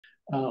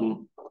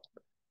Um,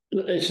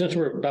 since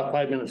we're about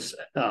 5 minutes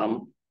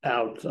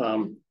out,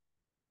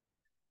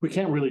 we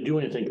can't really do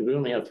anything because we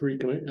only have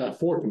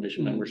four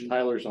commission members.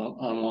 Tyler's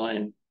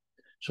online,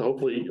 so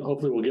hopefully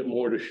we'll get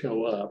more to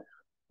show up.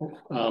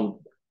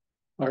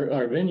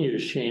 Our venue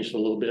has changed a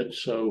little bit,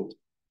 so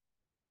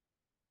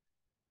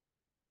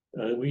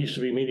we used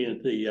to be meeting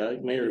at the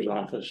mayor's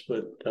office,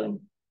 but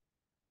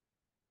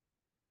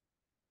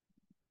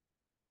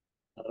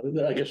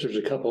I guess there's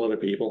a couple other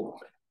people.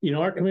 You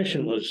know, our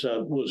commission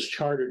was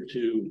chartered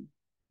to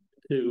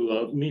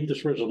meet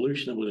this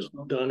resolution that was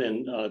done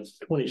in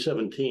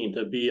 2017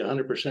 to be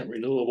 100%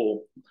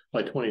 renewable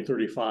by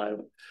 2035.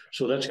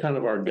 So that's kind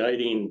of our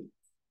guiding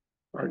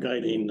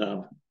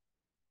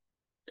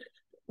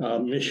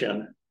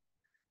mission.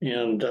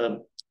 And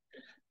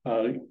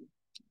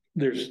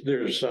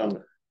there's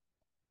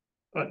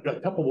a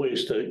couple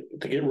ways to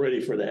get ready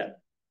for that.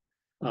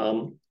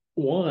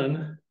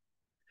 One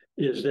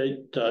is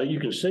that you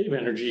can save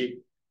energy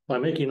by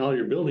making all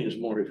your buildings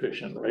more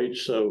efficient, right?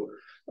 So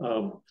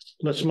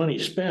less money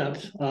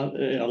spent,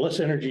 less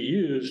energy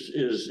used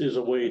is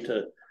a way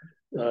to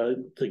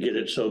get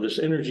it. So this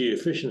energy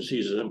efficiency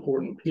is an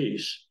important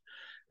piece.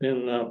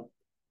 And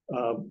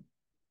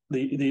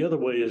the other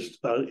way is,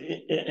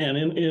 and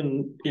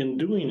in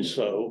doing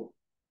so,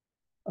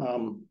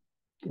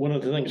 one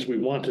of the things we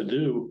want to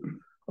do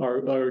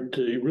are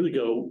to really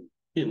go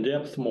in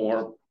depth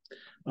more.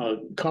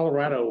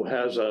 Colorado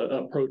has an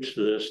approach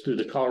to this through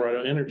the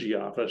Colorado Energy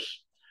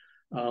Office,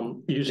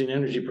 using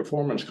energy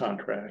performance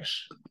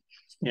contracts.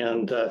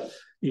 And,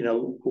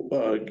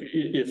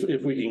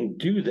 if we can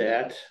do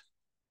that,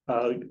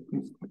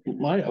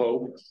 my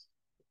hope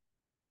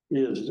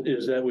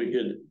is that we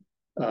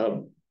could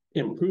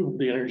improve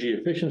the energy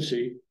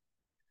efficiency,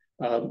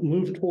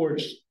 move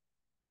towards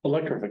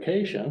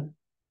electrification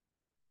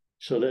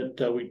so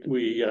that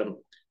we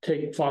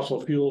take fossil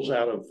fuels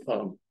out of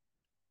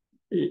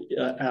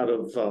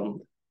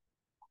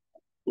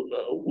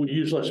we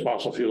use less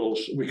fossil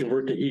fuels. We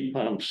convert to heat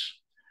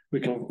pumps. We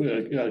can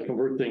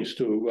convert things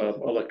to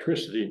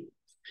electricity,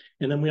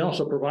 and then we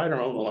also provide our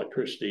own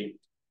electricity,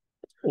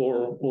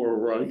 or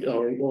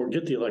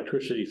get the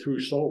electricity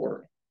through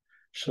solar.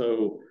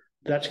 So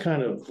that's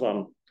kind of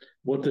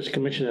what this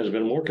commission has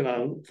been working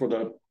on for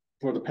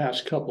the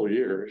past couple of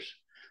years.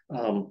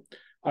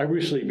 I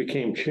recently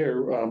became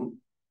chair.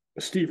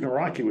 Steve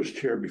Naraki was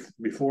chair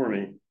before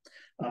me.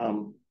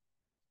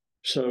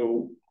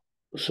 So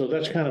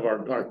that's kind of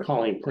our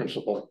calling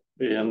principle.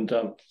 And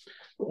I'm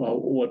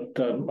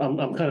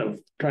kind of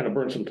trying to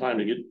burn some time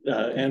to get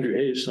Andrew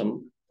Hayes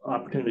some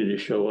opportunity to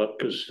show up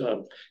because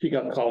he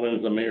got called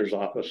into the mayor's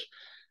office.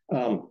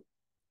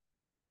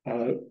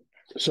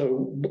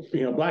 So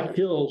Black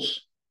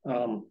Hills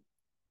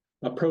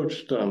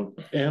approached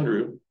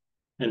Andrew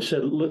and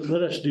said,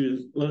 let us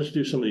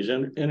do some of these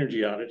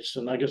energy audits.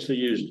 And I guess they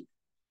used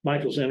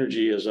Michael's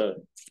Energy as a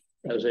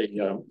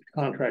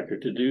contractor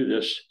to do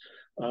this.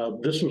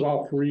 This was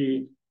all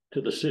free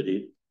to the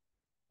city,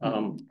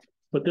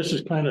 but this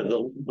is kind of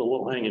the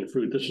low-hanging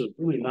fruit. This is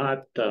really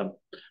not the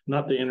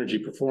energy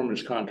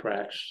performance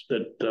contracts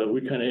that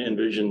we kind of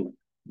envision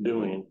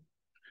doing.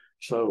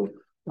 So,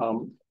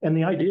 and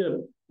the idea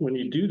when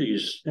you do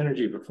these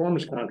energy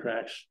performance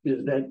contracts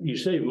is that you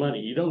save money.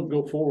 You don't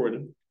go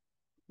forward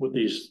with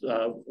these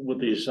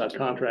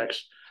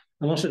contracts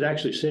unless it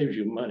actually saves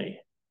you money.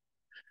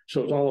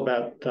 So it's all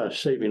about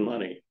saving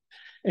money.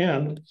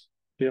 And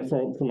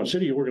from a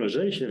city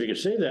organization, if you can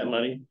save that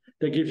money,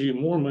 that gives you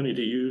more money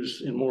to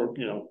use in more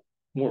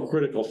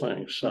critical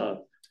things,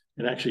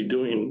 and actually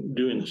doing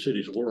the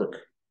city's work.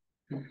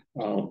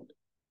 How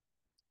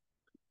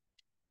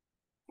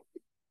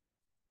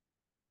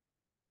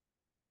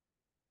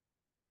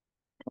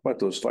about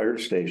those fire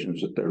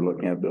stations that they're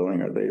looking at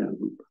building? Are they,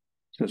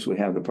 since we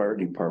have the fire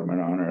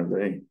department on, are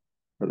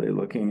they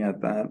looking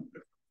at that?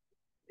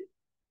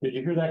 Did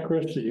you hear that,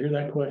 Chris? Did you hear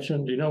that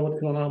question? Do you know what's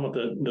going on with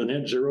the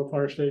net zero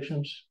fire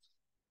stations?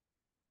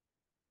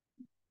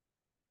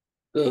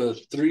 The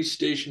 3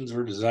 stations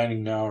we're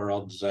designing now are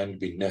all designed to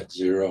be net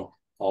zero,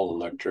 all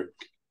electric.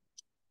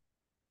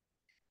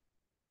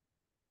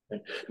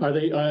 Are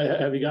they?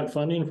 Have you got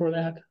funding for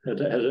that? Has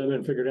that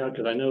been figured out?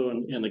 Because I know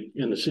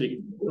in the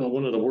city,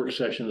 one of the work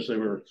sessions, they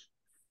were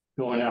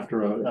going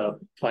after a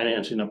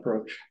financing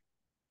approach.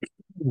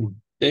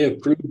 They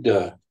approved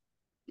a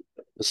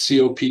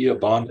COP, a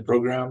bond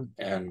program,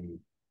 and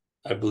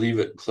I believe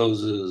it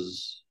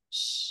closes.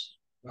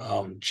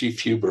 Chief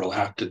Huber will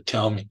have to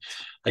tell me.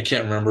 I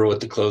can't remember what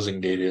the closing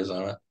date is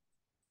on it.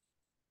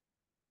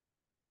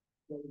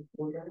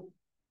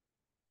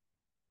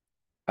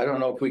 I don't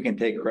know if we can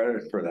take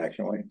credit for that,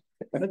 can we?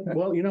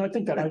 Well, I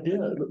think that idea.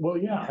 Well,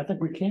 yeah, I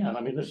think we can.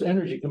 I mean, this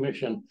Energy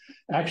Commission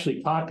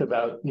actually talked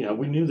about.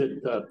 We knew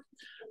that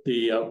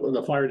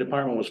the fire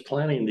department was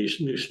planning these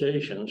new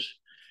stations,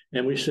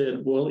 and we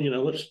said, well,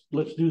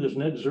 let's do this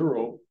net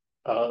zero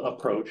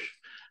approach.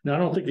 Now, I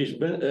don't think these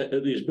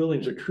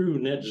buildings are true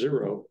net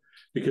zero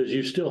because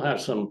you still have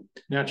some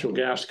natural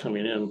gas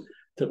coming in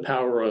to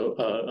power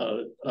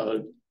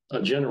a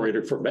a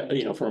generator for,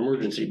 for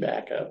emergency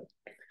backup.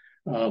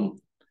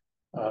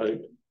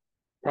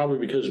 Probably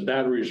because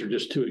batteries are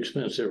just too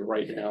expensive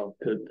right now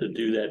to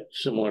do that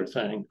similar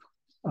thing.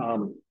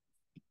 But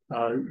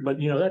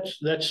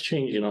that's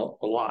changing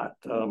a lot.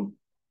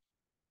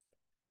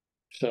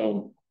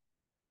 So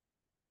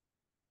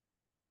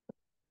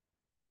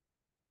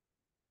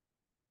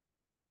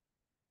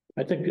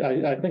I think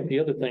the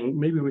other thing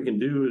maybe we can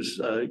do is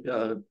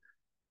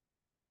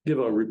give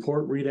a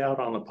report readout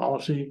on the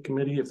policy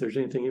committee. If there's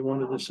anything you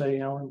wanted to say,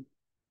 Alan.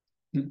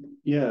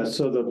 Yeah,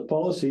 so the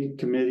policy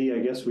committee, I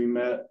guess we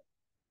met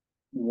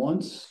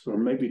once or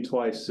maybe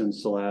twice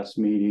since the last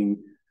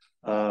meeting.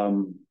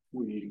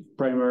 We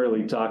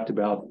primarily talked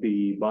about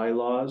the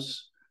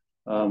bylaws.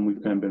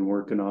 We've kind of been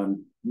working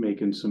on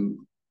making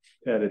some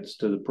edits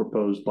to the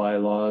proposed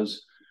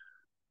bylaws.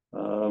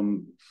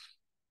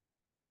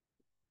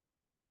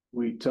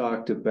 We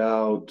talked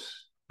about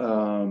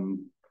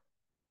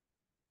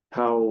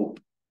how,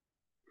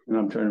 and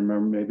I'm trying to remember,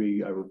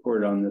 maybe I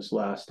reported on this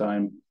last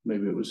time,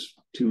 maybe it was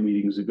 2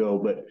 meetings ago,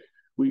 but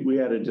we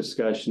had a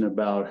discussion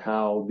about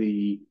how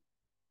the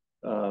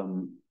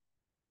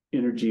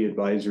Energy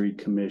Advisory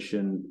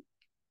Commission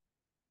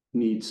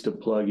needs to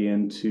plug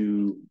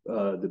into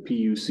the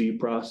PUC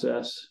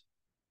process.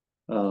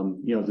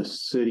 The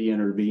city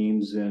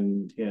intervenes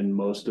in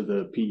most of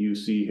the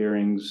PUC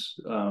hearings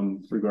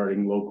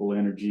regarding local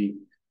energy.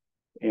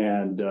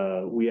 And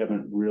we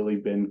haven't really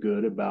been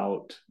good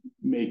about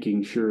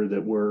making sure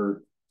that we're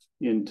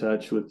in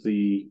touch with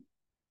the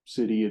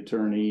city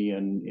attorney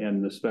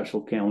and the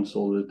special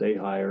counsel that they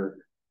hire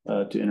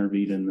to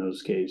intervene in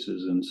those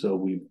cases. And so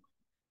we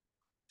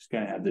just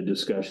kind of had the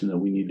discussion that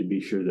we need to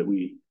be sure that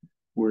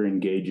we're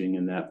engaging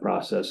in that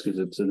process because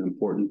it's an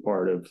important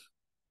part of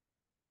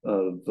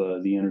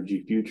the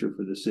energy future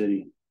for the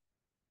city.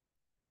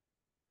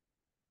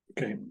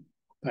 Okay,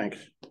 thanks.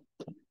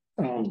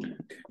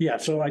 Yeah,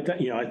 so I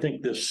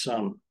think this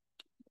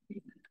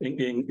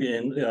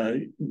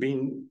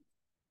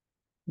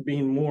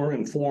being more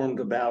informed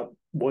about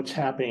what's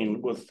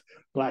happening with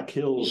Black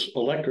Hills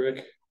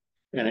Electric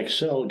and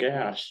Excel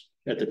Gas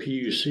at the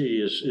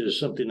PUC is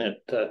something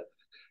that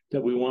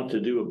we want to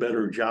do a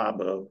better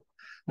job of.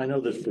 I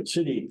know that the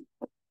city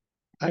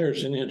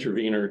hires an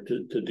intervener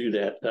to do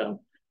that,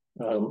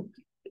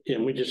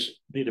 and we just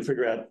need to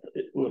figure out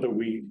whether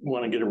we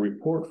want to get a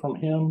report from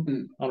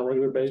him on a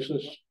regular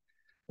basis,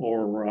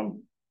 or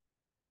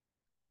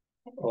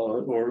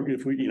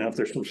if we, if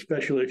there's some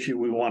special issue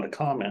we want to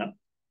comment.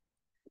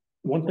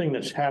 One thing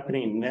that's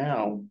happening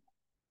now,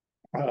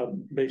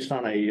 based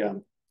on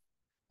a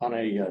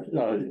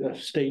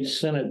state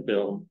Senate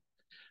bill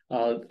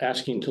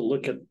asking to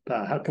look at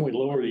how can we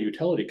lower the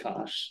utility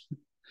costs,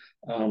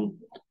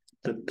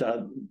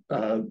 that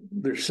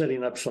they're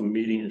setting up some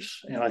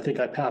meetings, and I think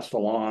I passed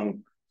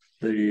along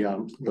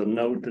the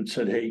note that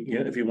said, hey,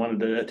 if you wanted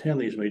to attend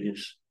these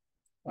meetings,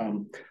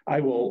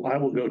 I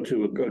will go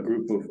to a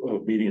group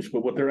of meetings,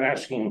 but what they're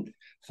asking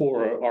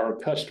for are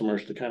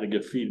customers to kind of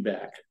give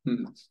feedback.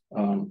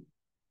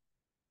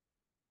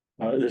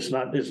 It's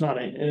not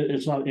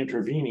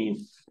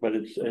intervening, but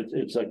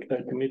it's a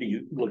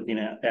committee looking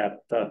at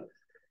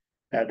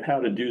how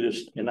to do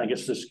this, and I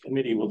guess this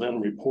committee will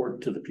then report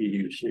to the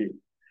PUC.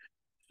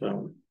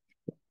 So,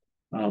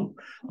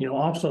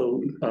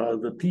 also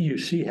the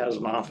PUC has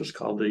an office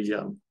called the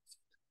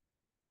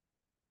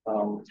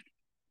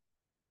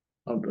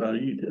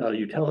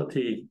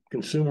Utility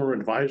Consumer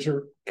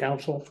Advisor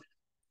Council.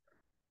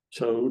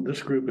 So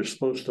this group is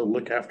supposed to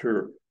look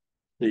after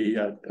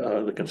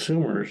the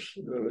consumers,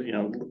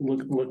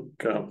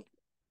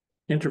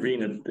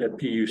 intervene at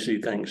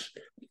PUC things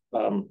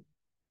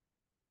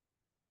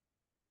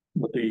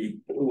with the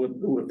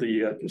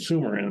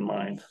consumer in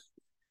mind.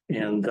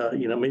 And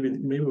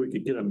maybe we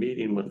could get a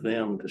meeting with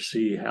them to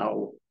see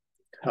how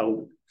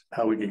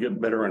we could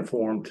get better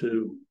informed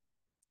too.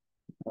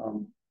 I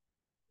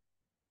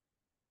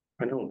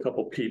know a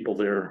couple people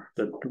there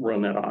that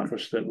run that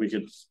office that we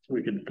could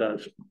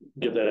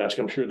give that ask.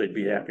 I'm sure they'd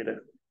be happy to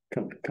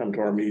come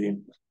to our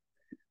meeting.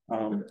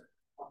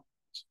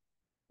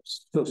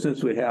 So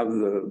since we have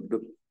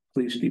the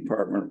police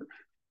department,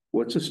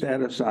 what's the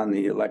status on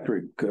the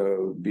electric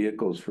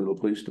vehicles for the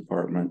police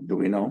department? Do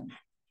we know?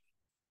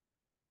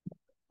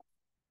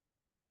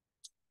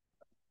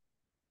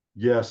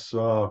 Yes,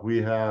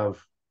 we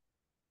have.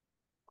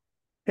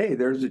 Hey,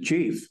 there's the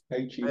chief.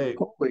 Hey, Chief. Hey,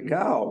 Holy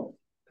cow.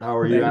 how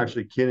are you?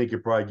 Actually, Kenny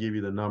could probably give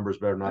you the numbers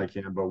better than I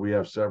can, but we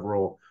have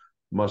several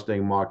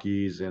Mustang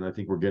Mach-E's, and I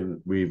think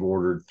we've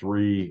ordered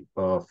 3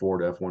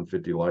 Ford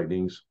F-150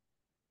 Lightnings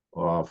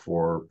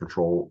for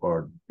patrol,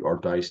 our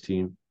DICE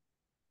team.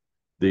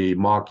 The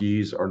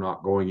Mach-E's are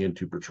not going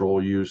into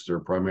patrol use. They're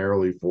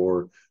primarily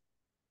for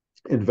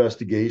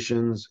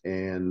investigations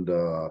and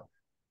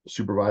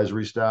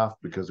supervisory staff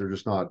because they're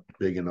just not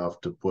big enough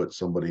to put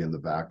somebody in the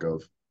back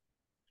of.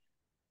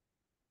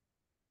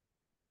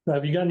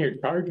 Have you gotten your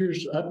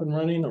chargers up and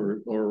running,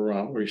 or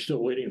are you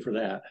still waiting for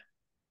that?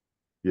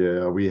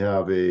 Yeah, we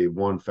have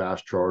 1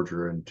 fast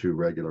charger and 2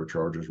 regular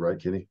chargers, right,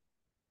 Kenny?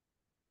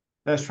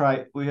 That's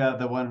right. We have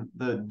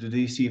the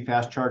DC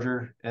fast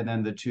charger, and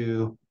then the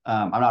two.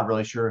 I'm not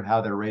really sure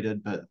how they're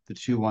rated, but the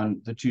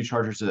two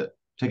chargers that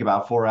take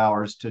about 4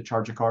 hours to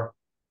charge a car.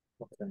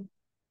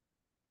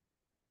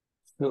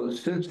 So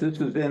since this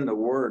is in the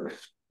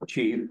works,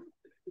 Chief,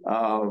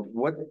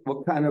 what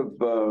kind of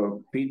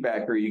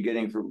feedback are you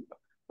getting from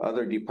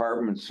other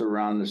departments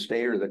around the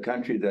state or the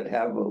country that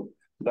have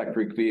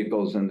electric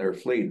vehicles in their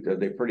fleet? Are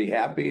they pretty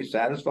happy,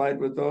 satisfied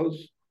with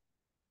those?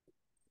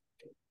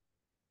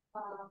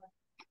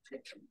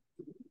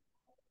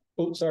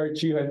 Oh, sorry,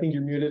 Chief, I think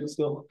you're muted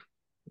still.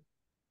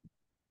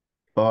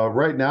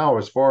 Right now,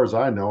 as far as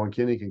I know, and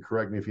Kenny can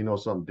correct me if you know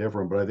something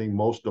different, but I think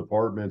most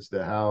departments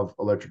that have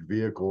electric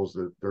vehicles,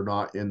 that they're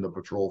not in the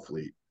patrol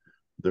fleet.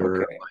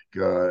 They're Okay. like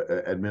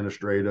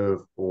administrative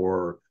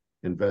or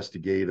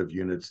investigative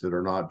units that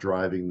are not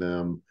driving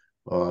them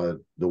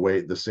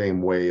the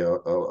same way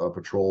a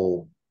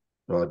patrol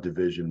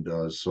division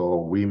does.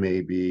 So we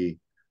may be,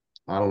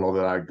 I don't know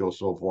that I'd go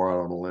so far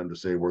out on a limb to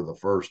say we're the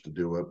first to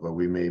do it, but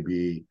we may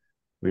be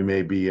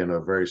in a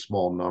very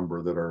small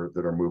number that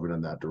are moving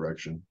in that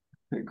direction.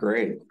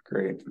 Great.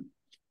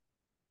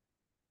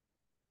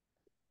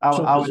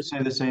 I would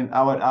say the same.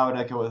 I would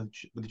echo what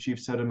the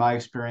chief said. In my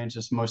experience,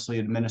 it's mostly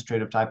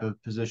administrative type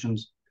of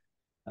positions,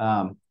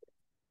 and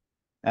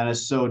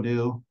it's so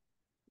new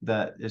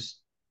that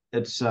it's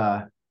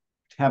haven't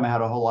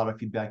had a whole lot of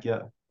feedback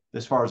yet,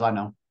 as far as I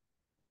know.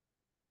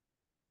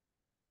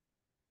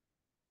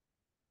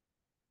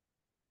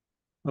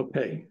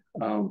 Okay.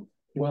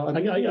 Well,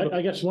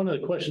 I guess one of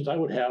the questions I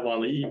would have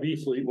on the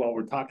EV fleet while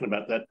we're talking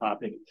about that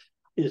topic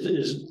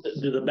is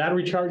do the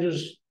battery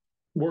charges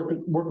work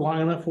long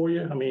enough for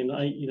you? I mean,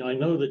 I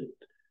know that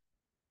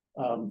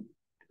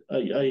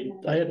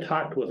I had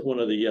talked with one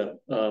of the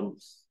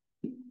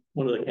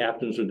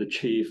captains or the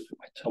chief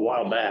a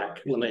while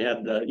back when they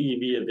had the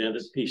EV event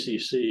at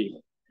PCC.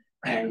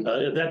 And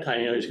at that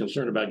time, he was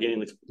concerned about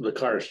getting the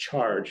cars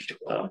charged.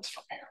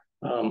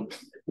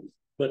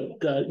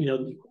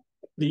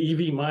 The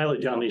EV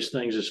mileage on these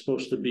things is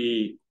supposed to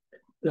be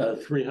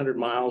 300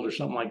 miles or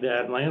something like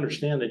that. And I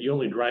understand that you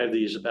only drive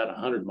these about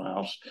 100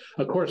 miles.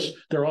 Of course,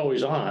 they're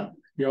always on.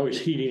 You're always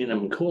heating them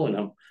and cooling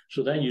them.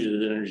 So that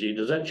uses energy.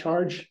 Does that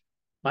charge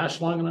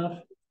last long enough?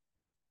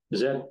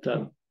 Is that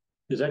going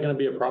to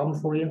be a problem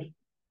for you?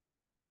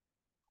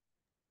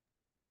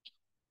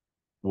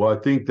 Well, I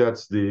think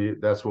that's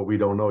what we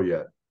don't know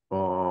yet.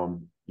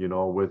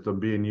 With them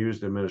being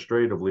used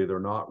administratively, they're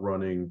not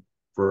running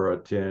for a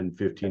 10,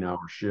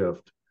 15-hour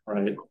shift.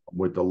 Right.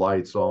 With the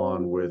lights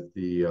on, with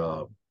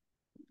the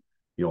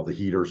the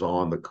heaters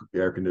on, the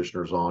air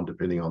conditioners on,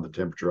 depending on the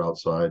temperature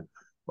outside.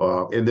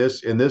 In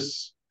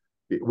this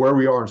where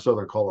we are in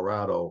southern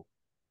Colorado,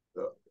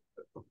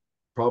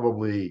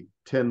 probably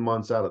 10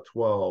 months out of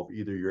 12,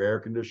 either your air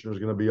conditioner is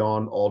going to be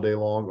on all day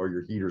long or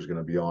your heater is going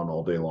to be on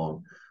all day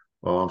long.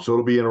 So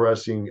it'll be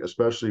interesting,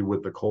 especially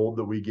with the cold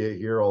that we get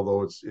here,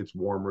 although it's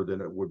warmer than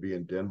it would be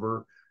in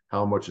Denver.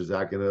 How much is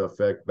that going to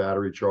affect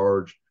battery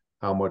charge?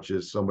 How much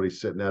is somebody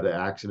sitting at an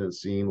accident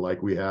scene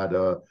like we had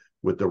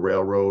with the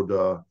railroad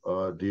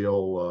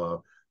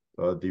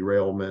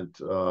derailment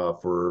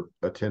for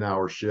a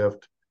 10-hour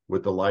shift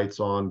with the lights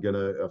on going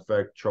to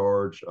affect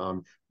charge?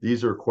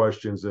 These are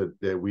questions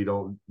that we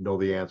don't know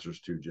the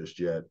answers to just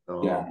yet.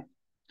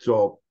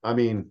 So, I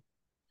mean,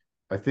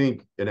 I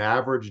think an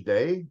average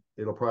day,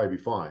 it'll probably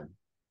be fine.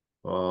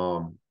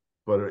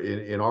 But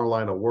in our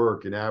line of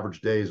work, an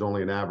average day is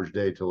only an average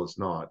day till it's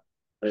not.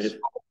 Right. So,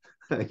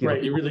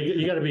 right.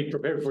 You got to be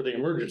prepared for the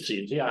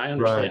emergencies. Yeah, I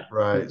understand.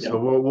 Right. Yeah.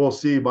 So we'll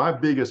see. My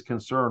biggest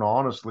concern,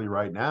 honestly,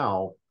 right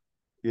now,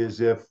 is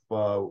if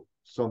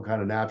some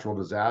kind of natural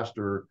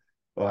disaster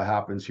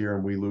happens here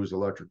and we lose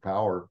electric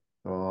power,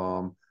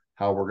 how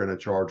we're going to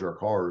charge our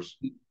cars.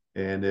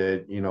 And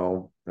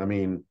I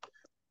mean,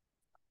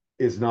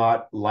 it's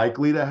not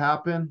likely to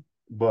happen,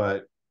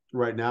 but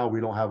right now we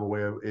don't have a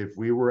way of, if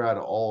we were at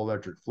an all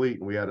electric fleet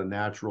and we had a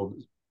natural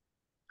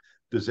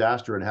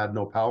disaster and had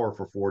no power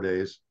for 4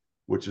 days,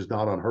 which is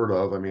not unheard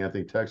of. I mean, I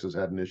think Texas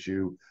had an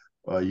issue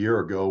a year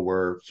ago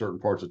where certain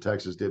parts of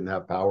Texas didn't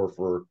have power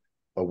for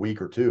a week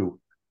or two.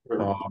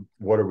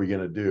 What are we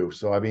going to do?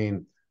 So, I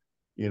mean,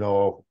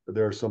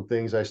 there are some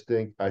things I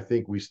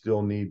think we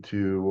still need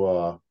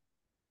to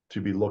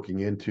be looking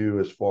into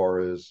as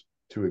far as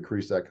to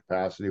increase that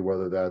capacity,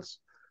 whether that's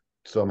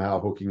somehow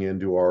hooking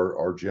into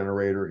our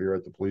generator here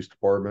at the police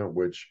department,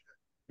 which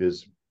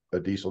is a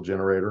diesel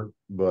generator,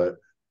 but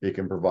it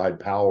can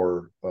provide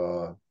power.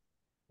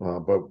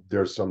 But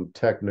there's some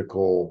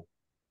technical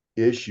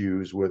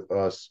issues with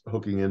us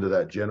hooking into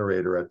that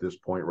generator at this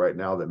point right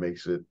now that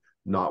makes it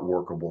not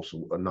workable,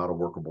 not a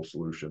workable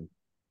solution.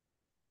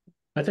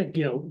 I think,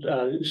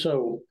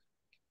 so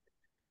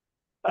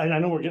I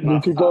know we're getting You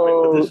off could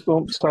topic,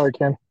 go. Sorry,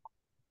 Ken.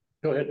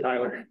 Go ahead,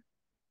 Tyler.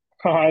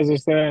 I was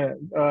just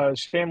saying,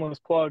 shameless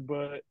plug,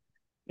 but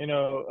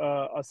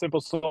a simple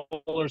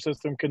solar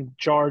system can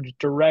charge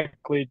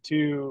directly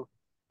to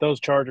those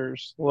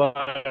chargers.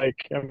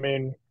 Like, I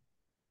mean,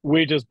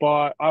 we just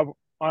bought. I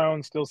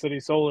own Steel City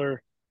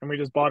Solar, and we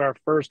just bought our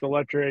first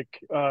electric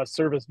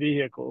service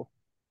vehicle,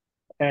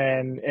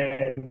 and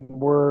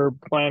we're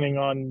planning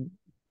on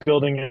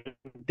building a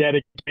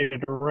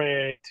dedicated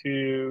array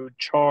to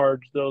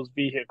charge those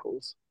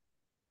vehicles,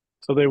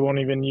 so they won't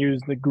even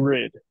use the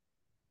grid.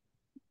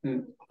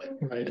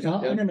 Right. Yeah,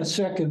 I'm gonna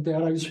second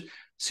that. I was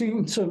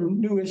seeing some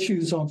new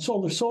issues on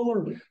solar.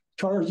 Solar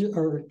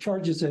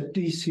charges at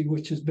DC,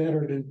 which is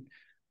better than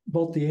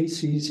both the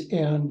ACs.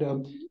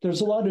 And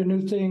there's a lot of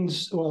new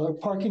things.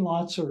 Parking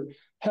lots are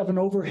having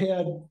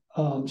overhead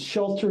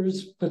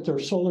shelters, but they're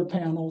solar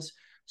panels.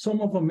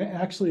 Some of them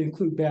actually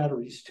include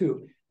batteries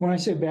too. When I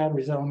say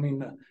batteries, I don't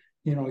mean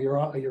your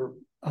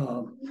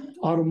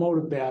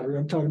automotive battery.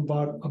 I'm talking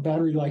about a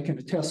battery like in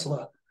a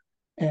Tesla,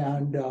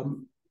 and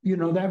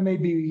that may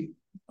be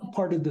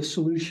part of the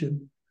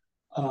solution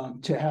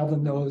to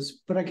having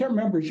those. But I can't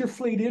remember, is your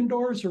fleet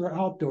indoors or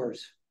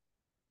outdoors?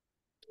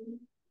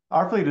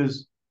 Our fleet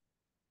is,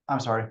 I'm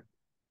sorry.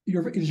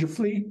 Is your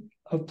fleet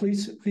of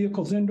police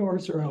vehicles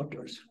indoors or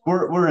outdoors?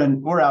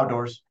 We're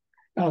outdoors.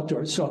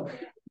 Outdoors. So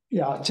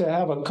yeah, to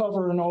have a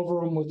covering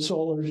over them with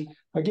solar,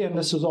 again,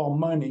 this is all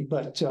money,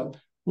 but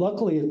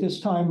luckily at this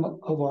time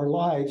of our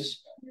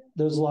lives,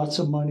 there's lots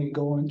of money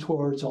going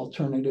towards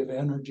alternative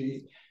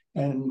energy.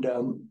 And,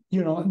 and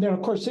then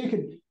of course they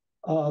could,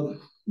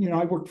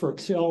 I work for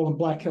Excel and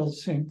Black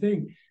Hills, same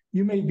thing.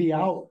 You may be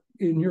out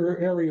in your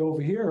area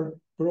over here,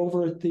 but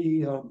over at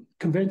the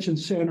convention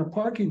center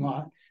parking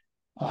lot,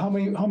 how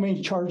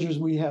many chargers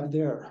we have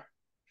there?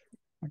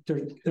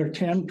 They're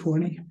 10,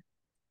 20.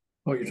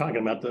 Oh, you're talking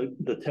about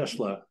the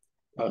Tesla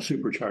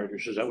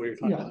superchargers. Is that what you're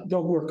talking about? Yeah,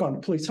 they'll work on the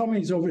police. How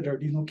many's over there?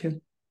 Do you know,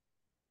 Ken?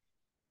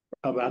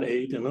 About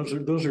 8, and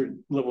those are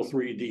level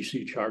 3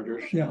 DC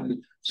chargers. Yeah.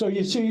 So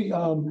you see,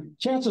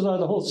 chances are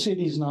the whole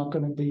city's not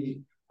going to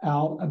be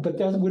out, but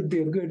that would be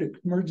a good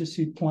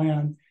emergency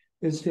plan,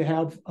 is to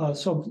have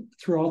some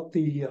throughout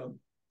the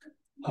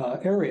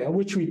area,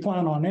 which we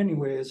plan on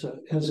anyway as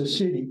a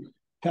city,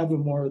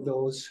 having more of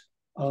those.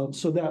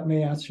 So that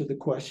may answer the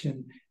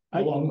question,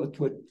 along with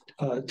what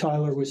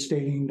Tyler was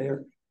stating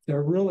there.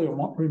 They're really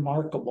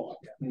remarkable.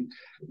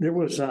 There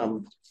was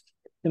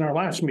in our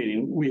last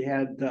meeting, we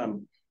had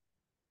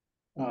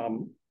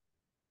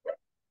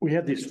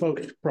these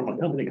folks from a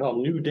company called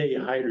New Day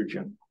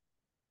Hydrogen.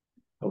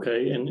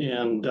 Okay,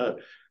 and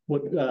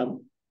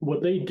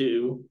what they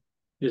do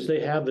is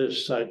they have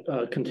this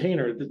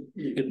container that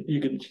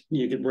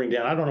you could bring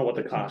down. I don't know what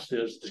the cost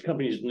is. This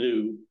company's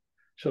new,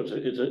 so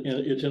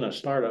it's in a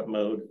startup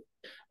mode.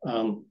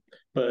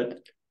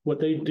 But what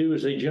they do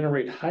is they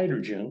generate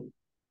hydrogen,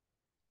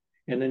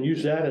 and then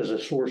use that as a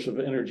source of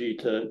energy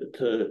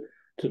to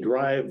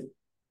drive,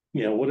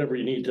 whatever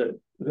you need to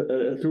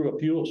through a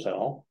fuel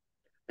cell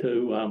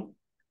to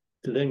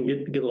then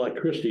get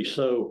electricity.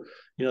 So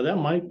that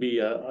might be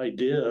an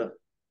idea.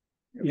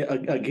 Yeah,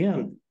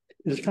 again,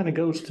 this kind of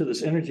goes to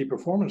this energy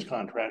performance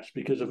contracts,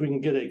 because if we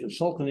can get a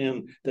consultant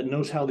in that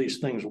knows how these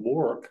things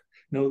work,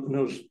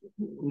 knows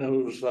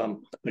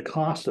the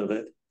cost of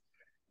it,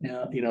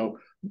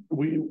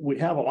 we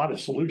have a lot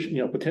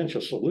of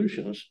potential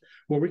solutions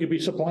where we could be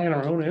supplying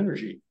our own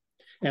energy.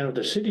 And if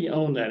the city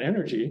owned that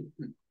energy,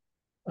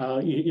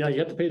 you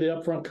have to pay the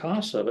upfront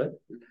costs of it,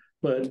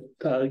 but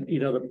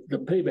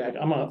the payback.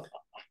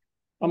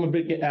 I'm a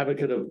big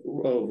advocate of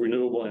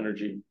renewable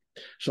energy,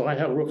 so I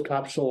have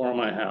rooftop solar on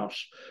my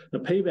house. The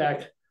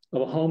payback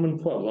of a home in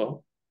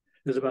Pueblo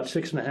is about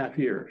 6.5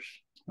 years.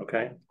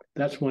 Okay,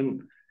 that's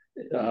when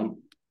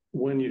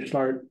you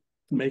start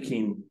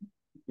making,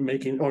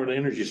 or the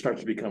energy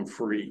starts to become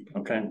free.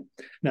 Okay,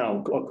 now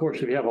of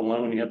course if you have a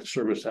loan, you have to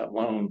service that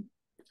loan,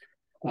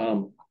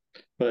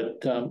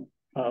 but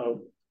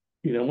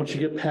once you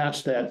get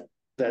past that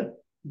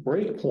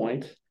break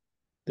point,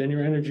 then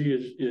your energy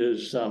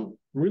is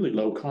really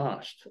low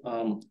cost.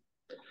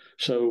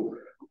 So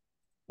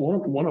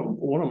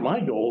one of my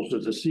goals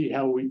is to see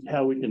how we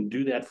can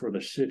do that for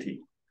the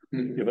city,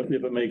 if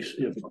it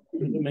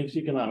makes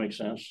economic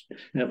sense,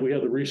 and if we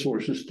have the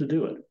resources to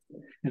do it,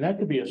 and that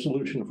could be a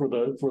solution for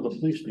the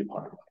police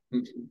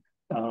department.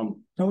 Now,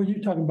 when you're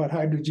talking about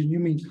hydrogen, you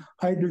mean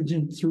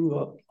hydrogen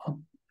through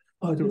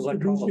Through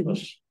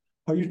electrolysis.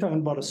 Are you talking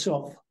about a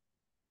self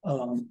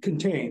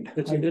contained?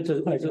 It's a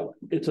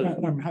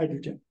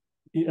hydrogen.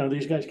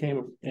 These guys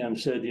came and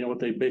said, what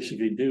they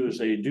basically do is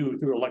they do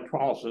through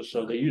electrolysis.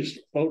 So they use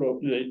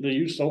they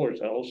use solar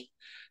cells,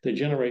 they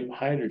generate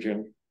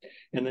hydrogen,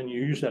 and then you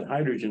use that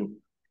hydrogen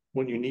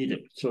when you need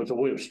it. So it's a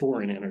way of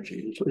storing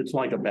energy. It's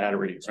like a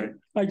battery, right?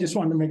 I just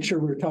wanted to make sure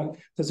we were talking,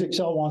 because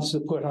Excel wants to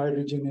put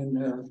hydrogen in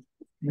there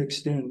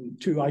mixed in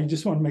too. I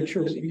just want to make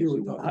sure that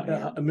you were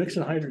talking.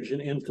 Mixing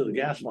hydrogen into the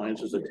gas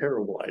lines is a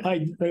terrible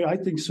idea. I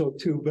think so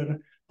too, but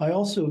I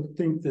also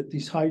think that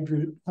these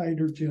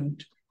hydrogen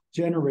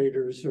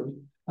generators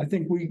I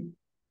think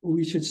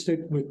we should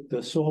stick with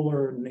the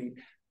solar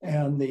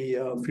and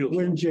the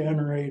wind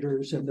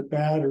generators and the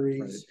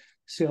batteries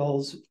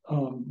cells,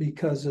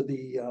 because of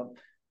the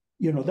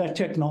that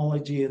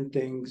technology and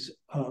things.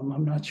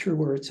 I'm not sure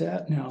where it's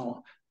at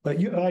now, but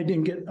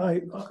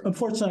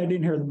unfortunately I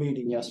didn't hear the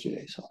meeting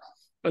yesterday, so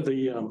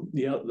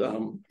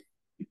You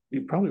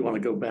probably want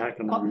to go back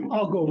and.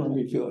 I'll go and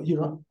review it,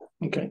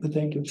 Okay. but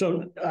thank you.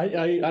 So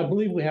I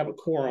believe we have a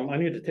quorum. I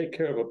need to take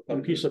care of a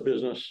piece of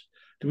business.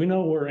 Do we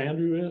know where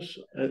Andrew is?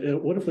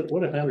 What if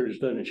Andrew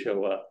just doesn't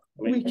show up?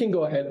 I mean, We can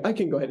go ahead. I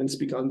can go ahead and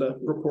speak on the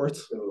report.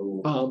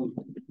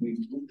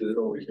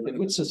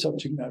 What's the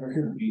subject matter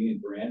here? The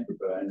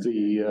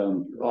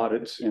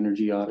audits,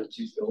 energy audits.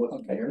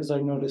 Okay, as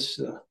I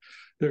noticed,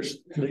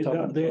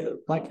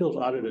 Black Hills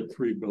audited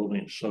 3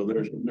 buildings, so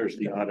there's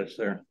the audits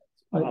there.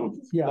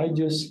 yeah, I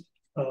just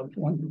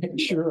want to make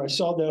sure I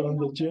saw that on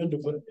the agenda,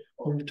 but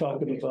we were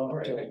talking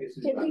about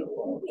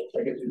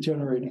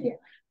generating.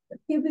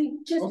 It'll be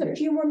just a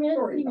few more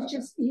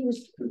minutes. He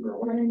was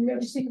on an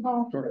emergency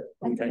call at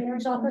the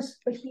mayor's office,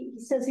 but he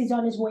says he's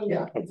on his way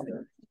now.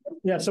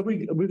 Yeah, so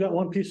we've got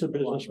one piece of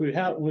business. We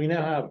now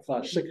have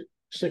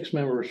six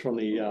members from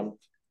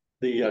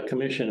the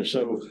commission.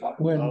 So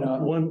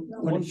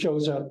when it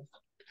shows up,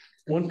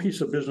 one piece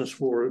of business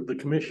for the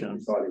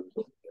commission.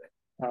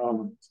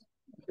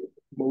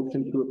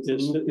 Motion to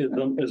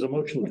approve is a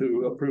motion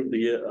to approve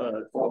the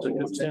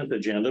consent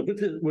agenda,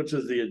 which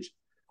is the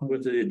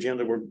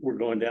agenda we're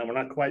going down. We're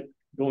not quite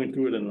going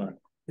through it in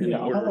the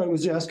order. All I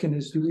was asking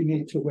is, do we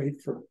need to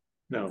wait for?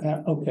 No.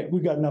 Okay, we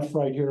got enough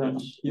right here.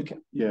 Okay.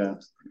 Yeah.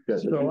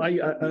 So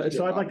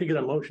I'd like to get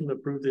a motion to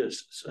approve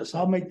this.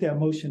 I'll make that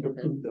motion to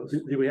approve those.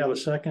 Do we have a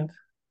second?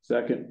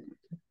 Second.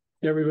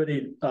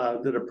 Everybody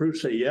that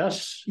approves say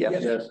yes.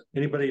 Yes.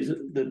 Anybody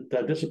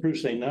that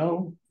disapproves say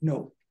no.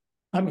 No.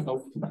 I mean,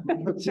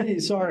 gee,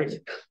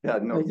 sorry. Yeah,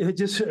 no. It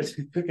just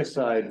Pick a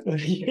side.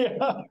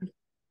 yeah.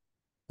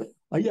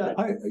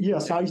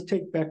 Yes, I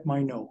take back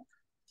my no.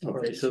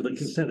 Okay, so the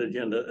consent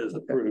agenda is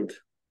approved.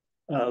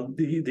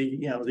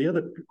 The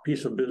other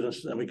piece of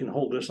business, and we can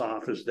hold this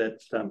off, is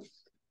that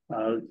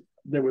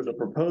there was a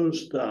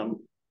proposed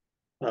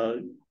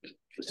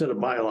set of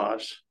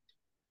bylaws.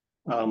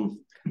 Alan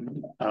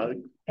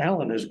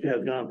has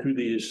gone through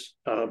these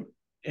and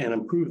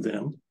improved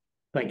them.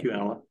 Thank you,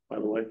 Alan, by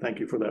the way. Thank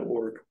you for that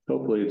work.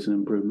 Hopefully it's an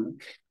improvement.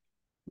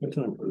 It's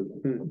an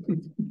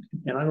improvement.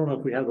 And I don't know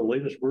if we have the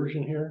latest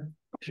version here.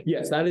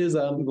 Yes, that is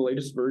the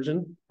latest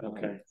version.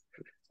 Okay.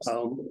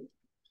 So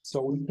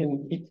we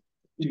can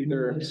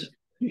either.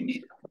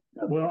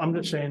 Well, I'm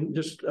just saying,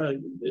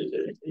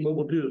 what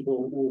we'll do is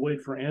we'll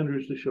wait for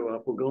Andrews to show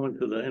up. We'll go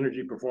into the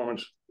energy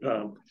performance,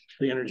 the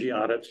energy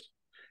audits,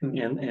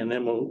 and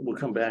then we'll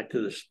come back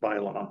to this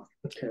bylaw.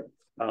 Okay.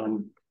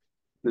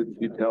 Did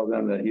you tell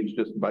them that he's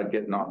just about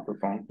getting off the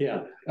phone?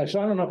 Yeah. So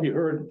I don't know if you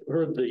heard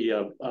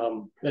the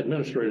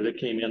administrator that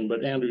came in,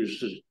 but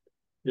Andrews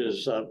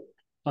is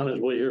on his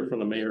way here from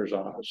the mayor's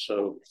office.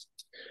 So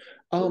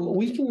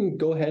we can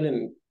go ahead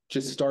and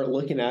just start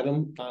looking at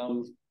them,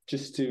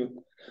 just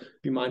to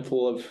be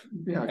mindful of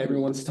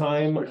everyone's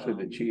time.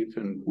 Especially the chief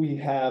and we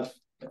have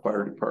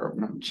fire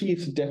department.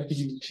 Chiefs,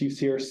 deputy chiefs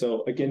here.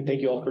 So again,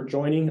 thank you all for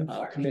joining,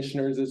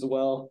 commissioners as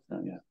well.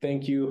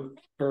 Thank you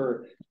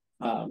for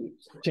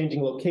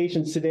changing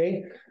locations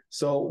today.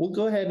 So we'll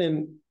go ahead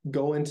and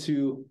go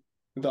into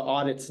the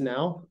audits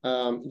now.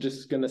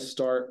 Just gonna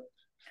start.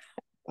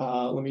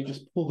 Let me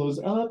just pull those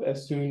up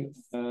as soon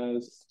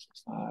as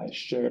I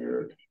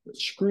share the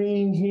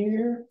screen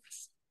here.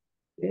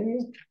 Okay.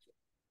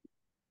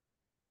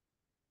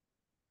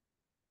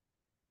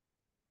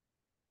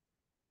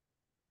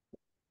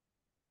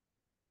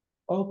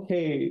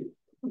 Okay,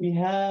 we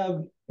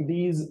have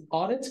these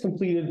audits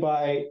completed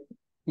by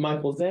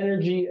Michael's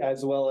Energy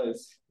as well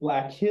as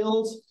Black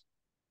Hills.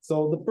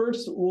 So the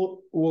first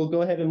we'll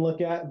go ahead and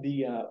look at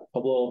the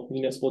Pueblo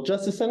Municipal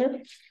Justice Center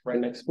right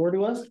next door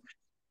to us.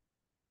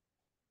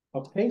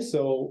 Okay,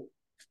 so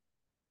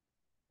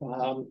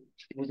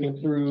moving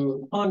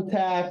through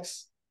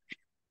contacts.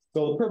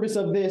 So the purpose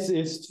of this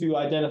is to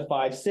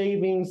identify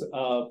savings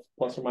of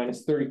plus or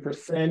minus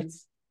 30%.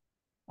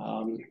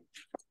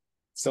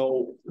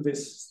 So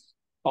this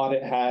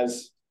audit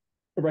has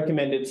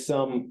recommended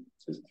some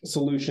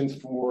solutions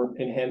for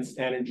enhanced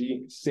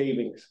energy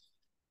savings.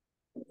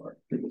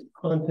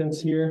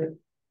 Contents here.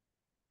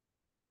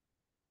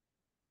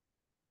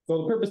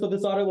 So the purpose of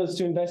this audit was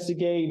to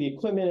investigate the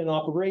equipment and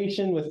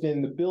operation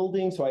within the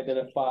building to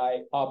identify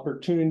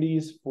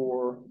opportunities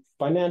for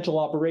financial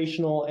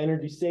operational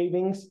energy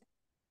savings.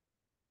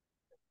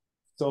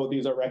 So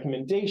these are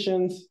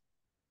recommendations.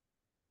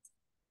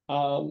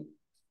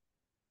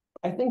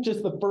 I think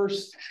just the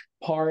first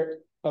part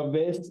of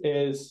this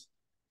is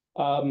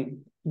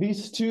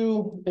these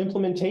two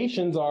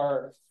implementations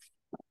are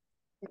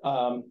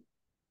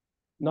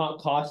not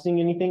costing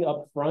anything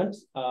up front.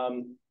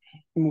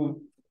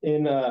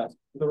 In the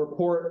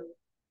report,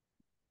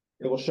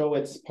 it will show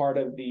it's part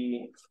of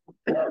the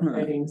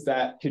things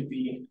that could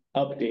be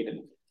updated.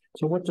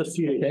 So what's a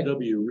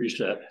CHW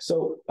reset?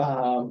 So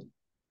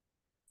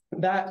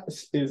that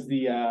is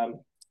the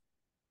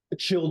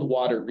chilled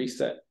water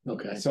reset.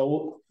 Okay.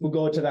 So we'll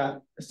go to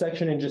that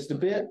section in just a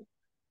bit.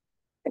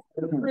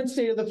 The current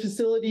state of the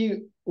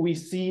facility, we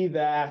see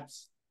that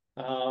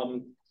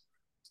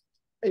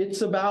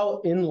it's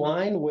about in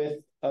line with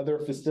other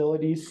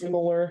facilities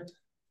similar.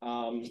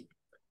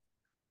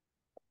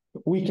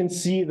 We can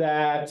see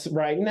that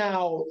right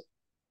now,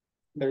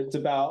 there's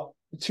about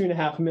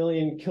 2.5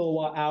 million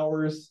kilowatt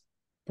hours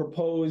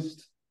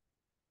proposed.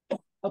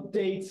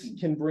 Updates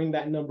can bring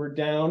that number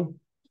down.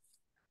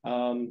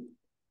 But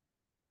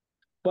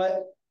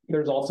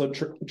there's also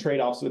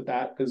trade-offs with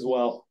that as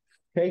well.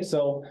 Okay,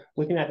 so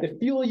looking at the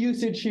fuel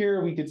usage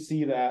here, we could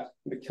see that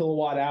the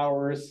kilowatt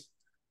hours,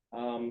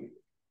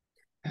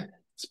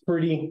 it's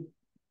pretty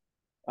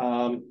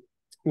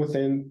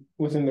within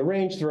the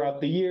range throughout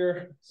the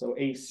year. So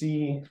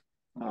AC,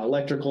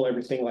 electrical,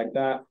 everything like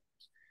that.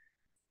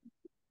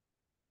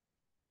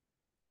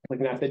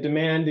 Looking at the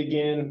demand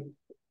again,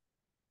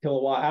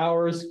 kilowatt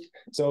hours.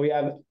 So we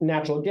have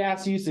natural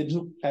gas usage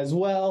as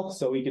well.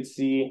 So we could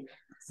see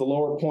the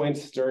lower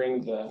points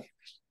during the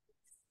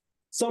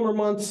summer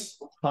months,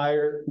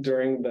 higher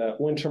during the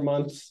winter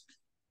months.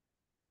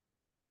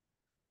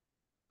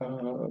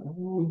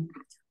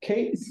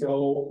 Okay,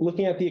 so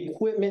looking at the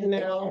equipment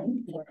now,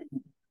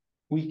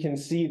 we can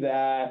see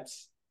that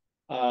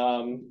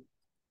a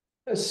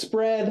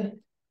spread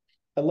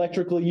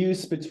electrical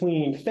use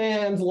between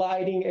fans,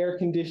 lighting, air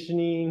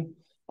conditioning,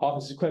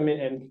 office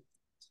equipment, and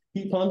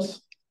heat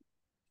pumps.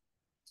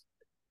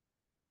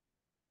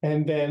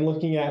 And then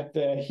looking at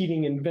the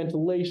heating and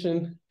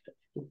ventilation.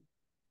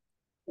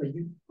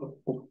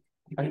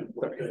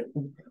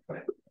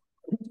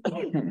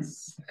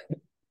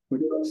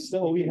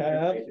 So we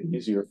have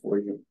Easier for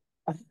you.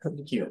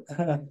 Thank you.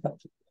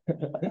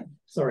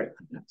 Sorry.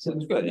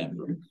 Sounds good,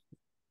 Andrew.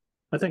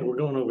 I think we're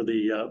going over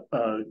the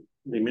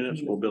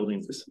municipal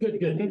buildings.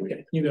 Good.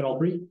 Okay. You got all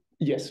three?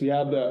 Yes, we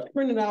have the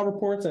printed out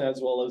reports as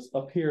well as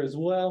up here as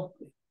well.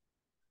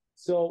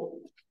 So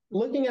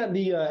looking at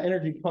the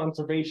energy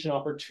conservation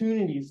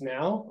opportunities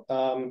now,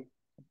 the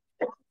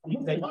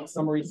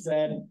summary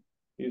said,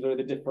 these are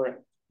the different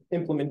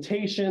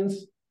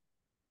implementations.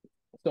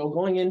 So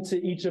going into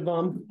each of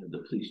them. The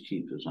police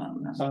chief is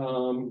on this.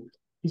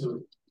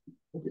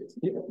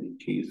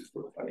 Chief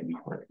for fire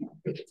department.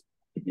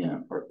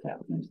 Yeah, for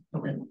captain.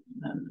 Okay.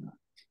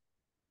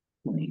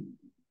 And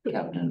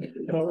captain.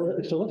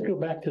 So let's go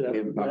back to that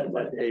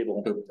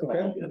table.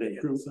 Okay.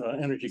 The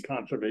energy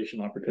conservation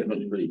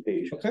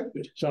opportunity. Okay.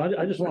 So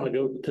I just want to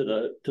go to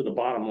the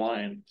bottom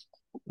line.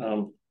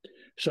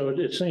 So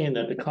it's saying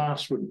that the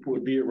cost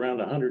would be around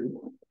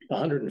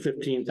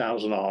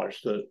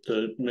 $115,000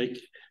 to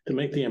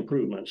make the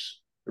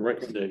improvements, the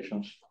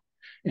recommendations,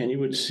 and you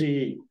would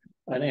see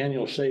an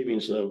annual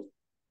savings of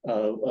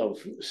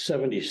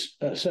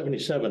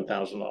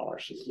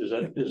 $77,000. Is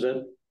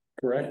that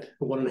correct?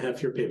 A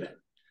 1.5 year payback.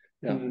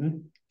 Yeah. Mm-hmm.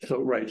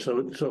 So right. So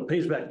it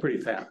pays back pretty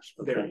fast.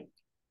 Okay. Very.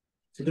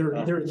 So there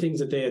are things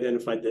that they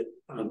identified that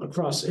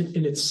across,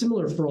 and it's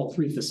similar for all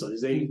three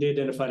facilities. They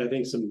identified, I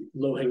think, some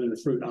low hanging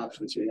fruit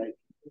options here. Right?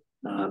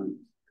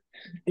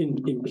 In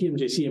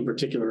PMJC in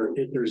particular,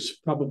 there's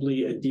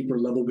probably a deeper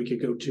level we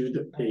could go to.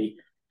 That they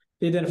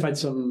identified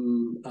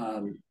some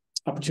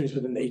opportunities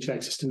within the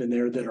HVAC system in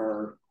there that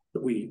I'm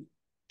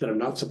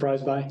not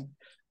surprised by,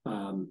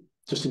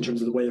 just in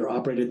terms of the way they're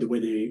operated, the way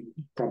they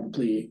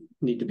probably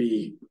need to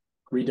be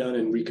redone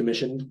and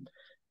recommissioned,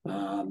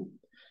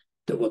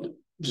 that will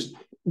just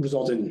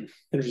result in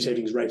energy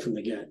savings right from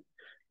the get.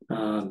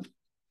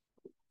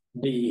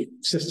 The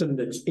system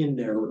that's in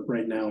there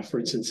right now, for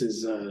instance,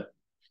 is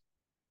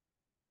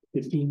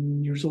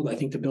 15 years old. I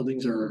think the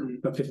buildings are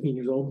about 15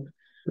 years old,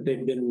 but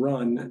they've been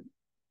run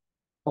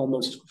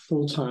almost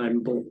full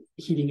time, both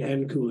heating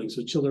and cooling,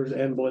 so chillers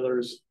and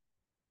boilers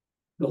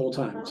the whole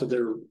time. So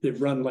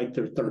they've run like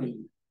they're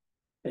 30,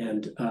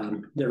 and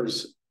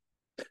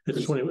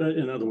it's 20.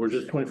 In other words,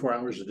 it's 24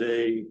 hours a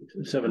day,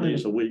 7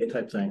 days a week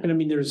type thing. And I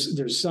mean,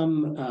 there's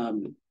some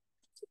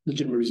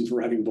legitimate reasons for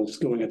having both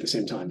going at the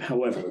same time.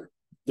 However,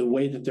 the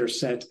way that they're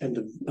set and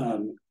the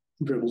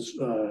variable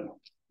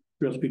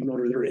speed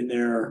motor that are in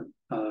there,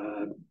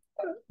 the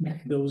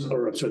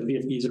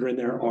VFDs that are in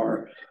there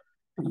are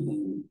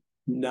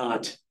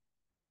not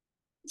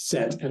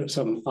set at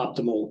some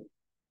optimal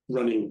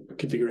running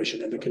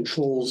configuration, and the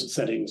controls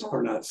settings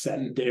are not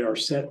set. They are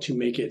set to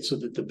make it so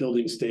that the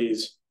building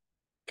stays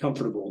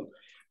comfortable,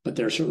 but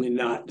they're certainly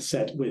not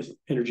set with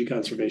energy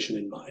conservation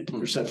in mind.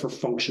 They're set for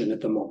function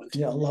at the moment.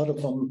 Yeah, a lot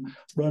of them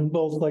run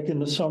both. Like in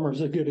the summer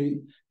is a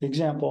good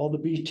example. All the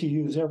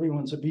BTUs,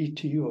 everyone's a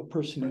BTU. A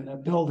person in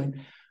that building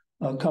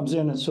comes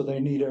in, and so they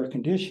need air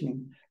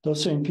conditioning.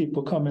 Those same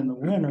people come in the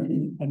winter,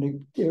 and the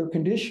air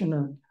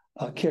conditioner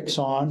kicks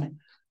on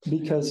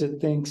because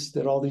it thinks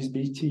that all these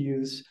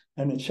BTUs,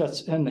 and it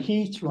shuts, and the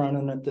heat's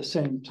running at the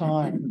same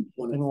time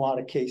in a lot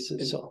of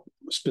cases. So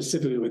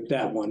specifically with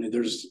that one,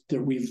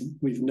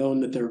 we've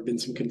known that there have been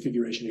some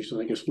configuration issues,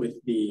 I guess, with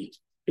the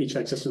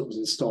HVAC system that was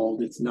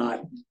installed. It's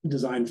not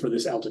designed for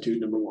this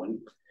altitude, number one.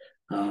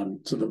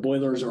 So the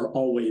boilers are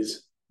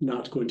always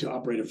not going to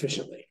operate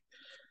efficiently.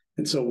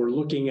 And so we're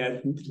looking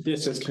at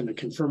this as kind of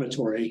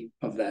confirmatory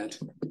of that.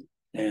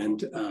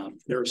 And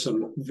there are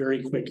some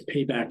very quick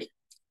payback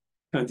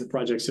kinds of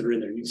projects that are in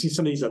there. You can see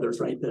some of these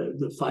others, right?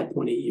 The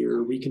 5.8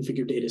 year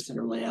reconfigured data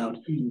center layout.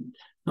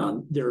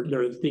 There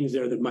are things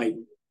there that might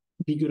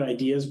be good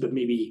ideas, but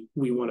maybe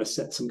we want to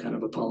set some kind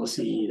of a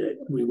policy that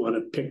we want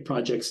to pick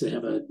projects that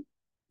have a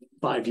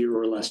 5-year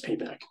or less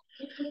payback.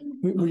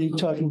 Were you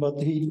talking about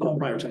the heat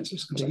pump?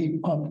 Prioritizers. The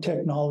heat pump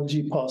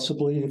technology,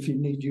 possibly, if you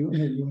need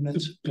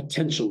units?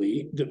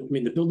 Potentially.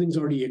 The building's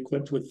already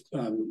equipped with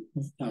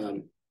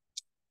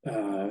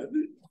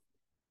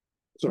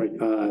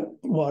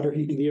Water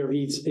heating.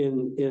 VRVs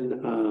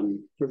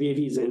or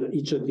VAVs in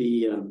each of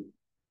the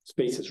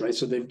spaces, right?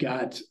 So they've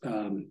got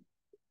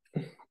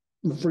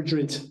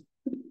refrigerant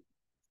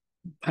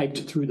piped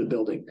through the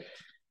building.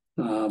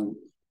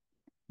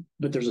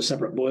 But there's a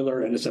separate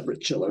boiler and a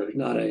separate chiller,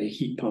 not a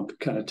heat pump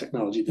kind of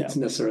technology that's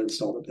necessarily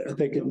installed up there. I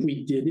think if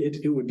we did it,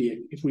 it would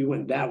be, if we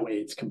went that way,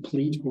 it's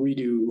complete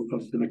redo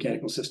of the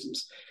mechanical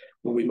systems.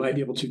 Well, we might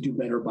be able to do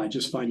better by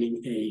just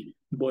finding a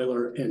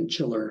boiler and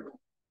chiller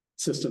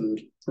system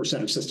or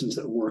set of systems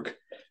that work,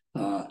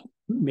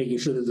 making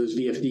sure that those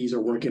VFDs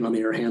are working on the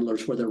air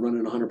handlers where they're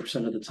running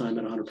 100% of the time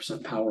at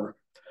 100% power.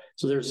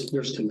 So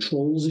there's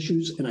controls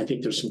issues, and I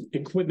think there's some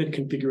equipment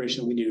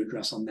configuration we need to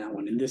address on that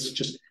one. And this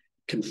just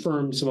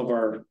confirmed some of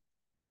our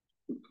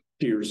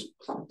fears.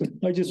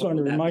 I just want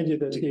to remind you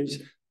that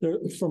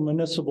for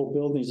municipal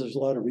buildings, there's a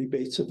lot of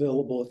rebates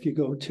available if you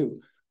go to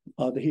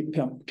the heat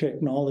pump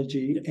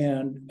technology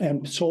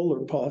and solar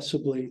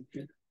possibly,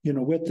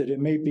 with it. It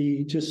may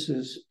be just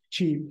as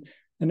cheap.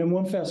 And then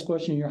one fast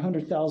question, your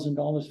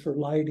 $100,000 for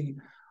lighting,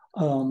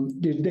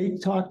 did they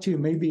talk to you?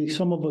 Maybe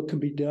some of it can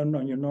be done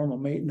on your normal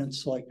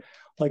maintenance, like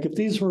if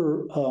these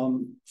were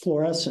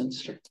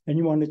fluorescents and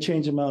you want to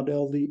change them out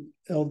to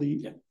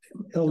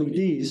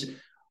LEDs,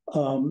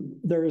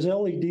 there's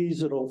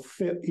LEDs that'll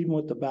fit even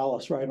with the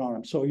ballast right on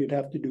them. So you'd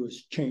have to do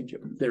is change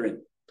them. They're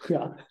in.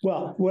 Yeah.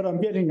 Well, what I'm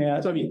getting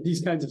at. So, I mean,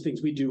 these kinds of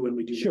things we do when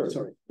we do. Sure. That.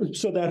 Sorry.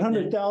 So that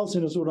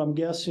 100,000 is what I'm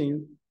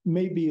guessing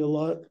may be a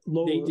lot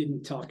lower. They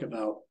didn't talk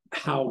about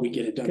how we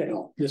get it done at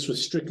all. This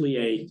was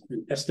strictly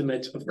an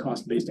estimate of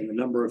cost based on the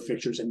number of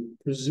fixtures and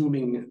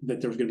presuming that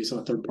there was going to be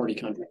some third-party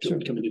contractor that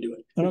would come in to do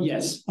it. And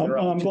yes.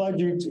 I'm glad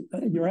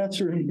you're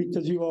answering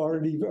because you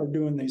already are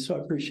doing these, so I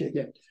appreciate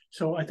it.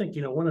 So I think,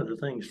 one of the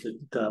things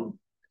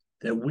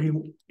that we,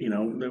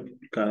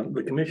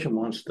 the commission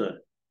wants to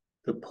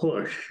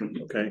push,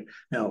 okay?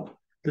 Now,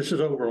 this is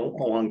over a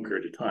long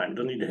period of time. It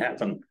doesn't need to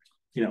happen,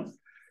 we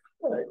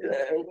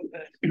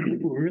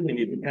really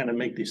need to kind of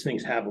make these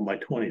things happen by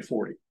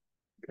 2040.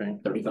 Okay.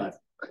 35.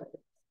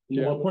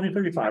 Yeah. Well,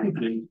 2035.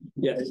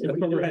 Yes.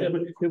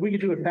 If we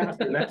could do it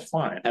faster, that's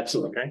fine.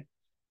 Absolutely. Okay.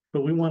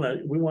 But we want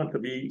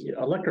to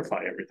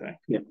electrify everything.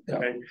 Yeah.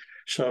 Okay.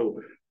 So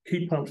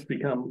heat pumps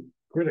become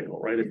critical,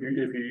 right? If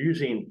you're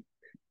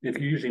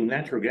using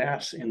natural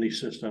gas in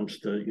these systems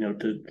to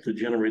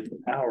generate the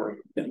power,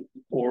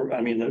 or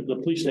I mean the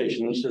police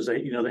station says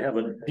they have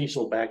a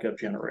diesel backup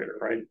generator,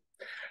 right?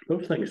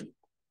 Those things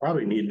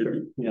probably need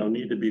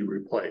to be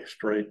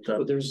replaced, right?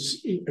 But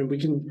and we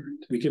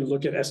can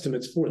look at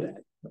estimates for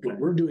that. Okay. What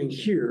we're doing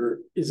here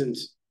isn't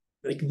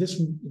like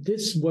this.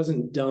 This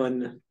wasn't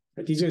done.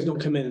 Like these guys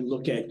don't come in and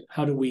look at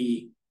how do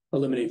we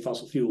eliminate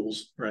fossil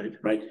fuels, right?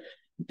 Right.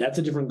 That's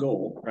a different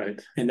goal, right?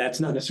 And that's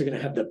not necessarily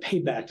going to have the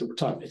payback that we're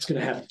talking. It's going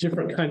to have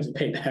different kinds of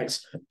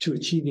paybacks to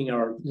achieving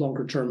our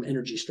longer term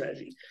energy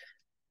strategy.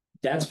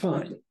 That's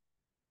fine.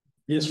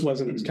 This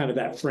wasn't kind of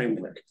that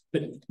framework,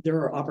 but there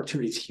are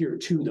opportunities here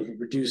too that will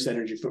reduce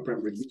energy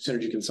footprint, reduce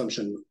energy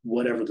consumption,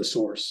 whatever the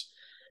source.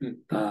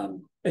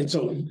 And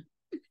so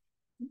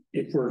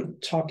if we're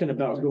talking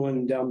about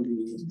going down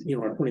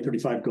our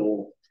 2035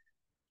 goal,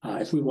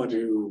 if we want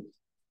to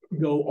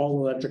go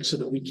all electric so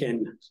that we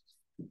can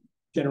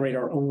generate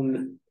our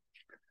own.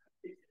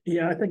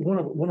 Yeah, I think one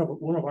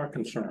of our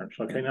concerns.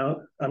 Okay,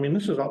 now I mean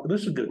this is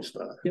good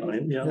stuff. Yep. I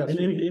mean,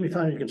 and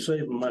anytime you can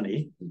save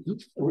money,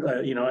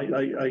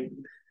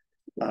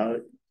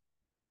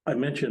 I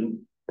mentioned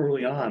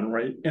early on,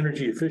 right?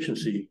 Energy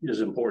efficiency is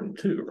important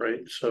too,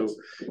 right? So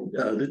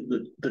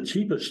the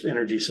cheapest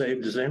energy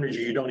saved is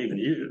energy you don't even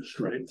use,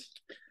 right?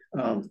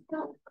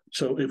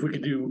 So if we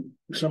could do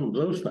some of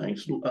those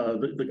things,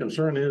 the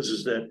concern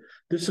is that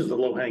this is the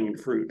low-hanging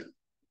fruit,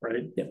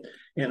 right? Yep.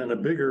 And in a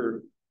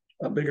bigger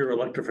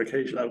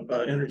electrification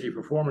energy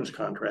performance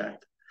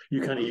contract,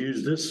 you kind of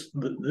use this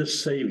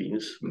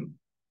savings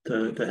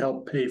to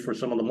help pay for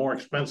some of the more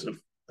expensive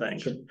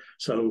things. Sure.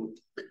 So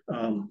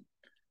I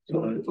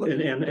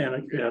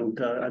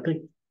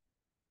think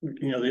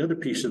the other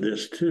piece of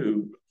this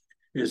too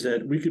is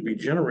that we could be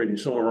generating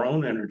some of our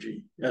own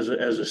energy as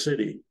a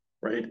city,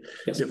 right?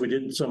 Yes. If we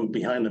did some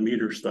behind the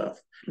meter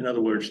stuff. In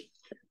other words,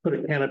 put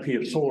a canopy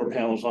of solar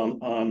panels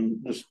on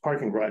this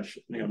parking garage,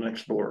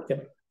 next door,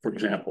 yep. For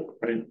example,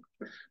 right?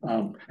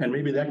 And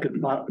maybe that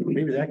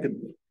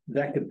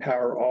could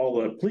power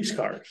all the police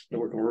cars that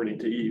we're converting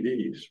to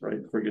EVs, right?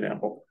 For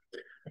example.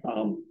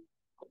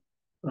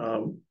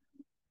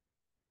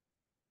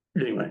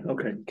 Anyway,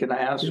 okay. Can I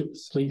ask?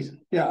 Please.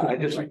 Yeah,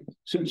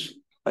 since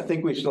I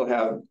think we still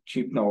have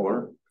Chief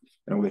Noller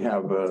and we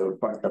have a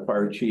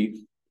fire chief,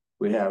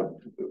 we have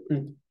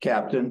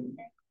captain.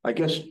 I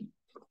guess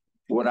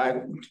what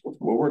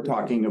we're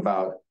talking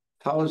about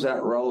how is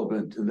that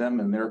relevant to them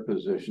and their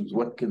positions?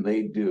 What can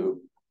they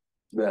do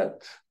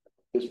that,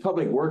 because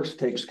Public Works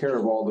takes care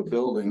of all the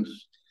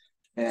buildings.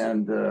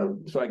 And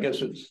so I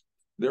guess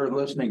they're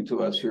listening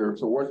to us here.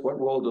 So what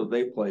role do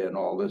they play in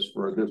all this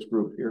for this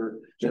group here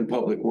in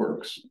Public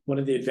Works? One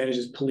of the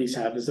advantages police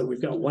have is that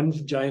we've got one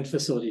giant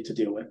facility to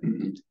deal with.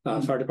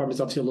 Fire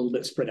department's obviously a little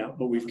bit spread out,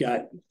 but we've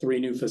got 3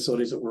 new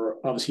facilities that we're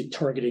obviously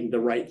targeting the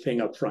right thing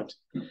up front.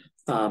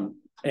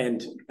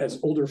 And as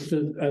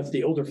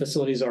the older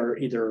facilities are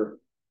either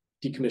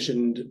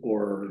decommissioned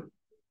or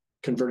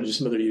converted to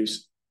some other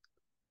use,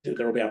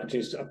 there will be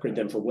opportunities to upgrade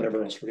them for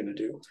whatever else we're going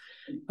to do.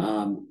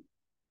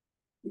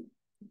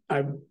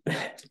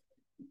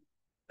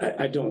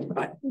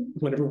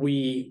 Whenever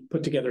we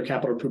put together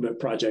capital improvement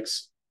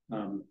projects,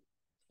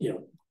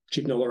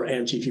 Chief Noller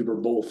and Chief Huber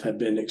both have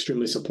been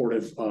extremely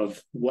supportive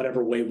of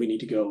whatever way we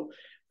need to go.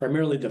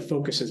 Primarily, the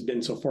focus has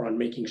been so far on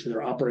making sure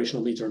their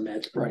operational needs are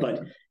met,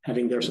 but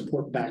having their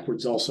support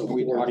backwards also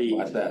for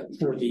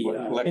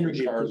the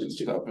energy improvements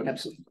too.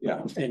 Absolutely,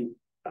 yeah. And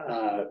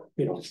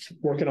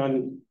working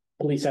on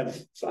police have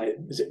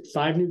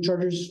 5 new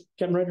chargers,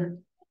 Captain Ryder?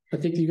 I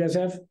think that you guys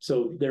have.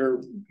 So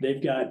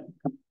they've got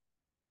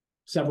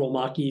several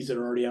Mach-E's that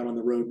are already out on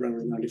the road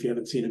running around if you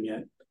haven't seen them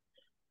yet.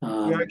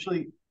 We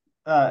actually,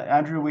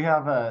 Andrew, we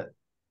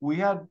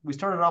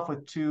started off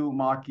with 2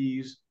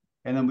 Mach-E's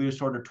and then we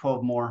just ordered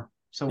 12 more.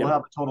 So we'll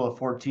have a total of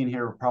 14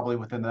 here probably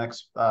within the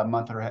next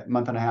month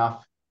and a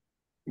half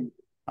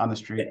on the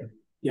street.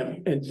 Yeah,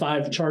 and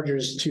 5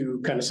 chargers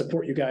to kind of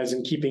support you guys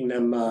in keeping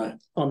them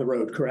on the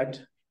road,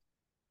 correct?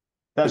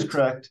 That's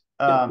correct.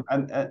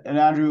 And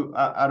Andrew,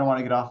 I don't want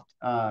to get off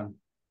on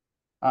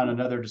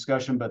another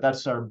discussion, but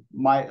that's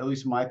at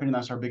least in my opinion,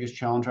 that's our biggest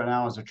challenge right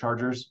now is the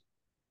chargers.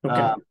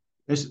 Okay.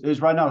 It's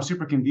right now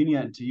super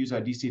convenient to use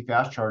a DC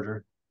fast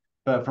charger,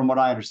 but from what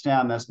I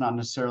understand, that's not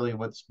necessarily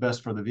what's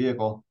best for the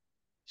vehicle.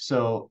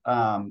 So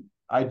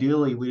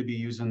ideally, we'd be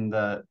using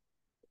the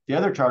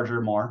other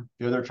chargers more.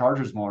 But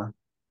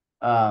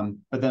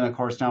then of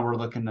course now we're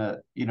looking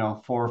at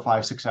 4,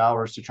 5, 6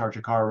 hours to charge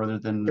a car rather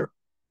than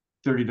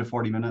 30 to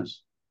 40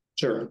 minutes.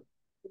 Sure.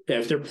 Yeah,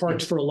 if they're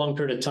parked for a long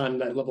period of time,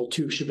 that level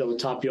 2 should be able to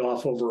top you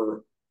off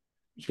overnight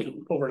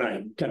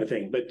kind of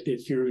thing. But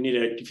if you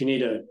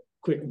need a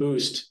quick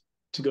boost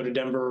to go to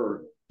Denver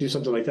or do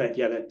something like that,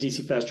 that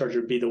DC fast charger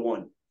would be the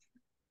one.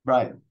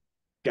 Right.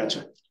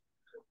 Gotcha.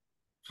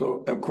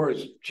 So of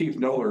course, Chief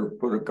Noller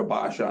put a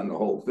kibosh on the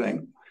whole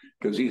thing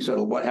because he said,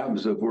 what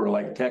happens if we're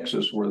like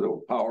Texas where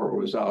the power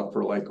was out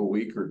for like a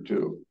week or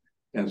 2?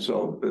 And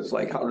so it's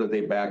like, how do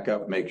they back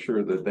up, make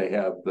sure that they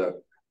have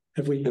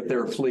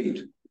their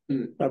fleet?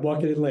 I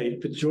walked in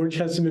late, but George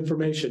has some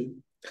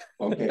information.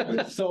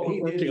 Okay. So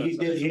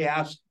he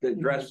asked to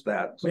address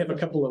that. We have a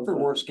couple of for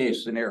worst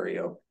case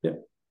scenario. Yeah.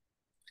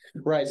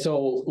 Right.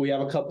 So we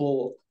have a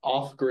couple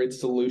off-grid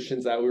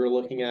solutions that we were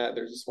looking at.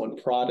 There's this one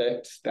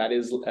product that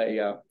is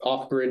a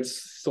off-grid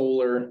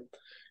solar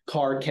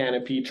car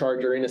canopy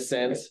charger in a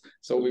sense.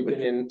 So we've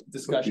been in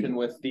discussion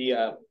with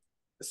the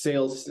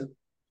sales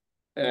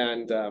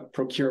and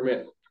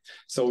procurement.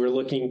 So we're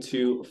looking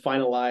to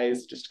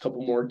finalize just a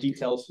couple more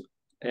details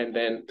and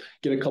then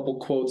get a couple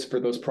quotes for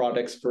those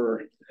products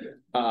for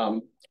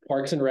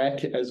Parks and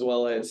Rec as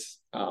well as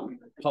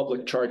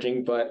public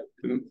charging, but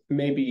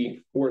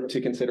maybe worth to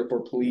consider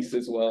for police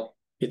as well.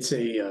 It's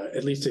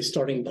at least a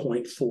starting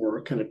point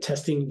for kind of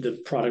testing the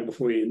product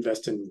before we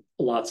invest in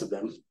lots of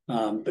them.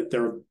 But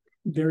they're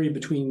vary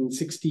between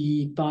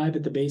 65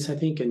 at the base, I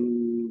think,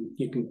 and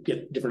you can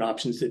get different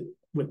options that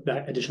with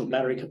that additional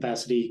battery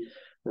capacity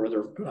or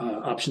other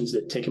options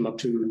that take them up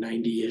to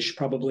 90-ish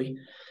probably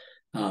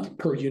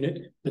per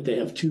unit. But they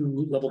have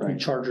 2 level 3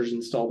 chargers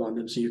installed on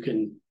them, so you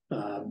can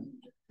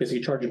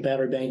basically charge a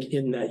battery bank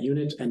in that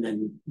unit, and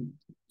then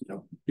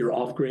you're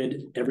off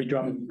grid. Every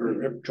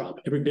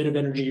bit of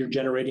energy you're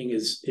generating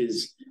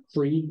is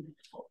free.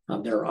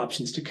 There are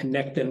options to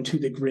connect them to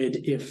the grid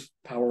if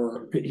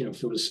power,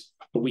 if it was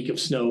a week of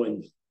snow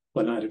and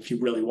whatnot, if you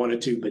really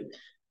wanted to. But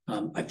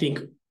I think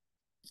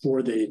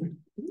for the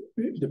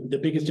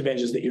biggest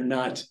advantage is that you're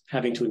not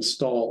having to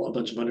install a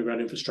bunch of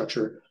underground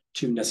infrastructure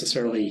to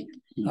necessarily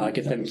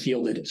get them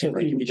fielded. So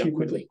it can be done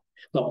quickly.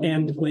 Well,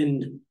 and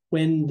when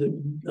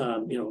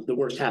the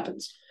worst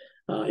happens,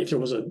 if there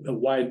was a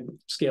wide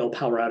scale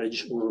power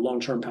outage or a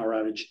long-term power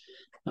outage,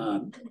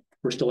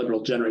 we're still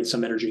able to generate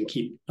some energy and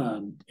keep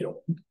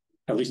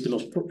at least the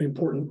most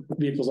important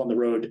vehicles on the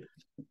road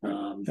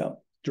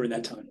during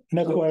that time. And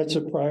that's why it's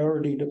a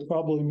priority to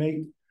probably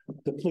make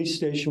the police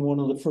station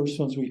one of the first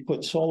ones we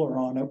put solar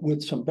on it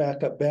with some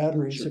backup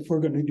batteries if we're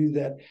going to do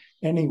that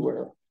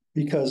anywhere.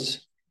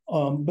 Because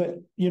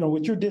but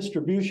with your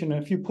distribution,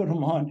 if you put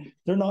them on,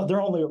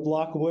 they're only a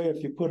block away.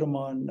 If you put them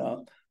on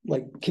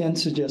like Ken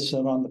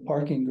suggested on the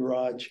parking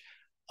garage,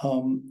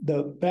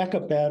 the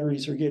backup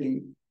batteries are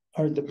getting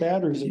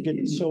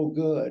so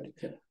good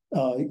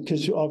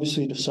because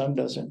obviously the sun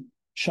doesn't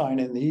shine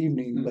in the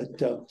evening,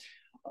 but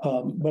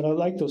I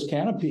like those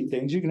canopy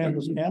things. You can have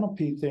those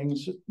canopy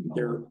things.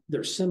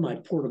 They're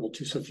semi-portable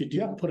too. So if you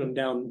do put them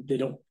down, they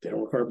don't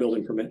require a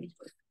building permit.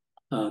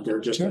 They're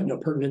just an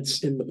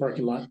appurtenance in the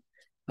parking lot.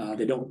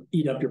 They don't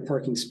eat up your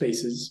parking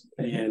spaces.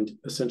 And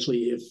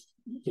essentially, if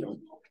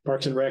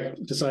Parks and Rec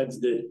decides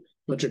that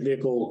electric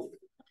vehicle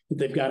that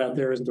they've got out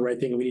there isn't the right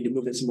thing and we need to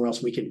move it somewhere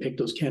else, we can pick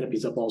those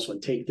canopies up also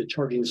and take the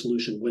charging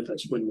solution with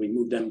us when we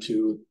move them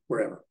to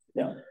wherever.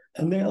 Yeah,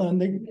 and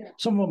they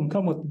some of them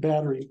come with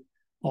battery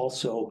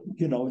also,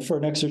 for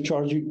an extra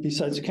charge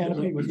besides the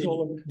canopy with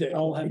solar. They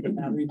all have a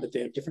battery, but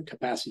they have different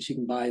capacities. You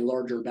can buy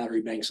larger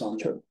battery banks on them.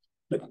 Sure.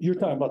 But you're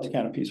talking about the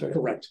canopies, right?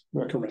 Correct.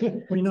 Correct.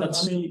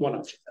 That's one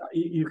option.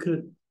 You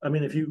could,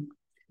 if you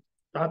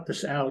thought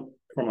this out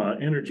from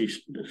an energy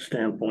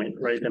standpoint,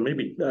 right? And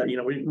maybe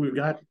we've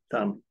got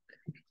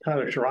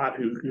Tyler Sherratt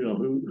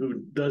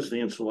who does the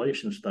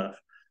installation stuff.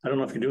 I don't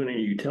know if you're doing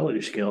any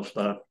utility scale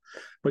stuff,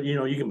 but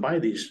you can buy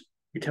these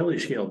utility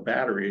scale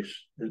batteries.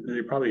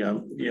 They're probably a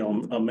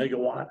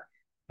megawatt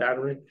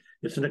battery.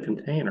 It's in a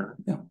container,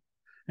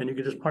 and you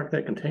can just park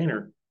that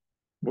container,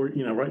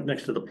 right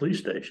next to the police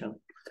station.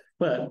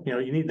 But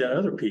you need that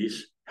other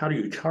piece. How do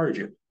you charge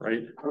it,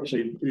 right? So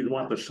you'd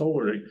want the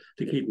solar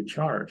to keep it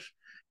charged.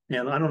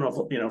 And I don't know if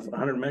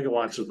 100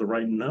 megawatts is the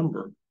right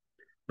number,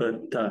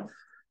 but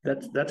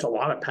that's a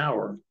lot of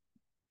power.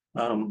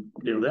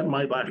 That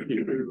might last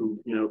you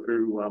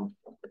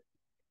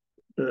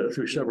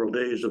through several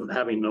days of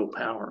having no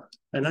power.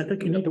 And I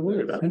think you need to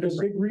worry about it. And there's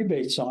big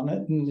rebates on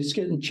it, and it's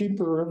getting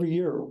cheaper every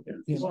year.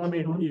 Yeah. Well,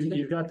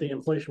 you've got the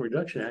Inflation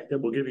Reduction Act that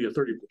will give you a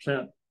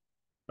 30%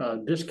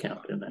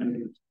 discount in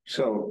that.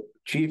 So,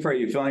 Chief, are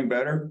you feeling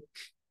better?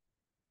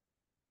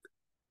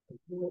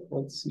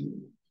 Let's see.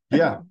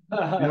 Yeah.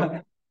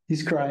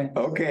 He's crying.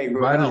 Okay.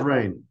 Right as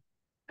rain.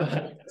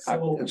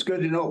 So, it's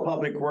good to know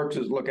Public Works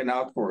is looking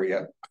out for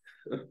you.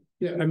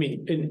 Yeah, in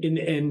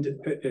the end,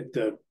 at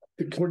the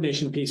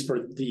coordination piece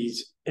for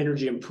these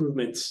energy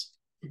improvements,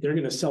 they're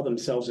going to sell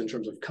themselves in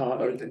terms of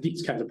cost, or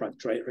these kinds of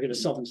projects, right? Are going to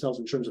sell themselves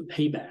in terms of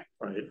payback,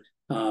 right?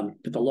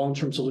 But the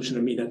long-term solution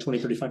to meet that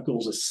 2035 goal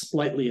is a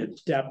slightly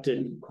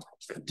adapted,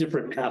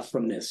 different path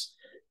from this.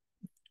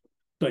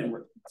 But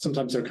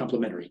sometimes they're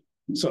complementary.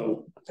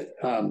 So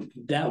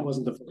that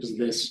wasn't the focus of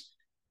this.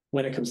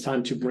 When it comes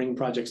time to bring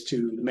projects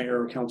to the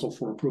mayor or council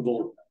for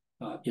approval,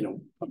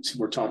 obviously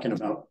we're talking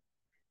about.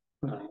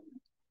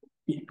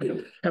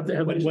 Have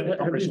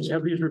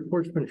these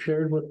reports been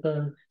shared with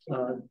the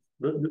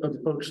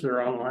folks that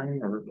are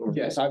online? Or?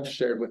 Yes, I've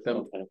shared with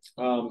them.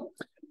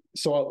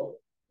 So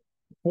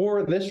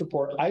for this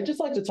report, I'd just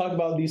like to talk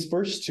about these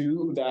first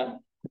two that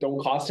don't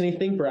cost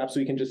anything. Perhaps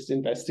we can just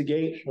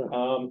investigate.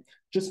 Sure.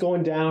 Just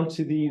going down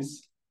to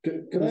these.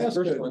 Could I ask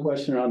a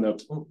question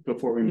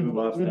before we move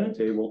off that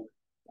table?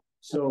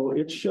 So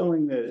it's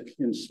showing that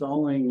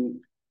installing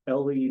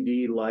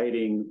LED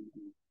lighting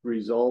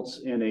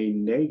results in a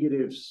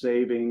negative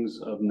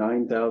savings of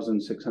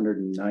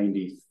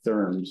 9,690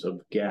 therms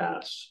of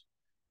gas.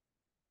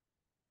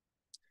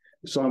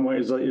 So I'm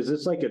wondering, is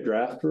this like a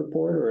draft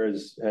report, or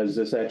has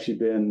this actually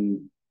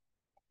been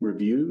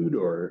reviewed,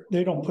 or?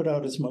 They don't put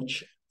out as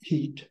much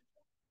heat,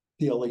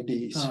 the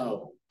LEDs.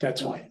 Oh,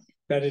 that's why.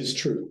 That is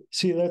true.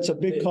 See, that's a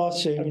big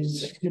cost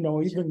savings,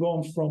 even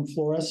going from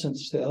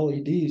fluorescents to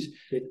LEDs,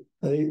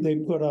 they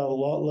put out a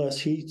lot less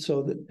heat.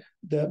 So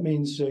that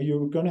means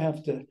you're going to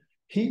have to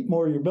heat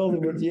more your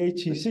building with the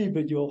HEC,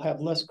 but you'll have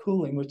less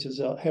cooling, which is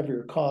a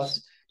heavier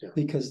cost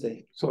because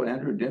they. So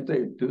Andrew, didn't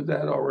they do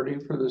that already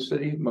for the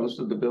city? Most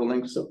of the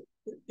buildings? So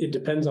it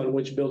depends on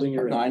which building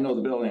you're in. I know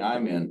the building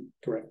I'm in.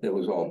 Correct. It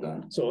was all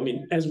done. So,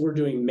 as we're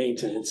doing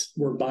maintenance,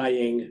 we're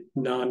buying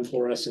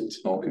non-fluorescent.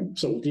 Okay.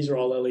 So these are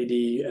all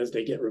LED as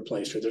they get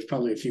replaced. There's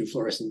probably a few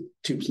fluorescent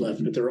tubes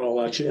left, but they're all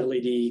actually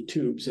LED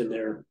tubes in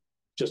there,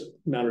 just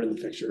mounted in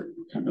the fixture.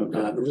 Okay.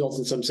 It results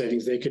in some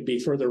savings. They could be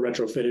further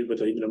retrofitted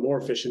with even a more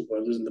efficient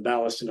one, losing the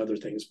ballast and other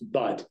things.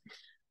 But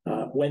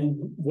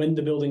when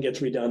the building gets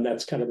redone,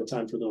 that's kind of the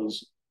time for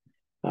those.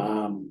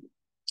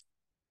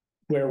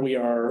 Where we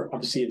are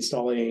obviously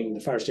installing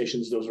the fire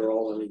stations, those are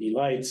all LED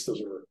lights.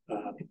 Those are,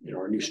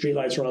 our new street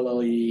lights are all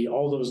LED.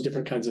 All those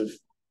different kinds of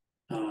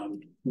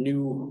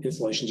new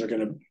installations are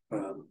going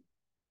to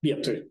be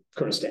up to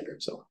current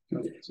standards. So,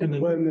 and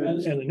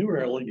the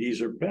newer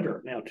LEDs are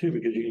better now too,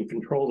 because you can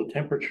control the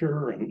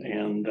temperature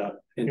and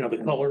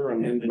the color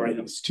and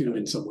brightness too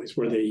in some ways,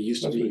 where they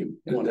used to be.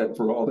 That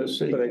for all the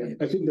city. But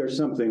I think there's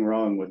something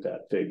wrong with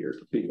that figure,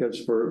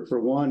 because for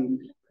one,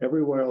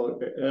 everywhere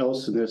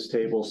else in this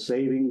table,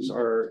 savings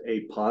are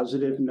a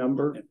positive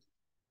number.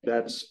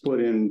 That's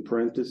put in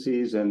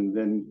parentheses and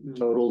then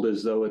totaled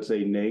as though it's a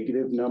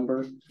negative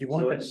number.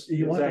 It's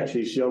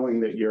actually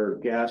showing that your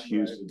gas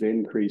use is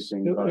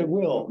increasing. It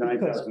will.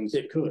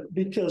 It could.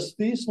 Because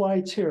these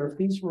lights here, if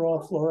these were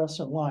all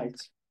fluorescent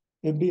lights,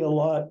 it'd be a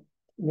lot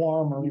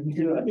warmer in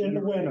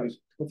the winter.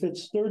 If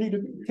it's 30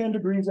 to 10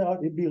 degrees out,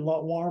 it'd be a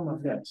lot warmer.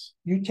 Yes.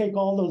 You take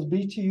all those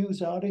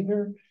BTUs out of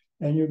here,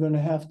 and you're going to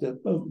have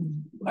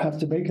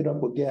to make it up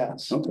with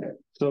gas. Okay.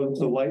 So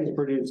the lights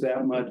produce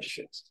that much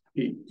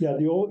heat. Yeah,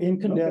 the old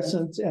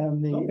incandescents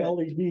and the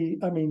LED,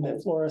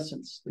 the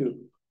fluorescents too.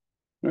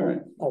 All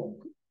right. Oh,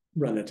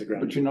 run that to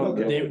ground. But you know,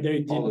 They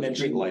did all the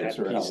mention streetlights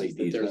that are piece,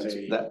 that LEDs. there's That's,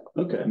 a that,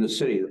 Okay. in the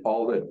city,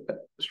 all the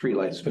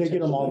streetlights. They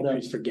get them all done.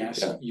 increase for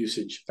gas Yeah.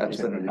 usage. That's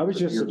been. I was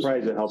just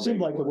surprised at how big. Seemed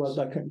like it was,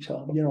 I couldn't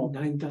tell, you know.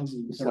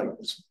 9,000. It's like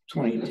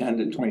 2010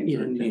 to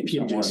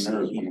 2013, somewhere in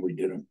there is when we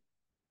did them.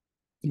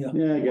 Yeah,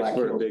 I guess Black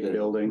for a Hills big did.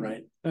 building.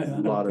 Right. Yeah.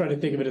 I'm trying to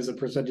think of it as a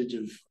percentage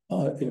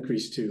of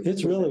increase too.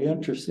 It's really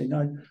interesting.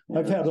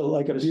 I've had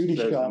like a Just beauty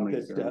says how shop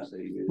many that therms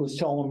they use. was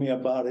telling me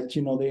about it.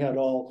 You know, they had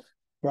all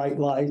bright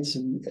lights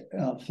and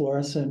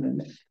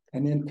fluorescent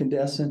and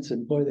incandescents,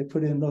 and boy, they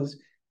put in those,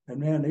 and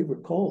man, they were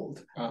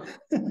cold.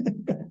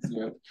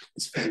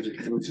 It's funny,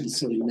 the Ocean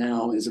City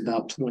now is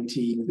about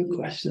 20. Good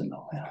question,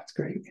 though. Yeah, that's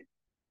great.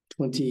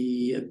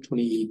 20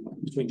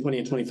 between 20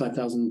 and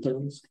 25,000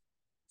 therms.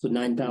 So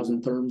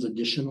 9,000 therms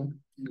additional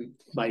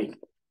by.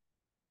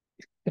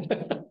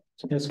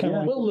 It's kind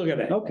of We'll look at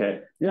that.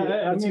 Okay, yeah, I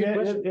That's a mean, good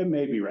question. it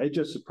may be right, it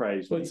just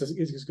surprised So me.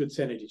 it's a good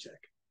sanity check.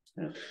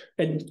 Yeah.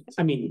 And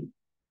I mean,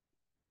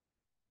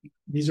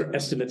 these are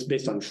estimates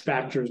based on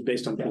factors,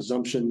 based on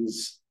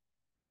presumptions.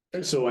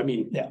 So I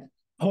mean, Yeah.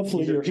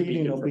 Hopefully These are your to be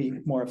heating will be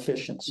confirmed. more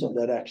efficient, so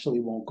that actually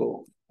won't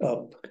go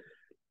up.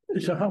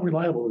 So how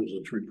reliable is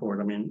this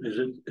report? I mean, is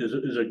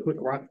it a quick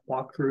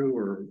walkthrough,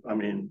 or, I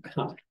mean,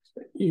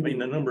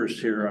 the numbers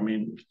here, I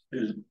mean,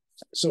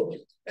 so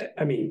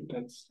I mean,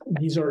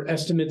 these are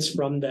estimates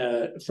from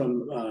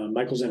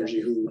Michael's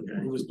Energy, who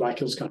was Black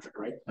Hills contract,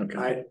 right? okay.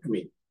 I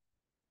mean,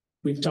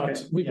 we've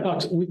talked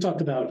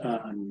about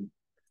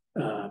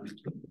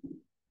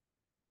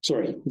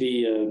sorry,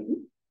 the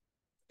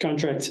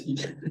contract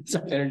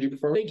energy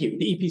performance. Thank you.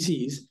 The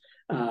EPCs,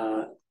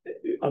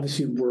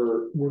 obviously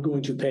we're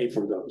going to pay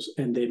for those,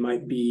 and they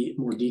might be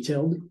more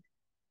detailed.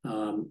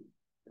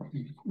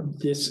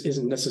 This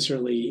isn't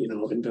necessarily,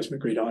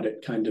 investment grade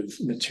audit kind of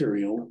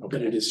material,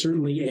 but it is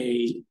certainly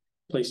a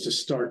place to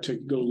start to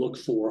go look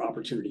for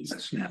opportunities. A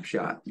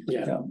snapshot.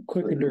 Yeah.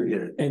 Quick and dirty.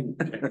 And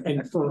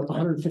for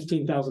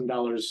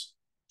 $115,000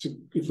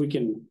 if we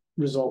can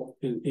result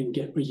in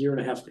get a year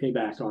and a half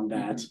payback on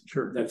that,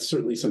 Sure. that's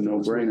certainly some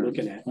notes we're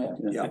looking at.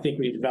 Yeah. I think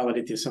we need to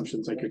validate the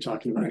assumptions like you're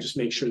talking about, just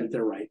make sure that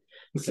they're right.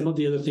 Some of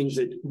the other things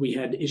that we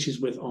had issues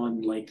with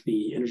on like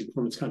the energy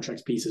performance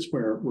contracts pieces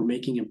where we're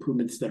making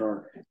improvements that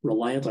are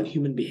reliant on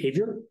human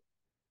behavior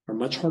are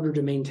much harder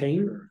to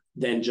maintain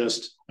than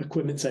just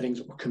equipment settings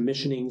or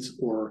commissionings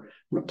or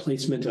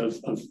replacement of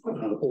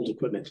old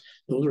equipment.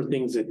 Those are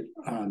things that,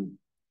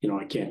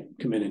 I can't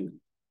come in and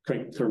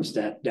crank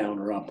thermostat down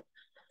or up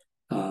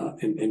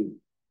and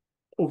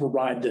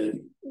override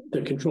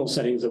the control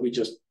settings that we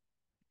just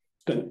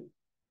spent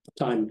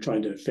time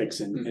trying to fix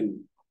and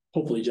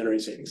hopefully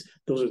generate savings.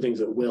 Those are things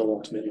that will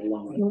ultimately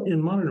along the way.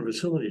 In modern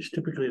facilities,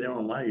 typically they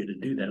don't allow you to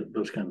do that,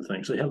 those kind of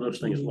things. They have those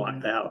things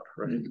locked out,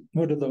 right?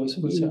 What are those?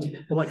 What's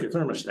that? Well, like a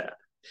thermostat,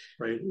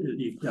 right?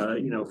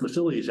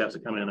 Facilities have to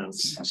come in and.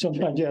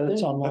 Sometimes, yeah,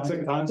 that's online. That's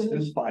a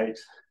constant fight.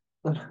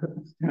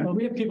 Well,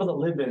 we have people that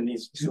live in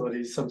these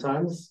facilities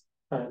sometimes.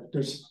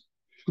 There's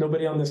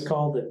nobody on this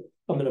call that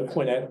I'm going to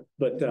point at,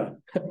 but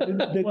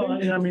Well,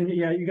 I mean,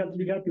 yeah, you got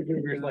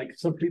behaviors like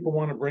some people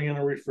want to bring in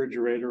a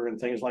refrigerator and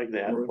things like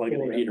that, like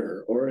a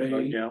heater or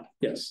a yeah.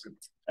 yes,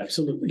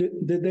 absolutely.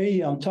 Did they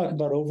talk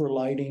about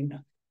overlighting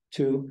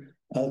too?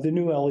 The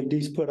new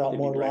LEDs put out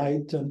more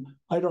light, and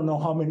I don't know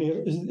how many.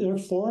 Is there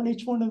 4 in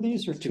each one of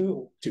these or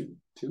 2? Two.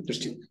 There's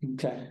 2.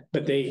 Okay.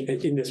 But they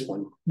in this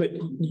one. But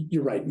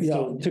you're right. Yeah,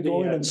 So to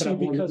go in and see,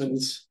 because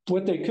ribbons.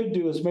 what they could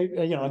do is maybe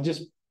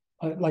just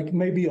like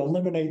maybe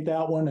eliminate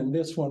that one and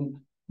this one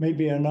may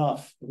be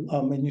enough.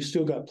 And you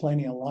still got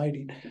plenty of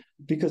lighting,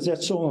 because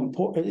that's so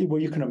important.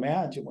 Well, you can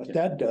imagine what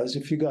that does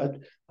if you got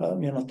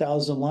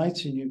 1,000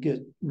 lights and you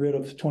get rid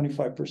of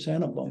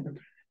 25% of them.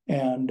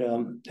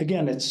 And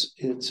again,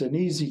 it's an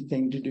easy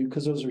thing to do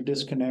because those are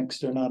disconnects.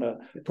 They're not a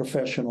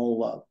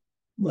professional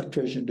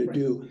electrician to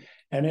do.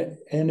 And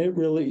it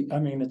really, I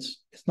mean,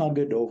 it's not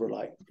good to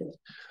overlight.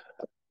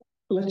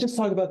 Let's just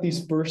talk about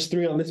these first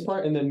 3 on this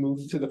part and then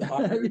move to the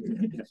fire.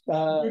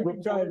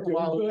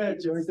 Go ahead,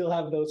 Joe. We still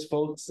have those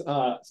folks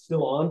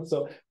still on.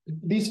 So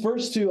these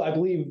first 2, I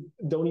believe,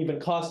 don't even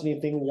cost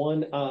anything.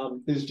 One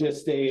is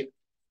just a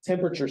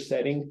temperature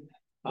setting.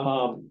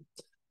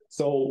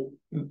 So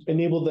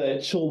enable the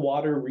chill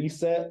water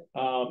reset.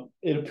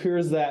 It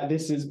appears that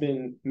this has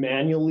been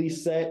manually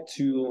set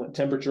to a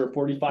temperature of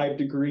 45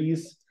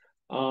 degrees.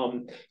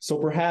 So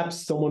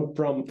perhaps someone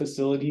from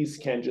facilities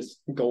can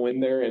just go in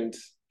there and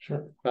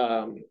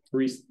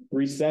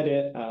reset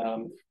it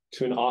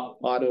to an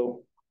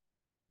auto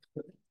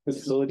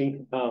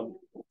facility.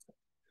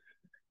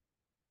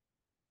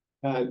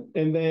 And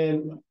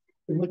then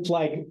it looks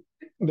like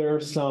there are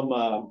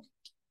some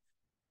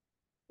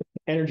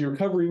energy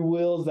recovery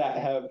wheels that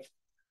have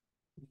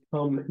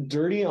become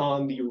dirty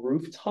on the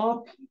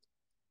rooftop.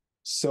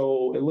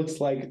 So it looks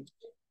like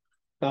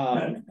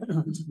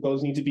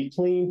those need to be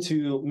cleaned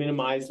to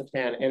minimize the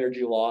fan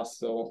energy loss.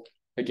 So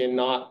again,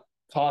 not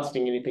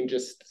costing anything,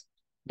 just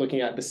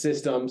looking at the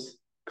systems,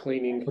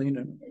 cleaning.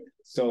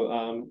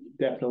 So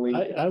definitely.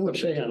 I would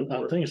say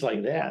on things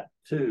like that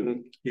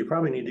too, you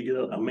probably need to get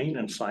a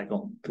maintenance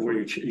cycle to where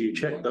you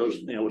check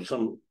those, with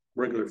some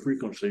regular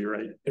frequency,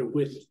 right? And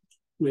with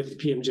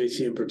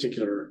PMJC in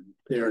particular,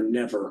 they are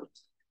never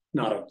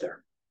not up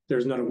there.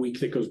 There's not a week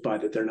that goes by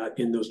that they're not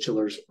in those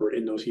chillers or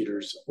in those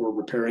heaters or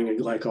repairing a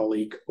glycol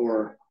leak.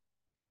 Or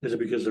is it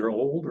because they're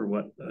old or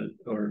what?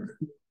 Or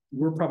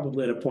we're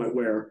probably at a point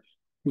where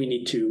we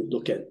need to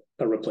look at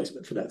a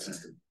replacement for that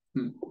system.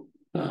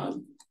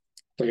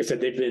 Like I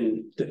said,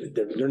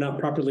 they're not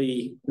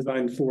properly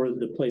designed for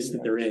the place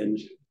that they're in,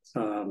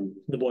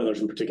 the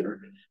boilers in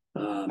particular.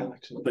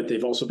 But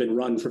they've also been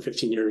run for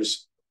 15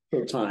 years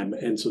full time,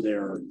 and so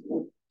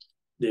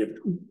they've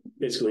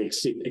basically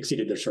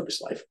exceeded their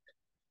service life.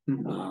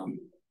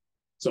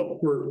 So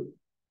we're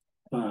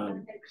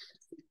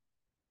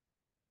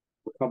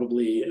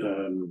probably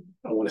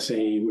I want to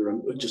say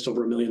we're just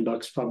over $1 million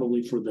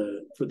probably for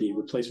the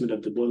replacement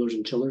of the boilers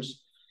and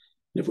chillers.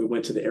 And if we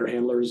went to the air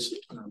handlers,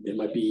 it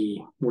might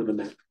be more than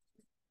that.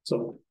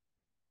 So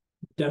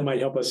that might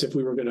help us if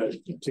we were going to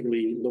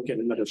particularly look at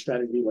another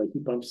strategy like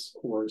heat pumps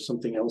or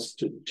something else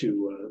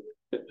to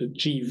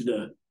achieve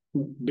the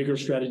bigger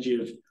strategy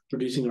of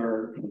reducing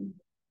our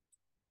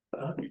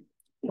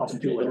fossil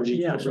fuel energy.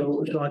 Yeah,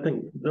 so I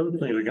think those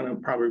things are going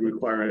to probably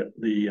require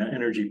the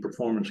energy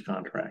performance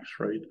contracts,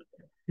 right?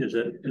 Is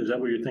that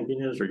what you're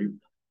thinking is, or you?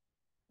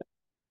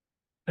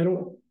 I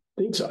don't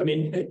think so. I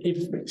mean,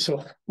 if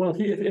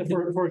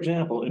for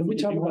example,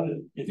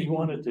 if you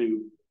wanted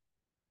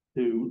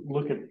to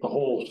look at the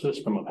whole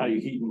system of how you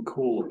heat and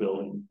cool a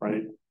building,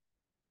 right?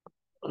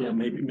 Yeah,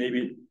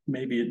 maybe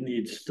it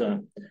needs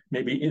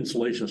maybe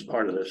insulation is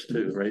part of this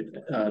too, right?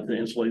 To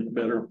insulate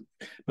better,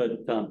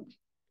 but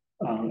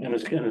and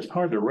it's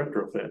hard to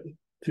retrofit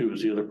too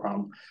is the other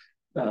problem.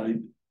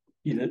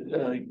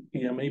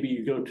 Maybe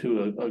you go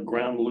to a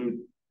ground loop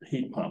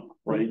heat pump,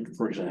 right?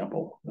 For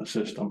example, a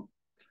system,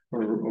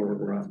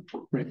 or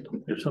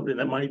there's something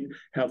that might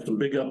have some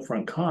big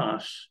upfront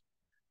costs,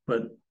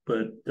 but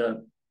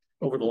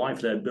over the life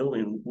of that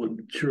building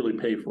would surely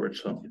pay for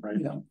itself, right?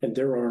 Yeah, and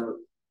there are,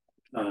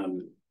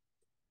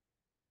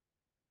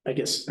 I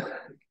guess,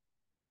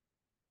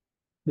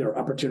 there are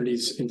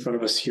opportunities in front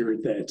of us here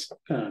that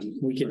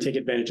we can take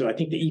advantage of. I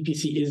think the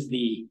EPC is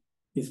the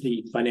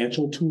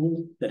financial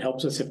tool that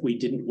helps us if we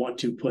didn't want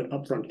to put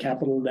upfront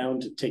capital down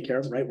to take care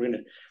of it, right? We're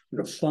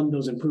gonna fund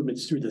those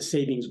improvements through the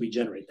savings we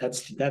generate.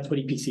 That's what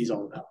EPC is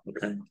all about.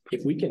 Okay.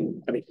 If we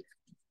can, I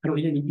don't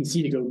need an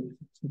EPC to go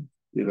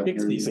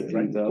fix these things,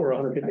 right? Or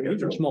 150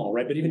 these are small,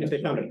 right? But even if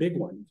they found a big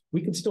one,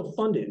 we can still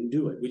fund it and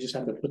do it. We just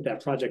have to put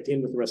that project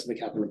in with the rest of the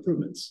capital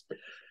improvements.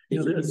 The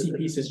EPC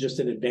piece is just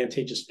an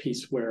advantageous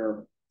piece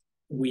where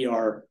we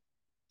are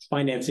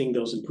financing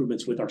those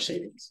improvements with our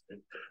savings.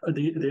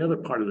 The other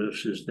part of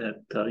this is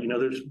that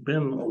there's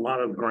been a lot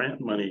of grant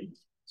money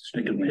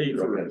that can pay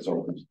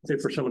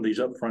for some of these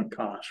upfront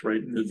costs,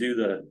 right? To do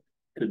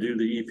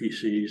the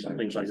EPCs and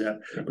things like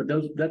that. But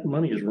that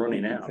money is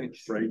running out,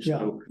 right? Yeah.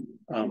 So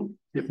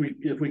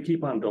if we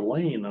keep on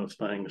delaying those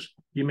things,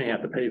 you may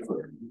have to pay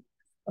for it.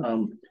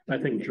 I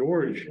think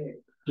George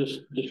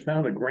just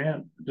found a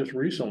grant just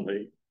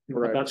recently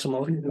about some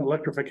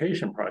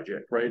electrification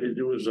project, right?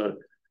 It was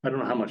I don't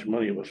know how much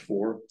money it was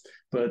for,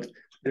 but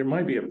there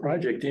might be a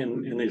project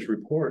in these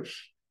reports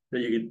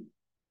that you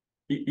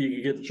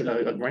could get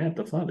a grant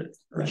to fund it.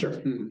 Right? Sure.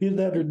 Either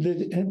that or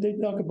they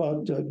talk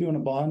about doing a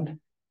bond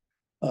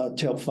to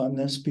help fund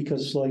this,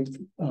 because like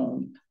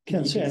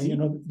Ken said,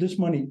 this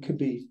money could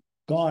be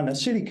gone. A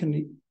city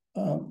can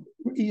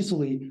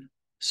easily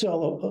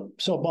sell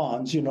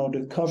bonds,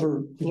 to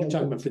cover. You're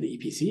talking about for the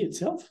EPC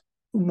itself?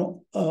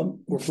 No.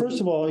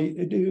 First of all,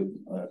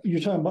 you're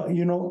talking about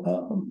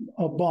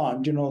a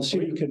bond. The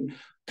city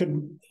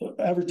could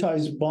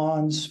advertise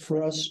bonds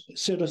for us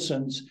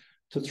citizens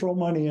to throw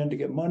money in to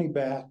get money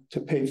back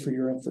to pay for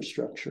your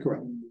infrastructure.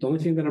 Correct. The only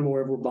thing that I'm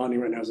aware of we're bonding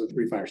right now is the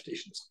 3 fire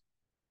stations.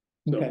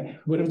 So okay.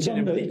 What I'm saying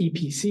about the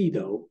EPC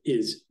though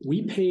is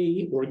we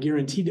pay or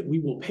guarantee that we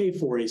will pay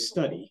for a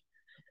study.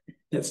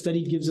 That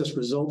study gives us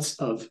results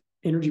of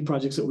energy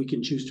projects that we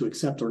can choose to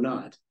accept or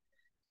not.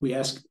 We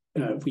ask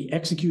if we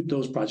execute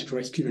those projects or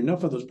execute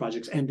enough of those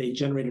projects and they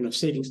generate enough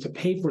savings to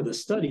pay for the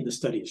study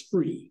is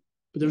free.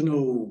 But there's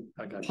no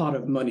pot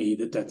of money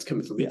that's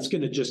coming from. It's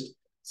going to just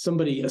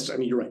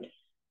you're right.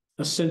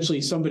 Essentially,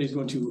 somebody's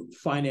going to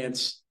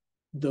finance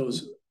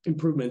those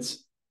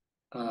improvements.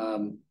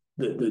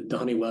 The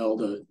Honeywell,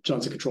 the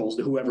Johnson Controls,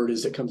 whoever it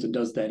is that comes and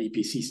does that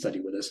EPC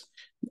study with us.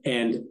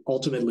 And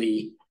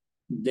ultimately,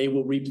 they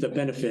will reap the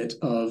benefit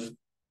of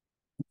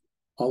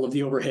all of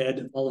the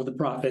overhead, all of the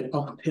profit,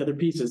 all of the other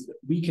pieces that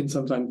we can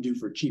sometimes do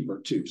for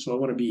cheaper too. So I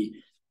want to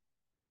be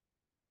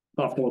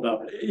thoughtful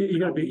about it. You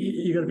got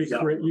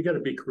to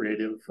be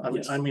creative.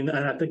 I mean,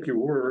 and I think you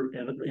were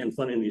in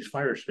funding these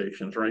fire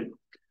stations, right?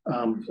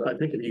 I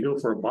think if you go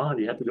for a bond,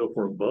 you have to go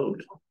for a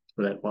vote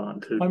for that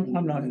bond too. I'm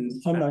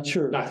not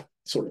sure. Not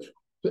sort of.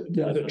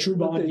 The true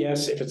bond,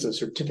 yes. If it's a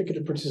certificate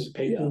of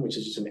participation, which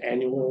is just an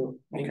annual,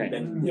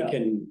 then we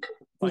can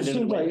It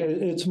seems like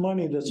it's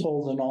money that's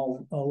holding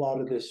a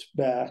lot of this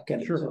back,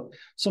 and so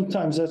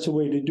sometimes that's a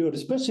way to do it,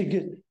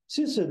 especially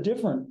since a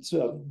different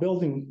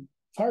building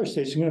fire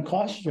station is going to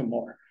cost you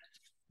more,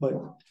 but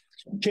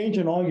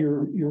changing all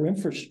your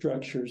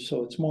infrastructure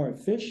so it's more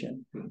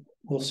efficient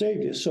will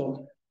save you.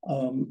 So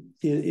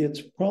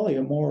it's probably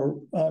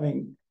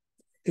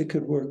it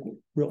could work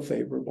real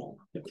favorable.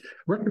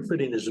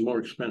 Retrofitting is more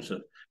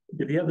expensive.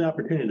 If you have the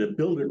opportunity to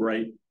build it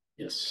right,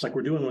 Yes. like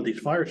we're doing with these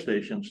fire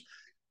stations,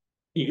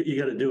 you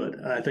got to do it.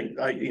 I think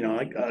I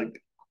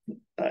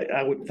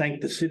would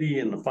thank the city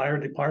and the fire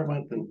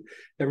department and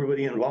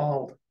everybody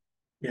involved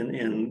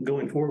in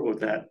going forward with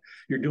that.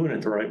 You're doing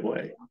it the right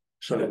way.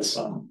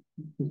 So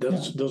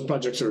those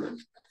projects are going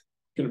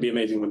to be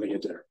amazing when they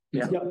get there.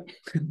 Yeah.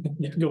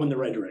 Go in the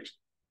right direction.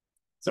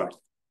 Sorry.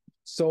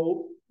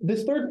 So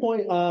this third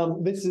point,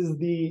 this is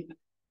the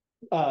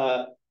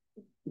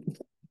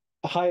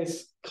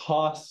highest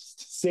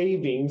cost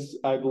savings,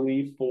 I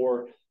believe,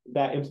 for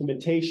that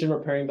implementation,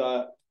 repairing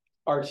the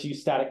RTU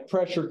static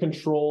pressure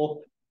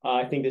control.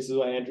 I think this is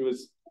what Andrew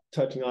was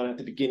touching on at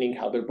the beginning,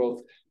 how they're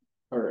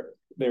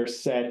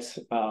set.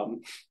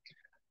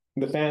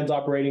 The fan's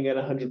operating at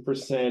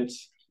 100%,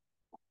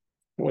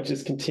 which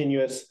is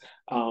continuous,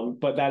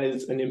 but that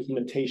is an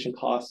implementation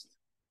cost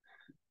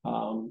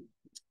to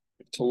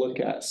look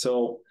at.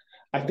 So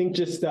I think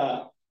just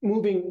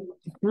moving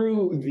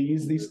through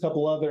these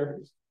couple other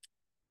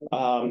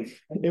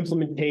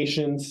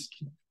implementations,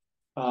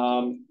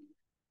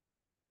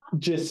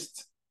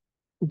 just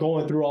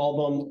going through all of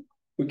them,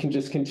 we can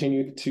just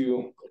continue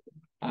to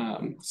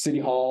City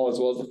Hall as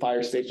well as the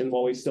fire station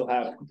while we still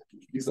have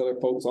these other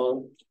folks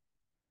on.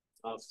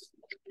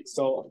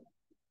 So,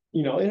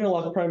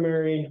 interlock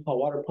primary, hot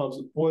water pumps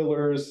with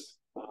boilers.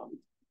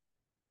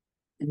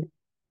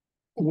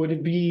 Would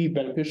it be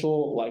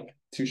beneficial,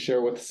 to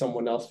share with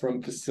someone else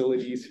from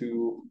facilities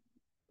who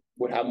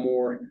would have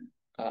more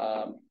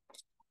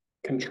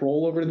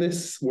control over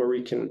this, where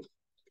we can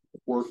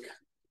work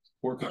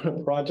on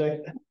a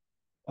project?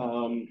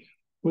 I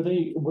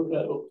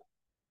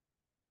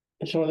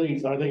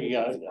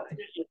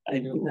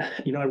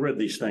read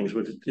these things,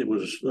 but it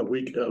was a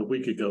week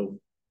ago,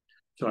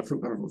 so I've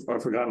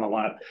forgotten a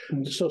lot.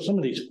 So some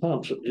of these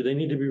pumps, do they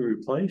need to be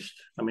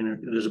replaced? I mean,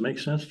 does it make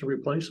sense to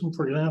replace them,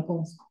 for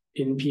example?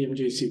 In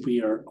PMJC,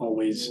 we are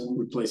always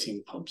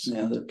replacing pumps.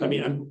 Yeah,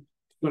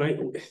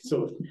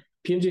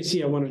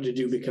 PMJC I wanted to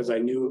do because I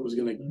knew it was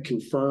going to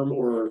confirm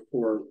or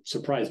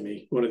surprise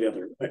me, one or the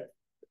other.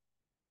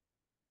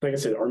 Like I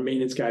said, our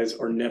maintenance guys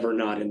are never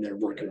not in there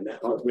working on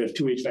that. We have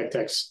 2 HVAC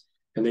techs,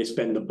 and they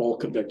spend the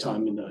bulk of their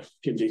time in the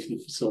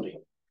PMJC facility.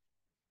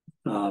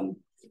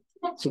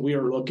 So we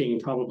are looking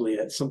probably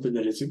at something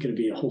that is going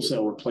to be a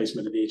wholesale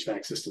replacement of the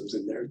HVAC systems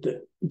in there.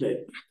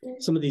 That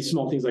some of these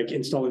small things like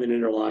installing an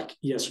interlock,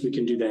 yes, we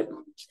can do that,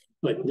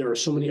 but there are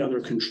so many other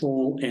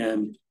control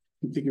and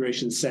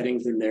configuration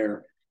settings in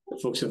there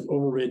that folks have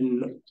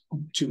overridden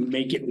to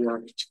make it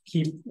work, to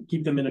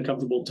keep them in a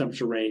comfortable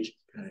temperature range,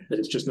 that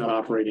it's just not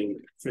operating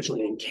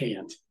efficiently and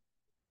can't.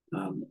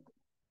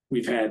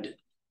 We've had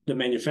the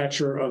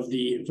manufacturer of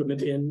the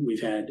equipment in,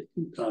 we've had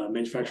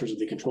manufacturers of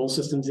the control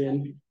systems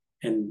in,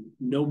 and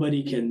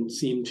nobody can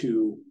seem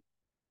to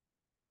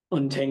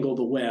untangle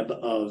the web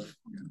of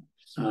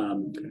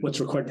what's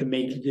required to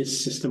make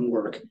this system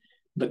work.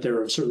 But there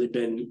have certainly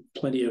been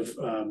plenty of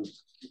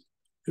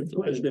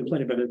evidence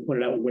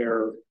pointed out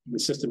where the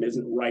system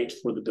isn't right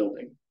for the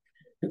building.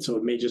 And so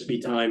it may just be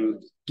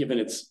time, given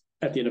it's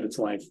at the end of its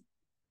life,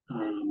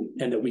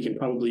 and that we can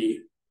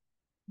probably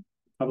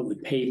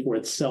pay for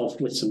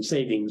itself with some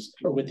savings,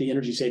 or with the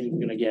energy savings we're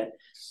going to get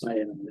by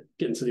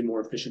getting something more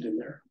efficient in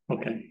there.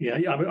 Okay, yeah.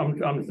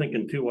 I'm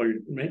thinking too, while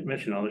you're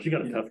mentioning all this, you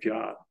got a tough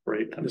job,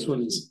 right? This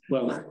one's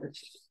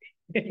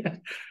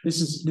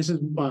this is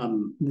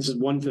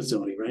one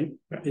facility, right?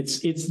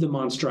 It's the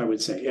monster, I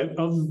would say.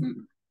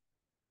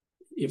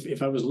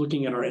 If I was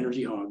looking at our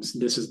energy hogs,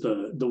 this is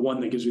the one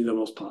that gives me the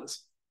most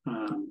pause.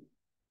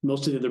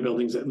 Most of the other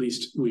buildings, at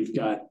least we've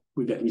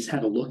at least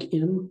had a look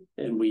in,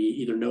 and we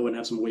either know and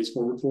have some ways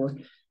forward for.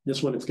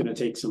 This one, it's going to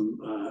take some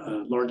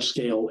large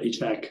scale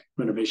HVAC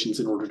renovations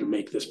in order to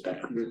make this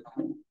better,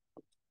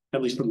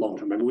 at least for the long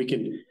term. I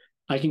mean,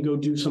 I can go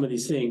do some of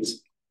these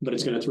things, but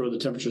it's going to throw the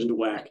temperatures into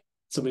whack.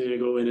 Somebody's going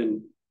to go in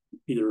and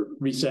either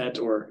reset,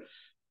 or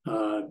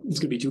it's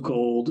going to be too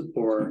cold,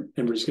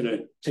 and we're just going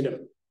to end up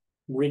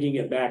rigging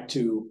it back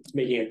to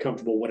making it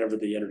comfortable, whatever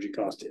the energy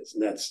cost is.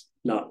 And that's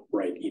not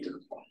right either.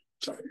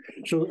 Sorry.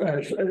 So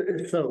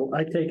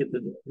I take it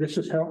that this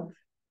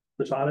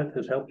audit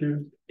has helped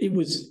you?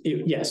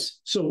 Yes.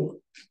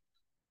 So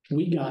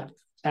we got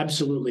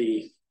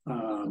absolutely,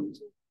 I'll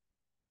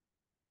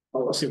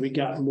say we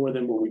got more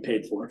than what we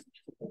paid for.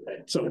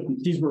 Okay. So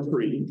these were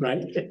free,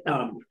 right?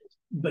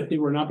 But they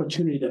were an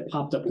opportunity that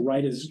popped up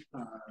right as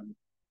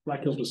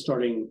Black Hills was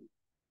starting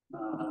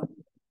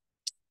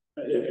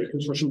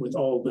construction with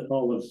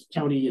all of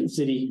county and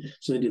city.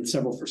 So they did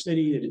several for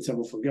city, they did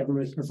several for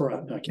government, or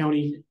for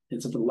county,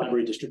 and some for the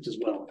library district as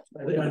well.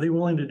 Are they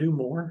willing to do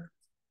more?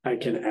 I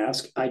can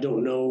ask. I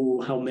don't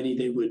know how many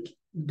they would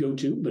go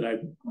to, but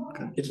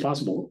it's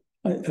possible.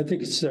 I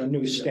think it's a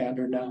new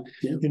standard now.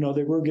 Yeah. You know,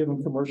 they were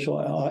given commercial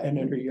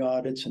energy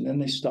audits and then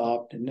they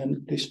stopped and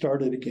then they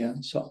started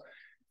again. So,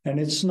 and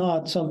it's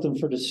not something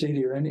for the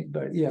city or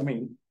anybody. Yeah, I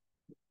mean,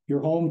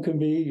 your home can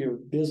be, your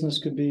business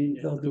could be,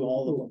 they'll do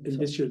all of them.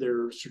 And this year,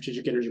 their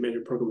strategic energy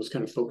management program was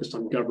kind of focused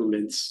on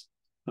governments.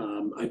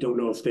 I don't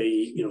know if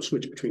they,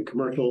 switch between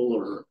commercial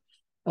or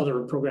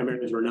other program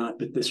areas or not,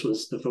 but this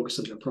was the focus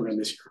of the program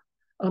this year.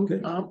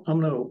 I'm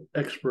no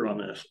expert on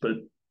this, but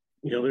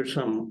there's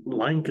some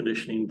line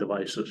conditioning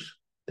devices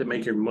that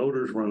make your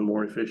motors run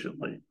more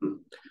efficiently.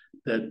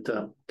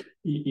 That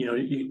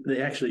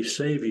they actually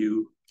save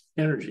you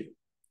energy.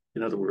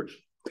 In other words,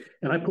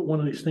 and I put one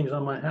of these things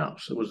on my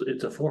house.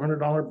 It's a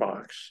 $400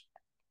 box.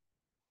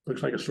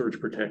 Looks like a surge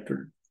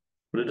protector,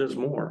 but it does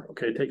more.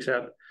 Okay, it takes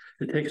out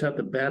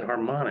the bad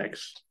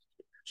harmonics.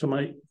 So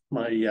my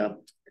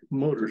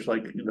motors,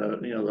 like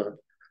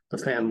the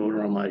fan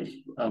motor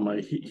on my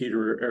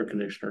heater or air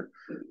conditioner,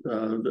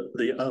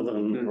 the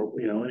oven, or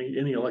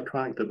any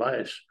electronic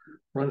device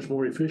runs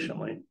more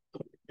efficiently.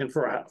 And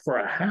for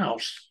a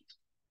house,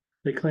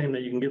 they claim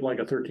that you can get like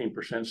a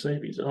 13%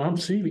 savings, and I'm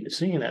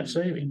seeing that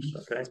savings.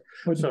 Okay,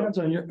 well, it depends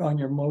on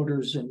your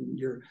motors and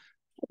your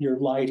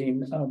lighting.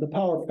 The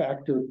power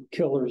factor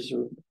killers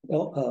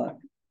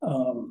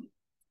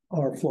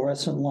are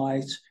fluorescent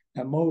lights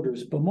and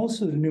motors, but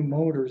most of the new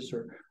motors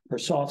are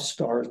soft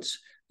starts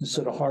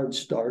instead of hard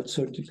starts.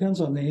 So it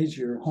depends on the age of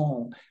your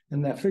home,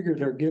 and that figure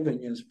they're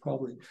giving is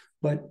probably.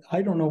 But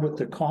I don't know what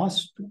the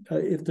cost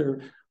if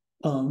their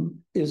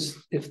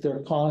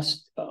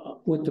cost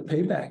what the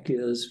payback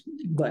is.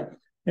 But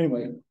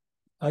anyway,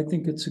 I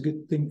think it's a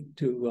good thing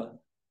to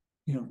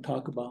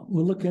talk about.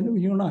 We'll look into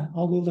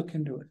I'll go look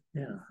into it.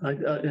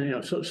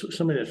 Yeah, so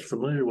somebody that's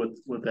familiar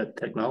with that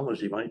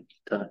technology might,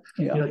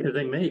 because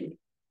they make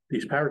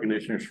these power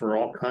conditioners for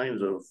all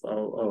kinds of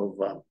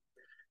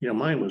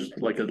mine was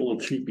like a little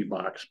cheapy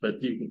box, but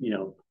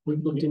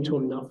we've looked into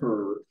them not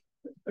for,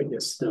 I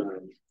guess,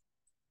 the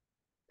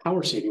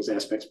power savings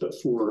aspects, but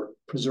for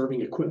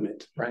preserving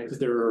equipment. Right.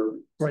 They're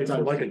right, so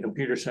like a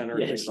computer center,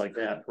 yes, things like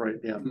that. Right.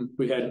 Yeah.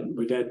 We've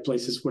had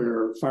places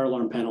where fire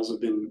alarm panels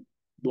have been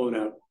blown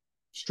out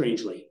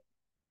strangely,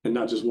 and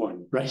not just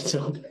one. Right.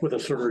 So with a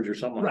surge or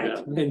something right.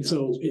 like that. And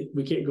so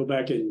we can't go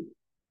back and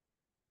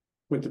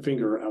point the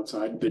finger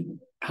outside, but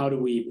how do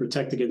we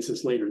protect against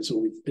this later? And so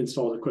we've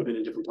installed equipment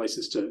in different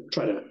places to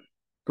try to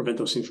prevent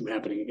those things from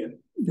happening again.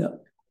 Yeah.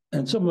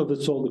 And some of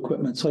it's old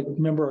equipment. It's like,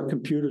 remember our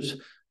computers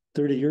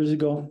 30 years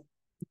ago?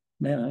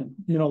 Man,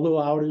 a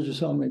little outage or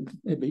something,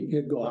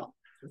 it'd go out.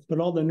 But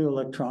all the new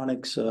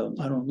electronics, I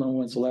don't know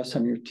when's the last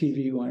time your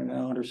TV went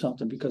out or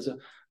something because of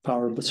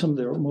power, but some of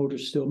their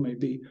motors still may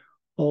be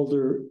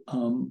older.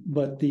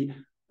 But the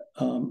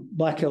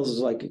Black Hills is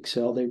like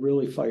Excel. They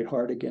really fight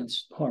hard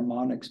against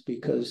harmonics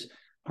because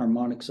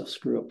harmonics will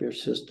screw up your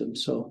system.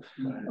 So,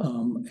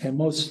 and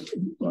most,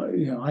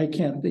 I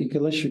can't think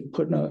unless you're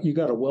you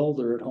got a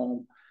welder at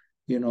home,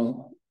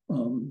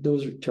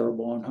 those are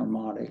terrible on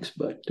harmonics.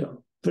 But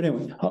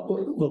anyway,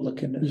 we'll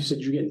look into it. You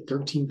said you're getting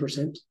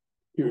 13%.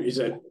 Is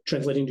that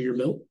translating to your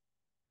bill?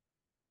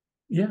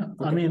 Yeah,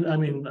 okay. I mean,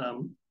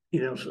 from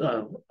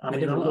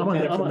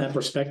that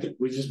perspective.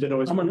 We've just been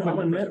always. I'm a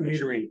net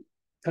metering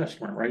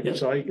customer, right? Yeah.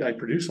 So I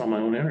produce all my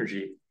own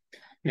energy,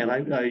 and I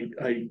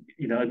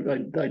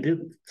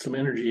did some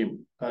energy.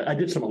 I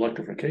did some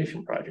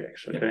electrification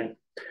projects. Okay,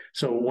 yeah.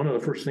 So one of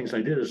the first things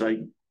I did is I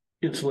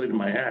insulated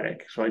my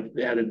attic. So I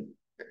added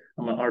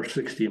an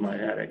R60 in my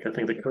attic. I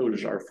think the code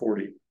is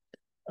R40.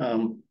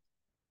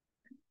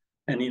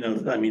 And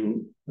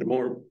the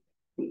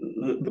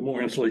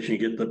more insulation you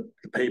get, the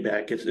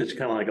payback. It's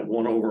kind of like a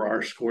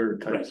 1/R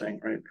squared type thing,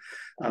 right?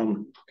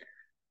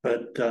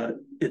 But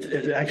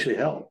it actually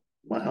helped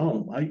my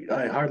home.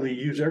 I hardly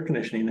use air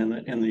conditioning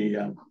in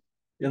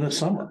the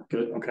summer.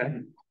 Good.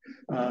 Okay.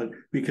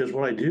 Because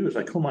what I do is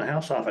I cool my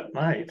house off at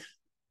night,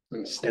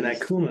 and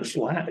that coolness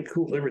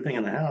cools everything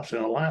in the house,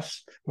 and it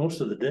lasts most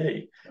of the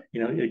day.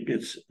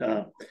 It's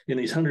in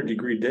these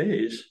 100-degree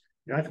days,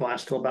 I can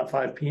last till about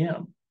 5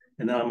 p.m.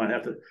 And then I might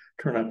have to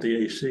turn up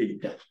the AC.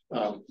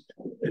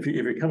 If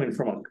you're coming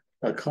from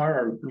a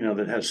car,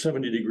 that has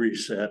 70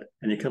 degrees set,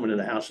 and you come into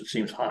the house, it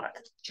seems hot.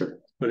 Sure.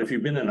 But if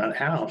you've been in that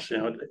house,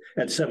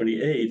 at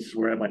 78,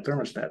 where I have my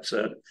thermostat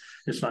set,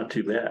 it's not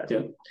too bad.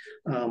 Yeah.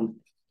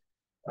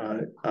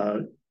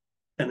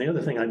 And the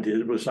other thing I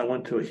did was I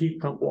went to a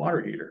heat pump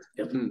water heater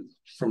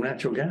from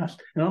natural gas,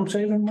 and I'm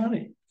saving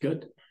money.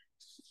 Good.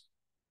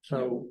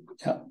 So,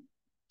 yeah.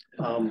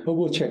 But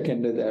we'll check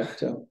into that.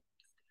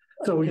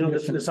 So,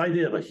 this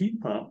idea of a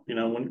heat pump,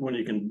 when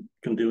you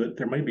can do it,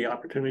 there may be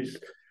opportunities,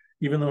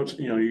 even though it's,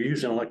 you're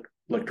using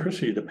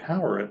electricity to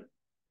power it.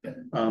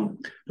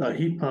 A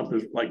heat pump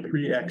is like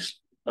 3x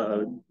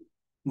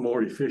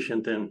more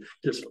efficient than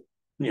just,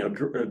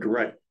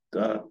 direct,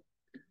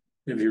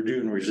 if you're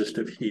doing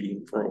resistive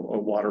heating for a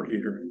water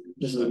heater.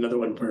 This is another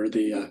one where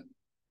the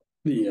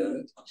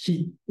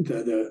heat,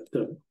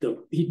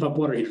 the heat pump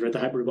water heaters, right? The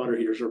hybrid water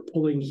heaters are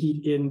pulling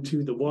heat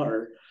into the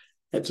water.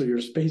 And so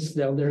your space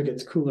down there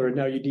gets cooler, and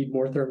now you need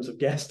more therms of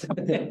gas.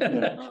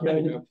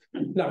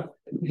 No,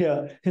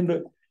 Yeah, in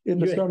the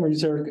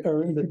summers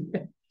or in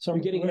the. You're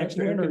getting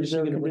extra air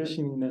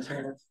conditioning is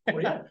hard.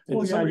 Well, yeah,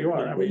 Well, inside you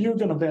are. I mean, you're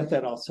gonna vent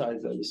that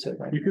outside, though, you said,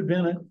 right? you could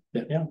vent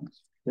it. Yeah.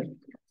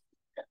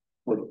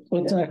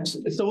 What's next?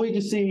 So we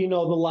just see, the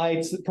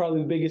lights,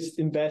 probably the biggest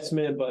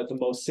investment, but the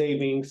most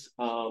savings.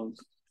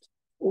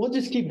 We'll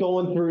just keep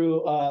going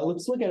through.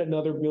 Let's look at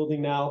another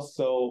building now.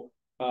 So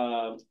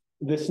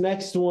this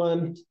next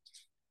one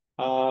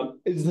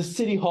is the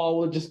City Hall.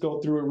 We'll just go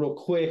through it real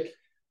quick.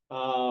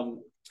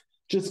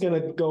 Just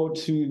gonna go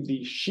to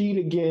the sheet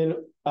again.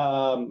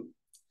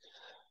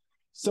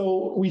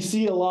 So we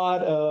see a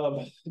lot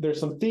of, there's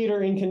some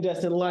theater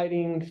incandescent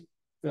lighting,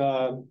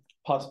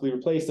 possibly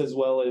replaced, as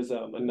well as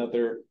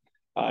another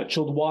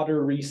chilled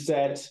water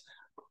reset.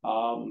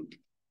 Of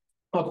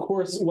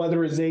course,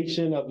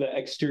 weatherization of the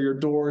exterior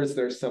doors.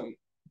 There's some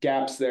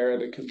gaps there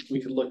that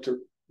we could look to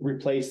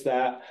replace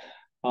that.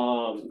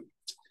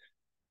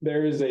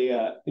 There is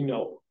a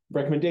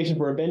recommendation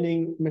for a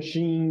vending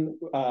machine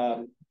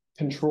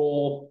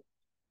control,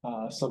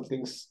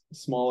 something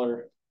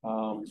smaller.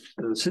 Does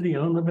the city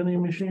own the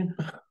vending machine?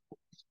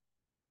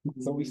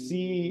 So we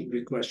see.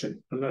 good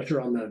question. I'm not sure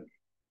on the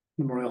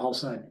Memorial Hall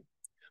side.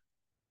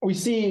 We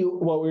see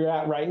what we're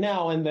at right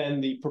now, and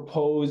then the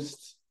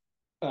proposed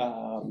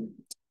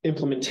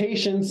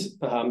implementations.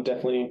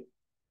 Definitely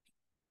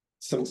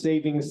some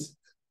savings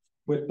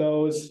with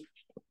those.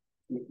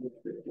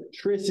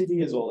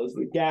 Electricity as well as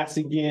the gas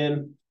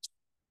again.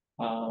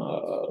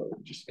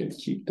 Just gonna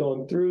keep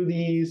going through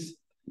these.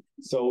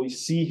 So we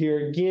see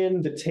here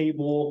again the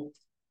table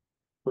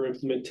for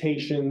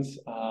implementations.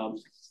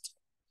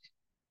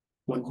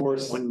 Of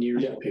course, 1 year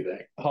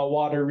payback. Hot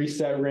water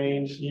reset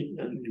range.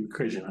 You're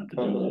crazy not to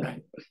do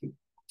that.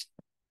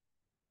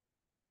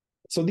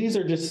 So these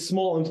are just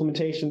small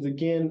implementations.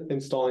 Again,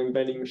 installing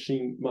vending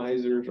machine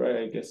misers, right?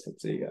 I guess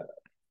it's a.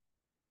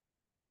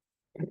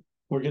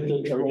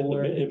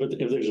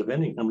 If there's a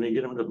vending company,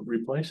 get them to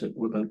replace it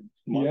with a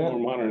more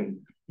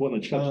modern one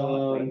that shuts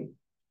off, right?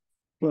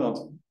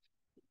 Well,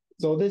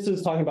 so this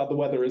is talking about the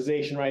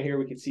weatherization right here.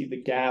 We can see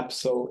the gaps,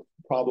 so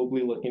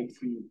probably looking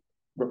to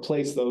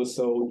replace those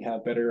so we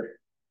have better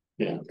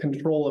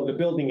control of the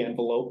building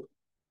envelope.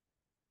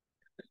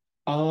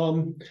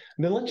 Then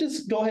let's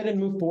just go ahead and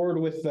move forward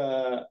with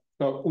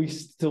we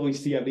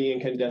see have the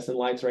incandescent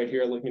lights right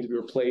here looking to be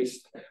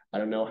replaced. I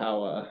don't know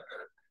how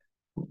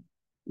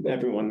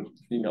everyone,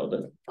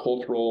 the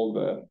cultural,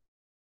 the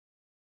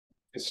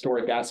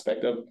historic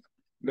aspect of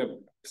the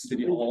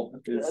City Hall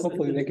is.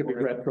 Hopefully they could be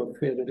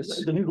retrofitted.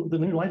 The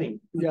new lighting.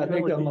 Yeah,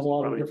 they got them a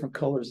lot of different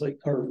colors,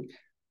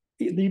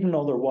 even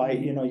though they're white,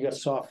 you got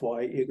soft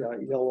white, you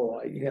got yellow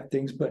white, you have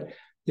things, but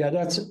yeah,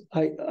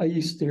 I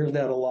used to hear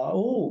that a lot.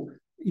 Oh,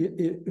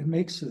 it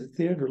makes the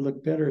theater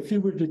look better. If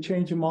you were to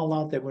change them all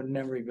out, they would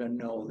never even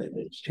know that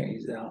it's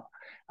changed out.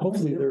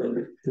 Hopefully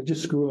they're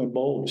just screwing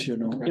bulbs,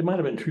 It might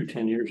have been true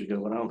 10 years ago,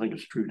 but I don't think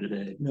it's true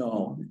today.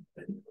 No.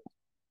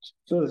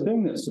 So the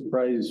thing that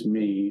surprised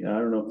me, I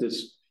don't know if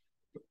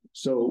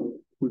so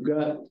we've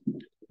got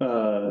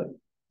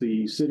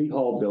the City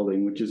Hall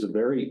building, which is a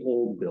very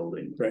old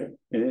building. Right.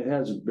 And it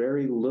has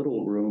very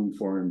little room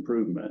for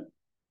improvement.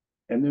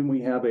 And then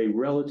we have a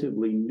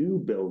relatively new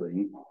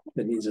building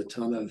That needs a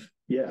ton of.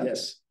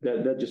 Yes.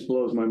 That just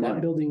blows my That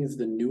mind. building is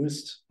the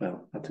newest.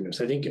 Well, not the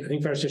newest. I think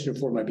Fire Station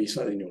 4 might be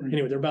slightly newer.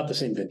 Anyway, they're about the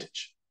same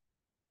vintage.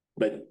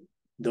 But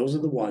those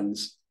are the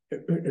ones.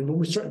 And when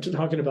we start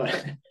talking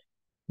about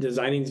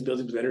designing these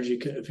buildings with energy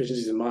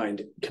efficiencies in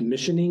mind,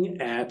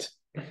 commissioning at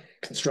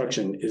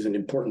construction is an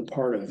important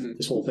part of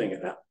this whole thing.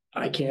 And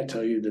I can't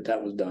tell you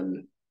that was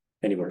done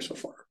anywhere so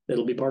far.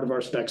 It'll be part of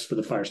our specs for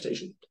the fire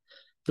station,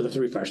 for the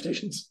 3 fire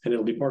stations. And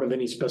it'll be part of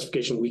any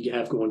specification we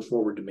have going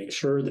forward to make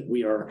sure that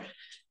we are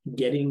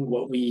getting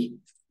what we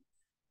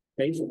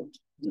pay for.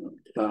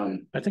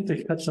 I think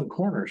they cut some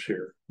corners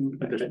here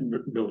at this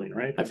building,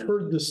 right? I've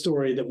heard the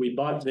story that we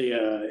bought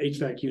the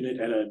HVAC unit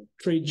at a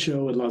trade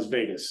show in Las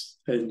Vegas,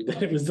 and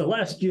it was the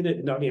last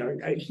unit.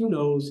 Who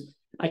knows?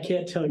 I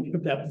can't tell you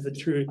if that was the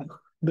truth,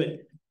 but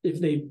if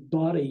they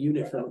bought a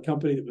unit from a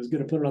company that was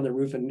going to put it on their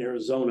roof in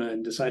Arizona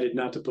and decided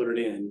not to put it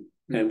in,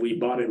 and we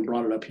bought it and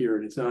brought it up here,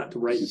 and it's not the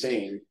right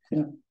thing.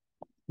 Yeah.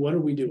 What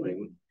are we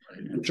doing?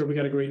 I'm sure we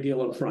got a great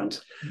deal up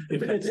front.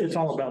 It's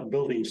all about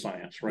building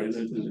science, right?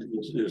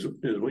 Is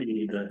what you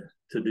need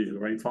to do,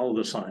 right? Follow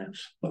the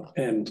science.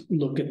 And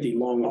look at the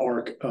long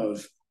arc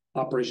of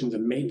operations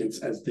and maintenance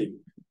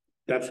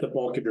that's the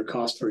bulk of your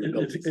cost for your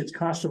buildings. It's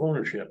cost of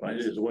ownership,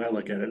 is the way I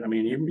look at it. I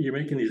mean, you're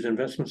making these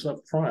investments up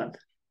front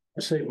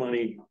to save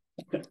money,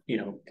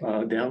 down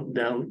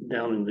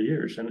in the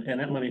years. And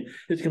that money,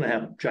 it's going to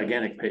have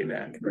gigantic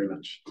payback. Very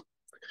much.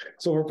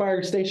 So for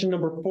fire station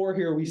number 4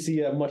 here, we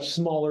see a much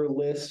smaller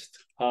list.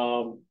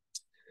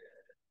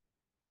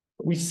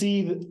 We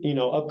see,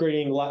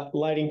 upgrading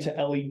lighting to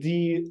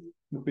LED,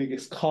 the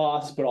biggest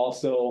cost, but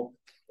also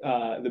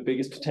the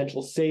biggest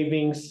potential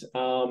savings,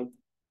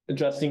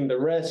 adjusting the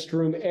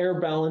restroom air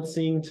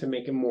balancing to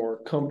make it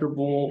more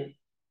comfortable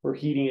for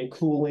heating and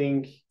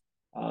cooling,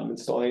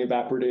 installing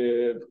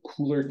evaporative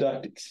cooler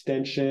duct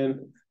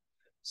extension.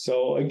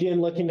 So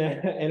again, looking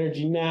at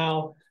Energy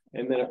Now,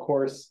 and then of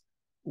course,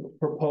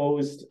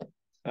 proposed,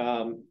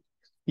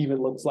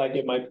 even looks like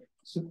it might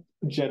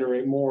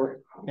generate more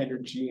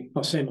energy.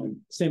 Oh, same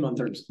on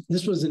terms.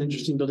 This was an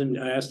interesting building.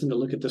 I asked them to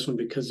look at this one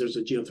because there's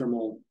a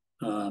geothermal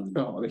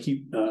the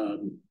heat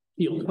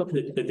field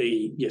that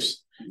they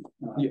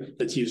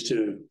that's used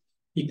to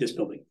heat this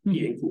building,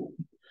 heat and cool.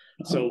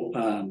 So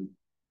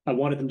I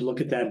wanted them to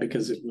look at that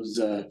because it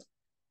was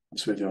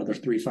so there are other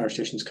 3 fire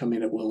stations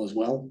coming at will as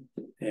well,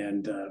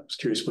 and was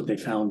curious what they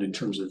found in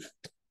terms of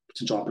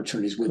potential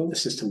opportunities with the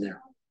system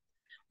there.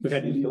 We've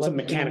had some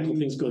mechanical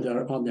things go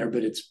there on there,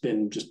 but it's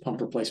been just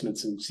pump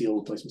replacements and seal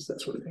replacements,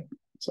 that sort of thing.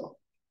 So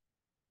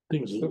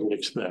things you would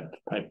expect.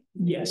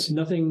 Yes,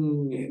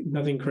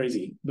 nothing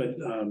crazy, but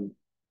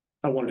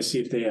I wanted to see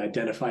if they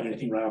identified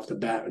anything right off the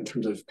bat in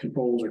terms of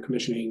controls or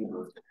commissioning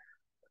or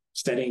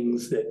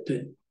settings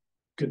that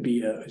could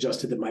be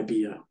adjusted that might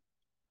be a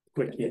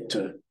quick hit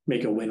to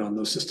make a win on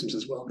those systems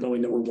as well,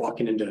 knowing that we're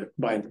walking into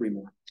buying 3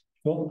 more.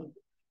 Well,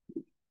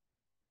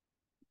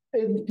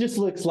 it just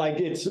looks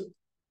like it's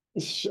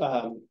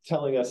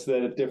telling us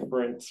that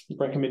different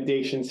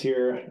recommendations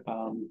here.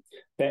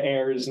 The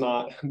air is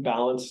not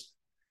balanced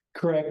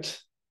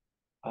correct.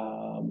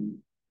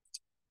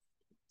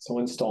 So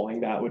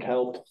installing that would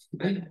help,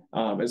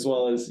 as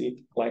well as,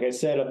 like I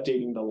said,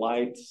 updating the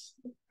lights.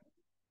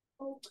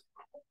 What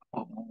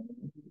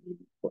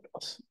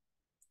else?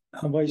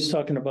 While he's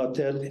talking about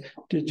that,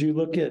 did you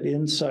look at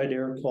inside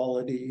air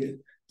quality?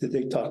 Did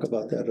they talk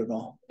about that at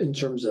all? In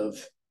terms of?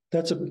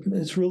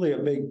 It's really a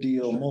big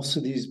deal. Most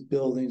of these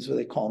buildings,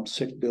 they call them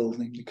sick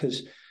building,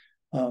 because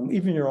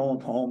even your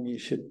own home, you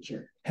should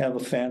have a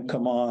fan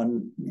come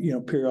on,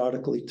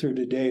 periodically through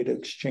the day to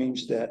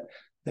exchange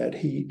that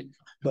heat.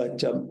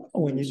 But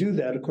when you do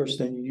that, of course,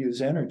 then you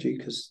use energy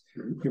because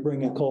you're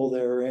bringing cold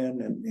air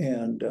in,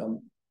 and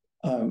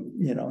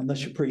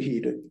unless you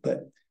preheat it.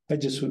 But I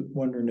just was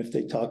wondering if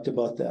they talked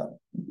about that.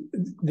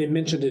 They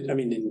mentioned it, I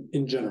mean,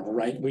 in general,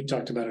 right? We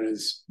talked about it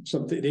as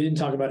something, they didn't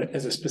talk about it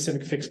as a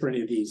specific fix for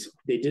any of these.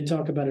 They did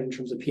talk about it in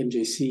terms of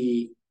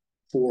PMJC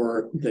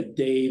for the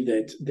day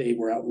that they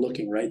were out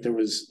looking, right?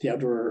 The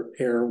outdoor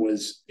air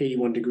was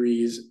 81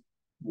 degrees.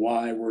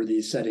 Why were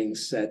these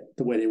settings set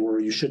the way they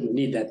were? You shouldn't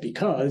need that,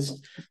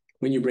 because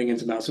when you bring in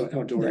some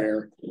outdoor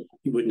air,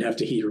 you wouldn't have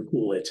to heat or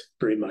cool it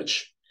very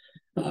much.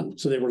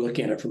 So they were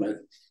looking at it from a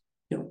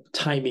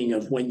timing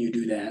of when you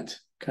do that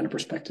kind of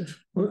perspective.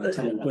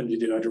 When you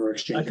do outdoor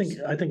exchanges.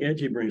 I think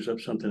Edgy brings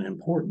up something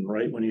important,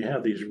 right? When you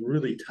have these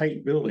really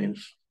tight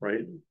buildings,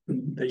 right,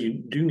 that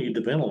you do need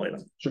to ventilate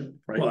them. Sure.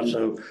 Right. Well,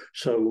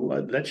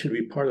 so that should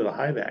be part of the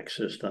HVAC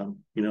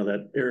system,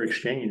 that air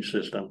exchange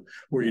system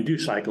where you do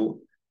cycle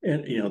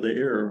and the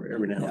air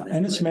every now and then.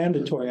 And it's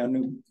mandatory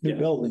on new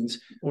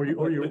buildings. Or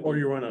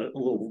you run a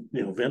little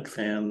vent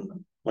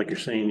fan. Like you're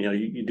saying,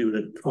 you do it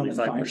at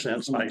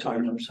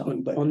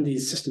 25% on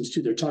these systems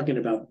too. They're talking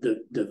about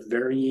the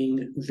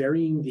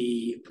varying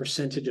the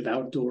percentage of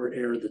outdoor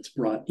air that's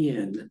brought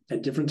in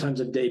at different times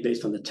of day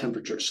based on the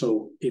temperature.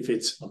 So if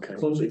it's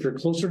if you're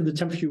closer to the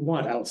temperature you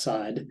want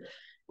outside,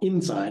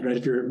 inside, right?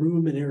 If your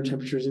room and air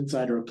temperatures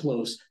inside are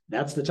close,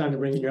 that's the time to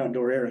bring in your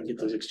outdoor air and get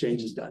those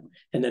exchanges done.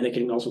 And then they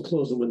can also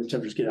close them when the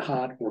temperatures get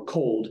hot or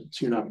cold,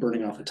 so you're not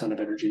burning off a ton of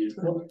energy.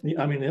 Well,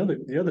 I mean,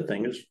 the other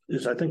thing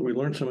is I think we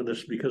learned some of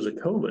this because of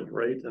COVID,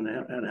 right? And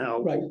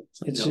how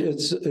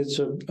it's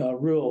a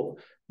real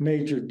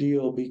major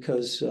deal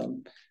because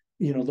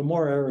the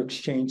more air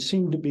exchange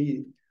seemed to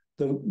be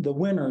the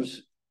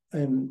winners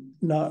and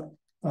not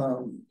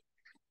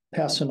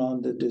passing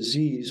on the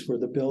disease were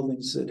the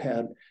buildings that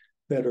had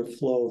better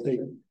flow.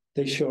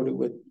 They showed it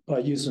by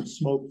using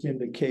smoke to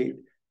indicate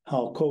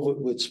how COVID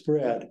would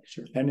spread.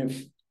 Sure. And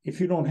if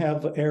you don't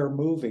have air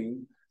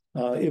moving,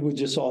 it would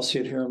just all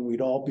sit here and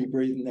we'd all be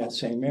breathing that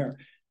same air.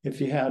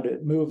 If you had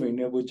it moving,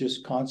 it would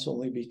just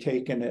constantly be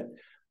taking it,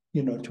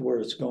 to where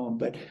it's going.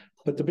 But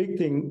the big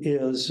thing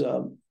is,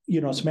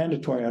 it's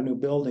mandatory on new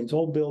buildings.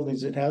 Old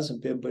buildings, it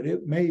hasn't been, but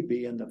it may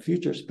be in the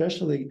future,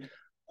 especially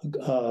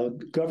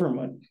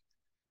government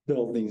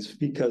buildings,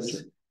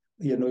 because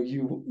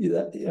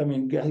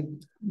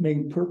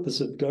main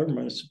purpose of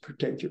government is to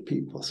protect your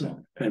people. So,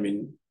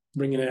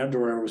 bringing in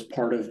outdoor air was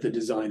part of the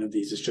design of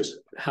these. It's just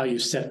how you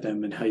set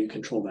them and how you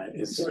control that.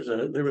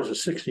 There was a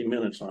 60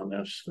 minutes on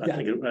this. I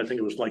think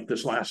it was like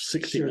this last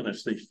 60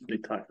 minutes they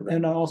talked about.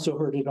 And I also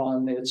heard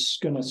it's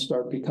going to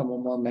start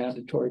becoming more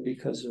mandatory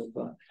because of,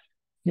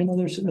 there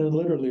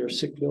literally are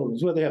sick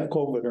buildings, whether they have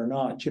COVID or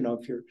not.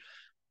 If you're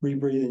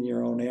rebreathing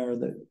your own air,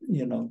 that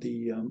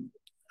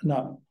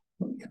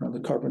the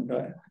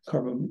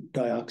carbon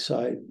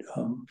dioxide,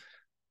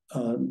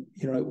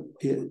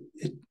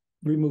 it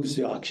removes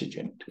the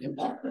oxygen.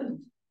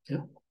 Yeah,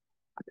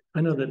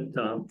 I know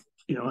that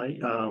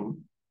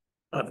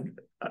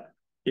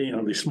you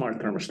know, these smart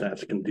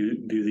thermostats can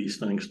do these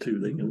things too.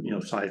 They can, you know,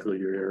 cycle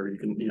your air. You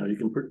can, you know, you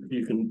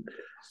can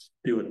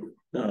do it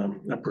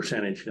a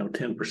percentage, you know,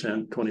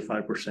 10%,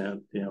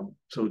 25%, you know.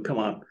 So come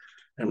on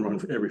and run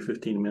for every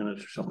 15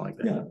 minutes or something like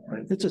that. Yeah,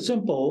 right. It's a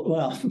simple,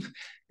 well,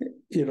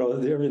 you know,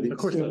 everything's Of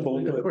course,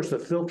 simple. of course, the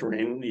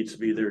filtering needs to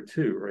be there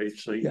too, right?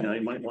 So you know,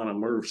 you might want a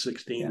MERV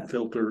 16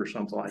 filter or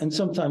something like that. And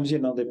sometimes, you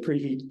know, they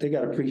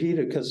got to preheat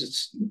it because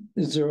it's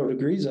 0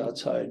 degrees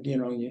outside, you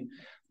know,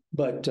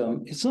 but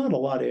it's not a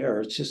lot of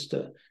air. It's just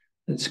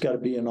it's got to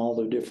be in all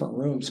the different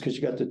rooms because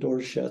you got the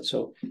doors shut.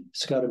 So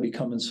it's got to be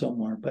coming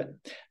somewhere. But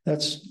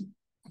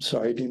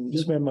sorry, I didn't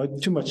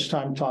spend too much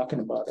time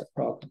talking about it.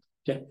 Problem.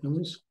 Yeah.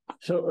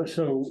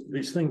 So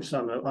these things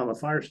on the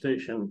fire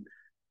station,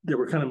 they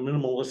were kind of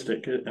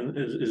minimalistic, and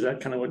is that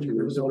kind of what you were?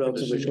 There was a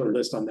relatively short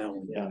list on that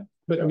one. Yeah,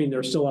 but I mean,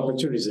 there's still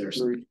opportunities there.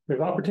 So.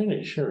 There's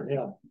opportunities, sure,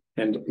 yeah,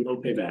 and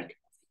low payback.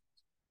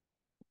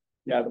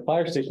 Yeah, the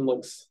fire station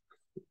looks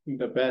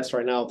the best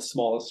right now. The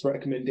smallest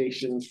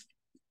recommendations.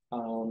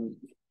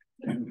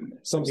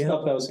 Some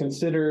stuff that was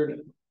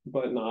considered,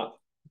 but not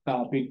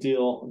a big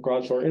deal.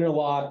 Garage door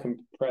interlock,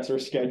 compressor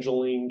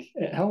scheduling.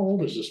 How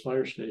old is this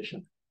fire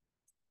station?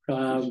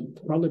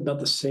 Probably about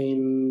the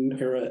same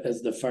era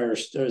as the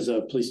as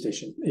a police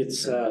station.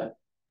 It's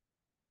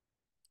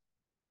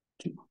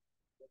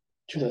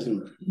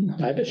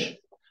 2005-ish.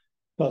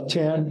 About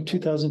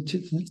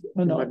 2002.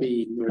 Oh, no, might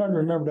be. I'm trying to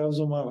remember. That was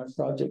on one of my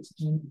projects.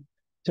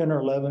 10 or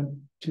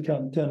 11,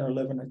 2010 or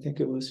 11, I think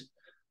it was.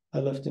 I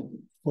left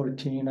in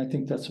 14. I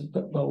think that's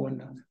about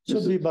when. So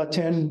it'll be about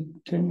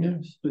 10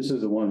 years. This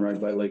is the one right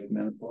by Lake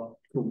Manitowoc.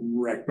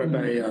 Correct, right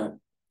by the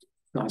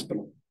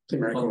hospital.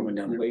 Going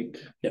down the lake.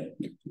 Yeah.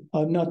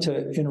 Not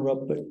to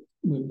interrupt, but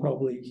we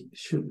probably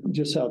should,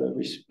 just out of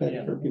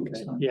respect for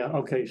people's time. Yeah.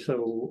 Okay.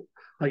 So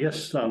I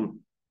guess are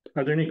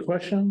there any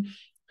questions?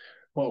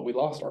 Well, we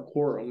lost our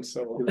quorum,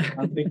 so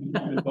I think we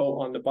can vote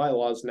on the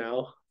bylaws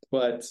now.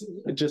 But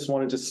I just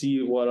wanted to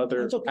see what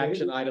other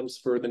action items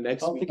for the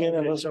next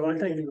meeting. So I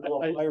think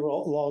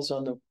laws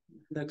on the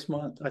next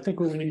month. I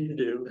think what we need to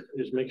do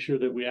is make sure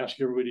that we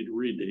ask everybody to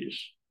read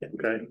these.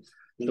 Okay.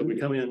 So we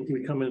come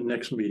in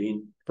next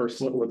meeting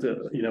first with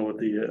the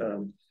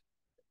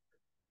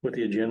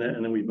agenda,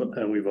 and then we vote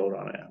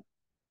on it.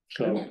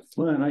 So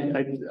well, and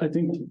I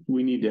think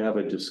we need to have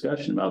a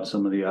discussion about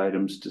some of the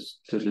items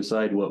to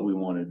decide what we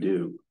want to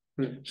do.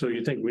 So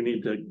you think we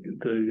need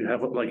to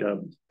have like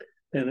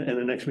in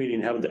the next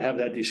meeting have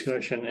that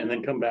discussion and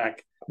then come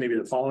back maybe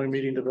the following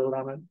meeting to vote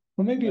on it?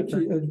 Well, maybe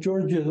if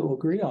Georgia will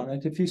agree on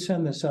it, if you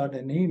send this out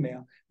in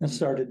email and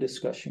start a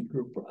discussion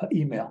group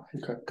email,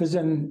 because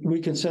then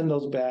we can send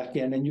those back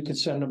in, and you can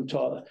send them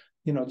to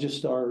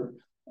just our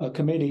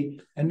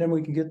committee, and then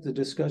we can get the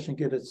discussion,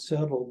 get it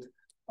settled,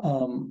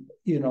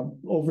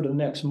 over the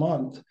next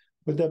month.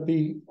 Would that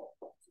be?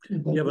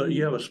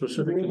 You have a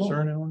specific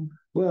concern, Alan?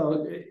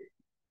 Well,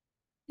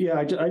 yeah,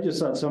 I just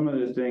thought some of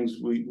the things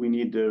we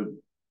need to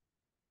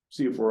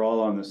see if we're all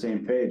on the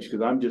same page,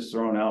 because I'm just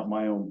throwing out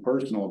my own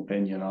personal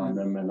opinion on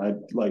them, and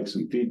I'd like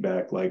some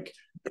feedback, like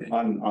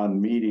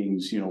on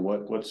meetings,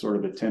 what sort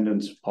of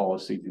attendance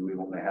policy do we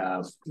want to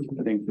have?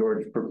 I think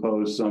George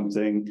proposed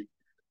something.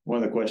 One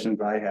of the questions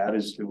I had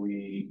is, do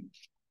we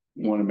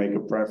want to make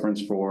a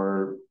preference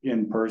for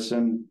in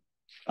person?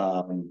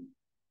 I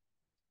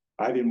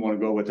didn't want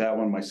to go with that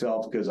one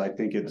myself because I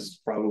think it's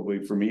probably,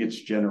 for me,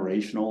 it's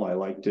generational. I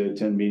like to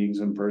attend meetings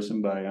in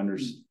person, but I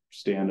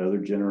understand other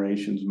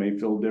generations may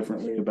feel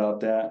differently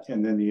about that.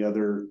 And then the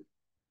other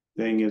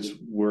thing is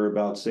we're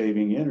about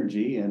saving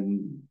energy,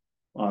 and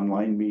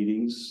online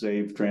meetings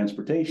save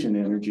transportation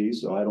energy.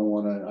 So I don't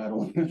want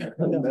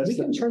to. We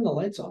can turn the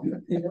lights off.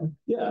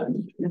 Yeah.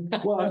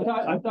 Well,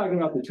 I'm talking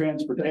about the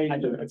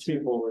transportation of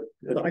people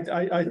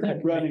I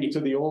running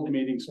to the old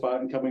meeting spot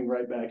and coming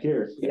right back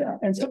here. Yeah,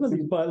 and some of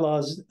these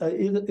bylaws,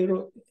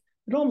 it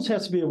almost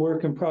has to be a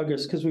work in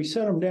progress, because we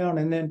set them down,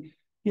 and then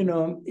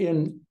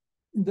in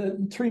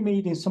the 3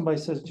 meetings, somebody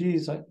says,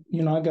 "Geez, I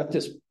got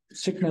this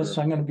sickness.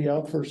 I'm going to be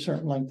out for a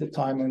certain length of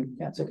time," and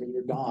can't say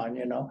you're gone.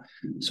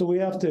 So we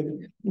have to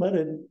let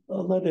it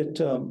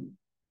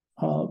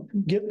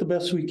get the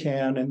best we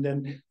can, and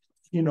then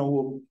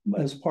we'll,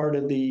 as part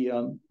of the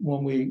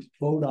when we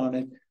vote on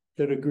it,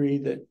 that agree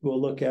that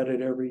we'll look at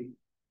it every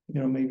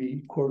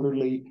maybe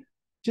quarterly,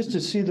 just to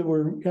see that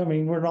we're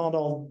not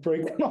all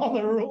breaking all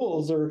the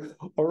rules, or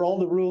all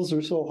the rules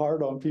are so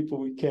hard on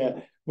people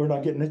we're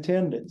not getting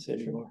attendance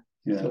anymore.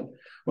 Yeah. So,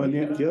 well,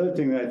 the other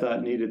thing that I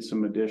thought needed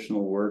some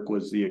additional work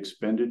was the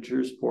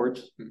expenditures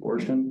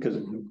portion.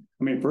 Because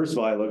first of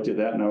all, I looked at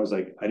that and I was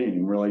like, I didn't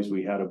even realize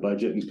we had a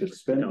budget and could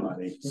spend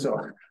money.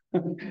 So,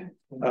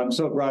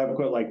 Brian,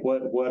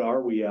 what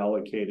are we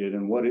allocated,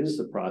 and what is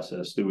the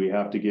process? Do we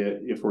have to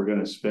get, if we're going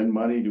to spend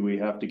money, do we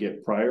have to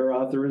get prior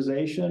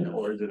authorization,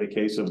 or is it a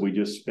case of we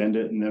just spend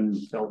it and then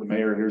tell the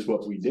mayor, here's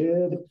what we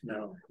did?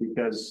 No,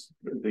 because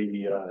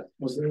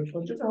was there a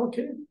budget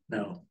allocated?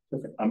 No.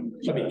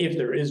 If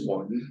there is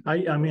one, I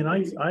don't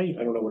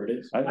know what it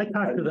is. I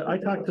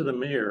talked to the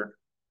mayor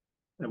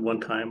at one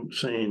time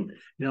saying,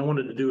 I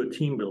wanted to do a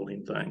team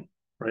building thing,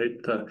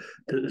 right? To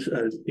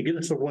get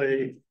us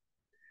away.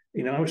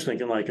 You know, I was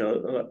thinking like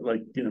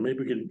maybe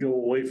we could go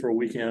away for a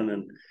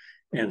weekend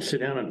and sit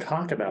down and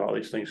talk about all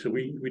these things. So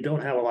we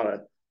don't have a lot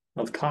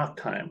of talk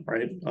time,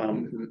 right?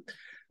 And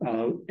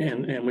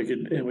we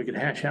could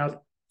hash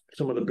out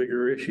some of the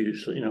bigger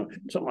issues. So, you know,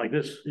 something like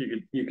this,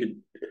 you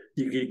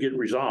could get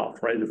resolved,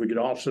 right? If we could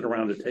all sit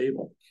around a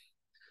table.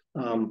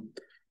 And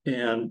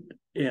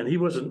he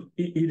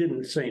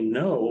didn't say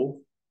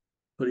no,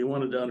 but he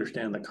wanted to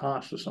understand the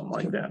cost of something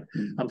like that.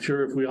 I'm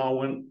sure if we all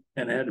went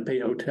and had to pay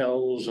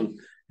hotels and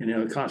you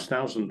know, it costs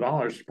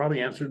 $1,000, probably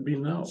the answer would be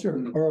no.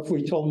 Sure. Or if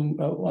we told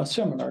them a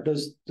seminar,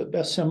 does the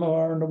best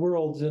seminar in the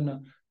world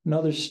in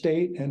another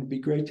state, and it'd be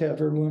great to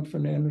have everyone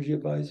from the energy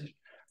advisors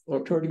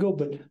or toward to go.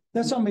 But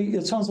that's something.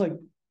 It sounds like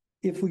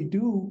if we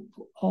do,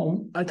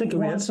 I think we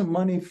want have some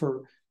money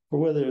for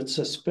whether it's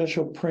a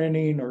special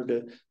printing or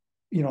to,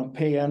 you know,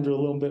 pay Andrew a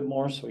little bit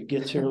more so he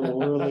gets here a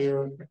little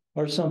earlier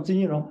or something.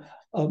 You know,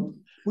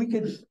 we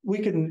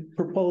can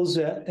propose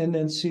that and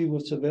then see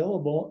what's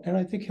available. And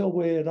I think he'll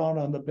weigh it out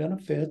on the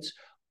benefits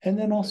and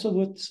then also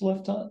what's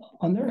left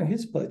on there in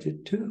his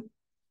budget too.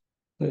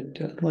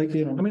 But like,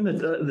 you know, I mean,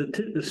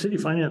 the city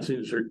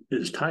financing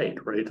is tight,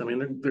 right? I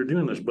mean, they're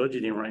doing this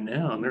budgeting right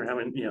now and they're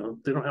having, you know,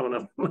 they don't have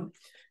enough money.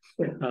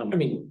 I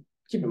mean,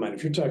 keep in mind,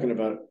 if you're talking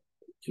about,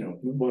 you know,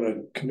 what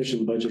a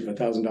commission budget of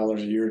 $1,000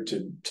 a year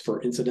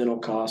for incidental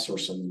costs or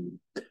some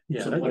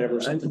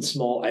whatever, something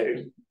small.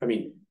 I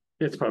mean,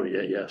 it's probably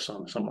a yes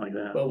on something like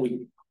that. Well,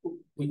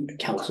 we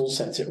council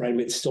sets it, right? I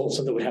mean, it's still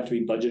something that would have to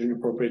be budgeted and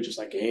appropriate, just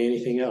like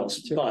anything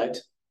else.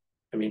 But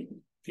I mean,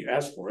 if you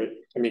ask for it,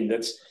 I mean,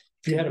 if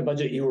you had a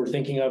budget you were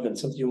thinking of and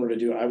something you wanted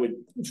to do, I would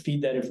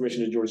feed that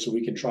information to George so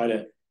we can try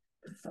to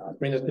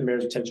bring that to the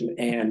mayor's attention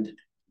and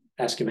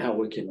ask him how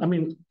we can. I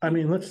mean,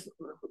 let's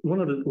one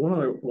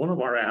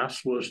of our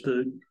asks was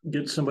to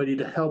get somebody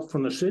to help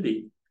from the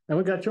city, and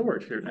we got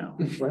George here now,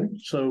 right?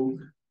 So.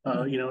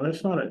 You know,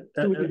 that's not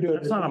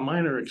a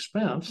minor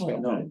expense.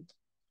 No.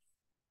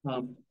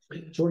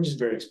 George is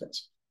very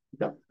expensive.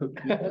 Yeah.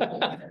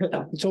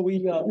 So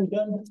we done.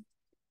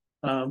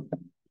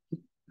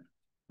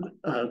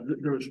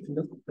 There was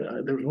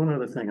one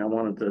other thing I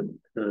wanted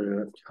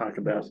to talk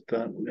about,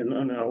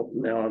 and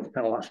now I've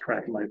kind of lost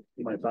track of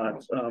my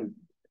thoughts.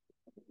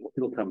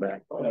 It'll come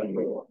back.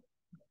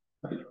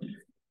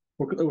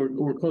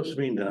 We're close to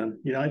being done.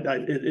 You know,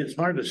 it's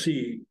hard to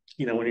see.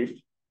 You know,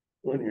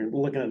 when you're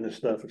looking at this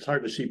stuff, it's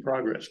hard to see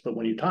progress. But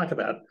when you talk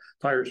about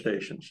fire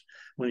stations,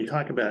 when you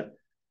talk about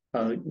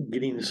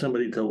getting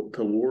somebody to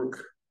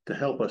work to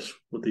help us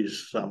with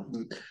these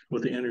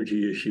with the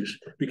energy issues,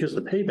 because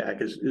the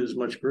payback is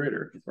much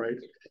greater, right?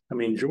 I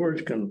mean,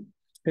 George can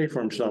pay for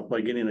himself by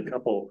getting a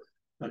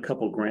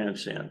couple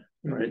grants in,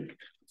 right?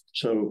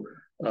 So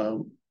I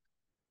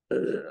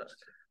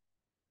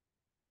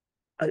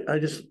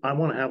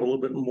want to have a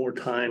little bit more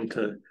time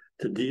to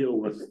deal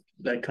with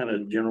that kind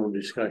of general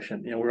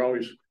discussion. You know,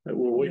 we're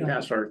way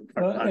past our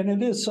time. And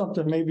it is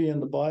something maybe in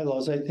the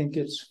bylaws. I think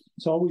it's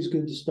always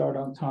good to start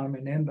on time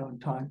and end on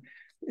time.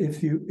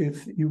 If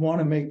you want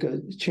to make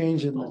a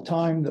change in the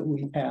time that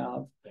we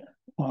have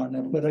on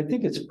it, but I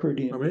think it's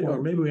pretty important.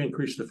 Or maybe we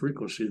increase the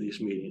frequency of these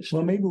meetings.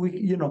 Well, maybe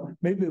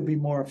maybe it'll be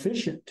more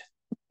efficient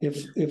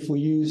if we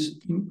use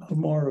a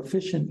more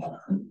efficient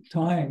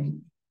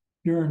time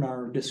during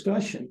our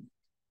discussion.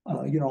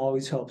 You know,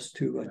 always helps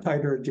to a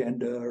tighter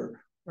agenda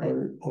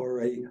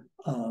or a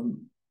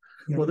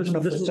well,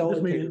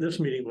 this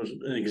meeting was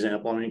an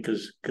example. I mean,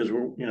 because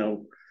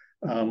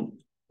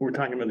we're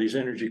talking about these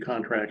energy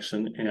contracts,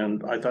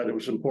 and I thought it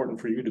was important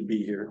for you to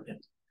be here,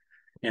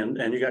 and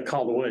you got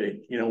called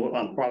away. You know,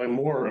 I'm probably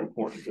more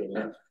important than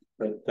that.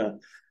 But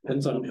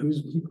depends on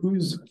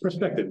whose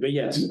perspective. But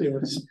yes, it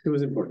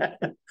was important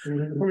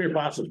from your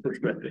boss's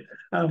perspective,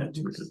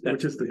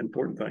 which is the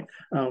important thing.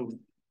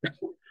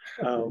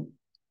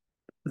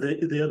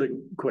 The other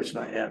question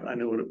I had, I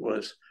know what it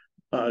was.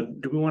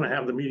 Do we want to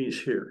have the meetings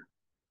here,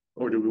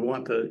 or do we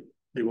want to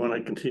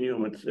continue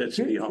them at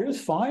City Hall?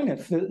 It's fine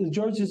if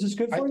George is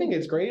good for you. I think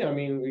it's great. I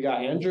mean, we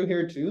got Andrew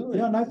here too.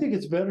 Yeah, and I think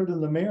it's better than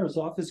the mayor's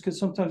office because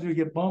sometimes we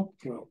get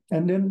bumped.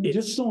 And then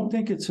just don't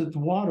think it's at the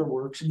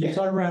waterworks. Because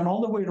I ran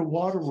all the way to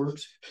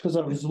waterworks because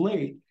I was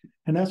late.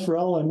 And that's for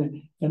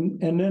Ellen.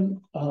 And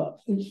then I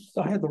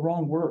had the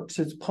wrong works.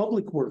 It's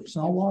public works,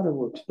 not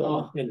waterworks.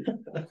 And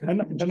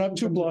I'm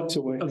 2 blocks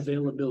away.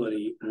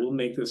 Availability, we'll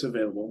make this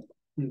available.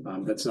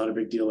 That's not a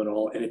big deal at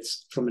all. And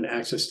it's from an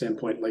access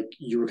standpoint, like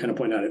you were kind of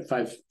pointing out at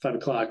 5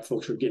 o'clock,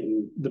 folks are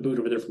getting the boot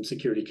over there from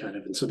security kind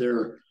of. And so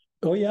they're,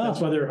 that's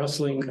why they're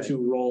hustling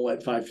to roll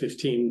at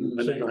 5:15.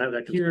 But they don't have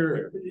that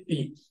here.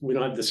 We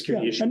don't have the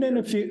security issue. And then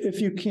if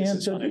you can't,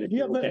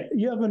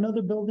 you have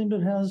another building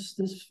that has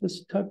this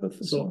type of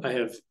facility. So I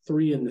have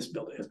 3 in this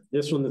building.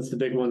 This one, that's the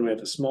big one. We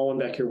have a small one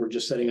back here. We're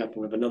just setting up.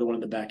 We have another one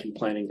in the back in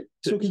planning.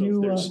 So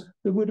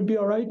would it be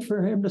all right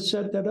for him to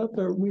set that up?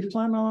 Or we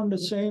plan on the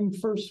same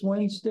first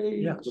Wednesday?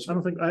 Yeah,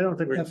 I don't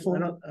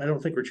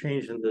think we're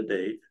changing the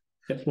date.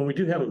 when we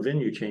do have a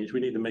venue change, we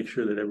need to make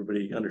sure that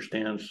everybody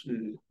understands,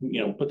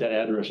 put that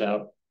address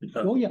out.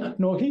 Oh, yeah,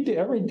 no, he did,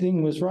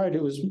 everything was right.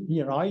 It was,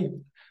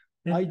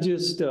 I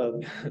just,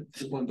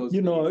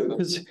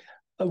 because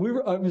I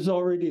was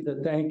already to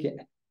thank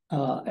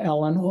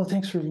Alan, oh,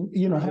 thanks for,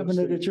 having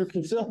it at your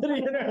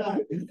facility.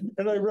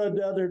 And I run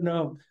down there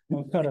now,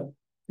 I'm kind of,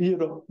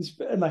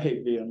 and I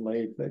hate being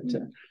late, but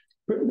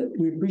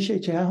we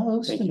appreciate you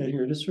hosting it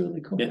here. It's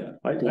really cool. Yeah,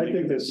 I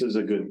think this is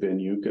a good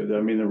venue because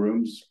the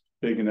room's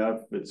big enough.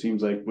 It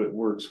seems like it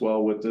works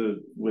well with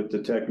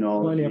the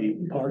technology.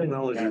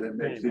 And it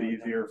makes it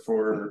easier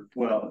for,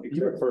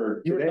 except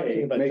for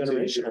today, it makes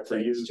it easier for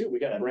you. We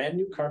got a brand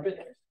new carpet,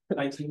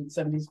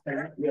 1970s.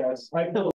 Yes.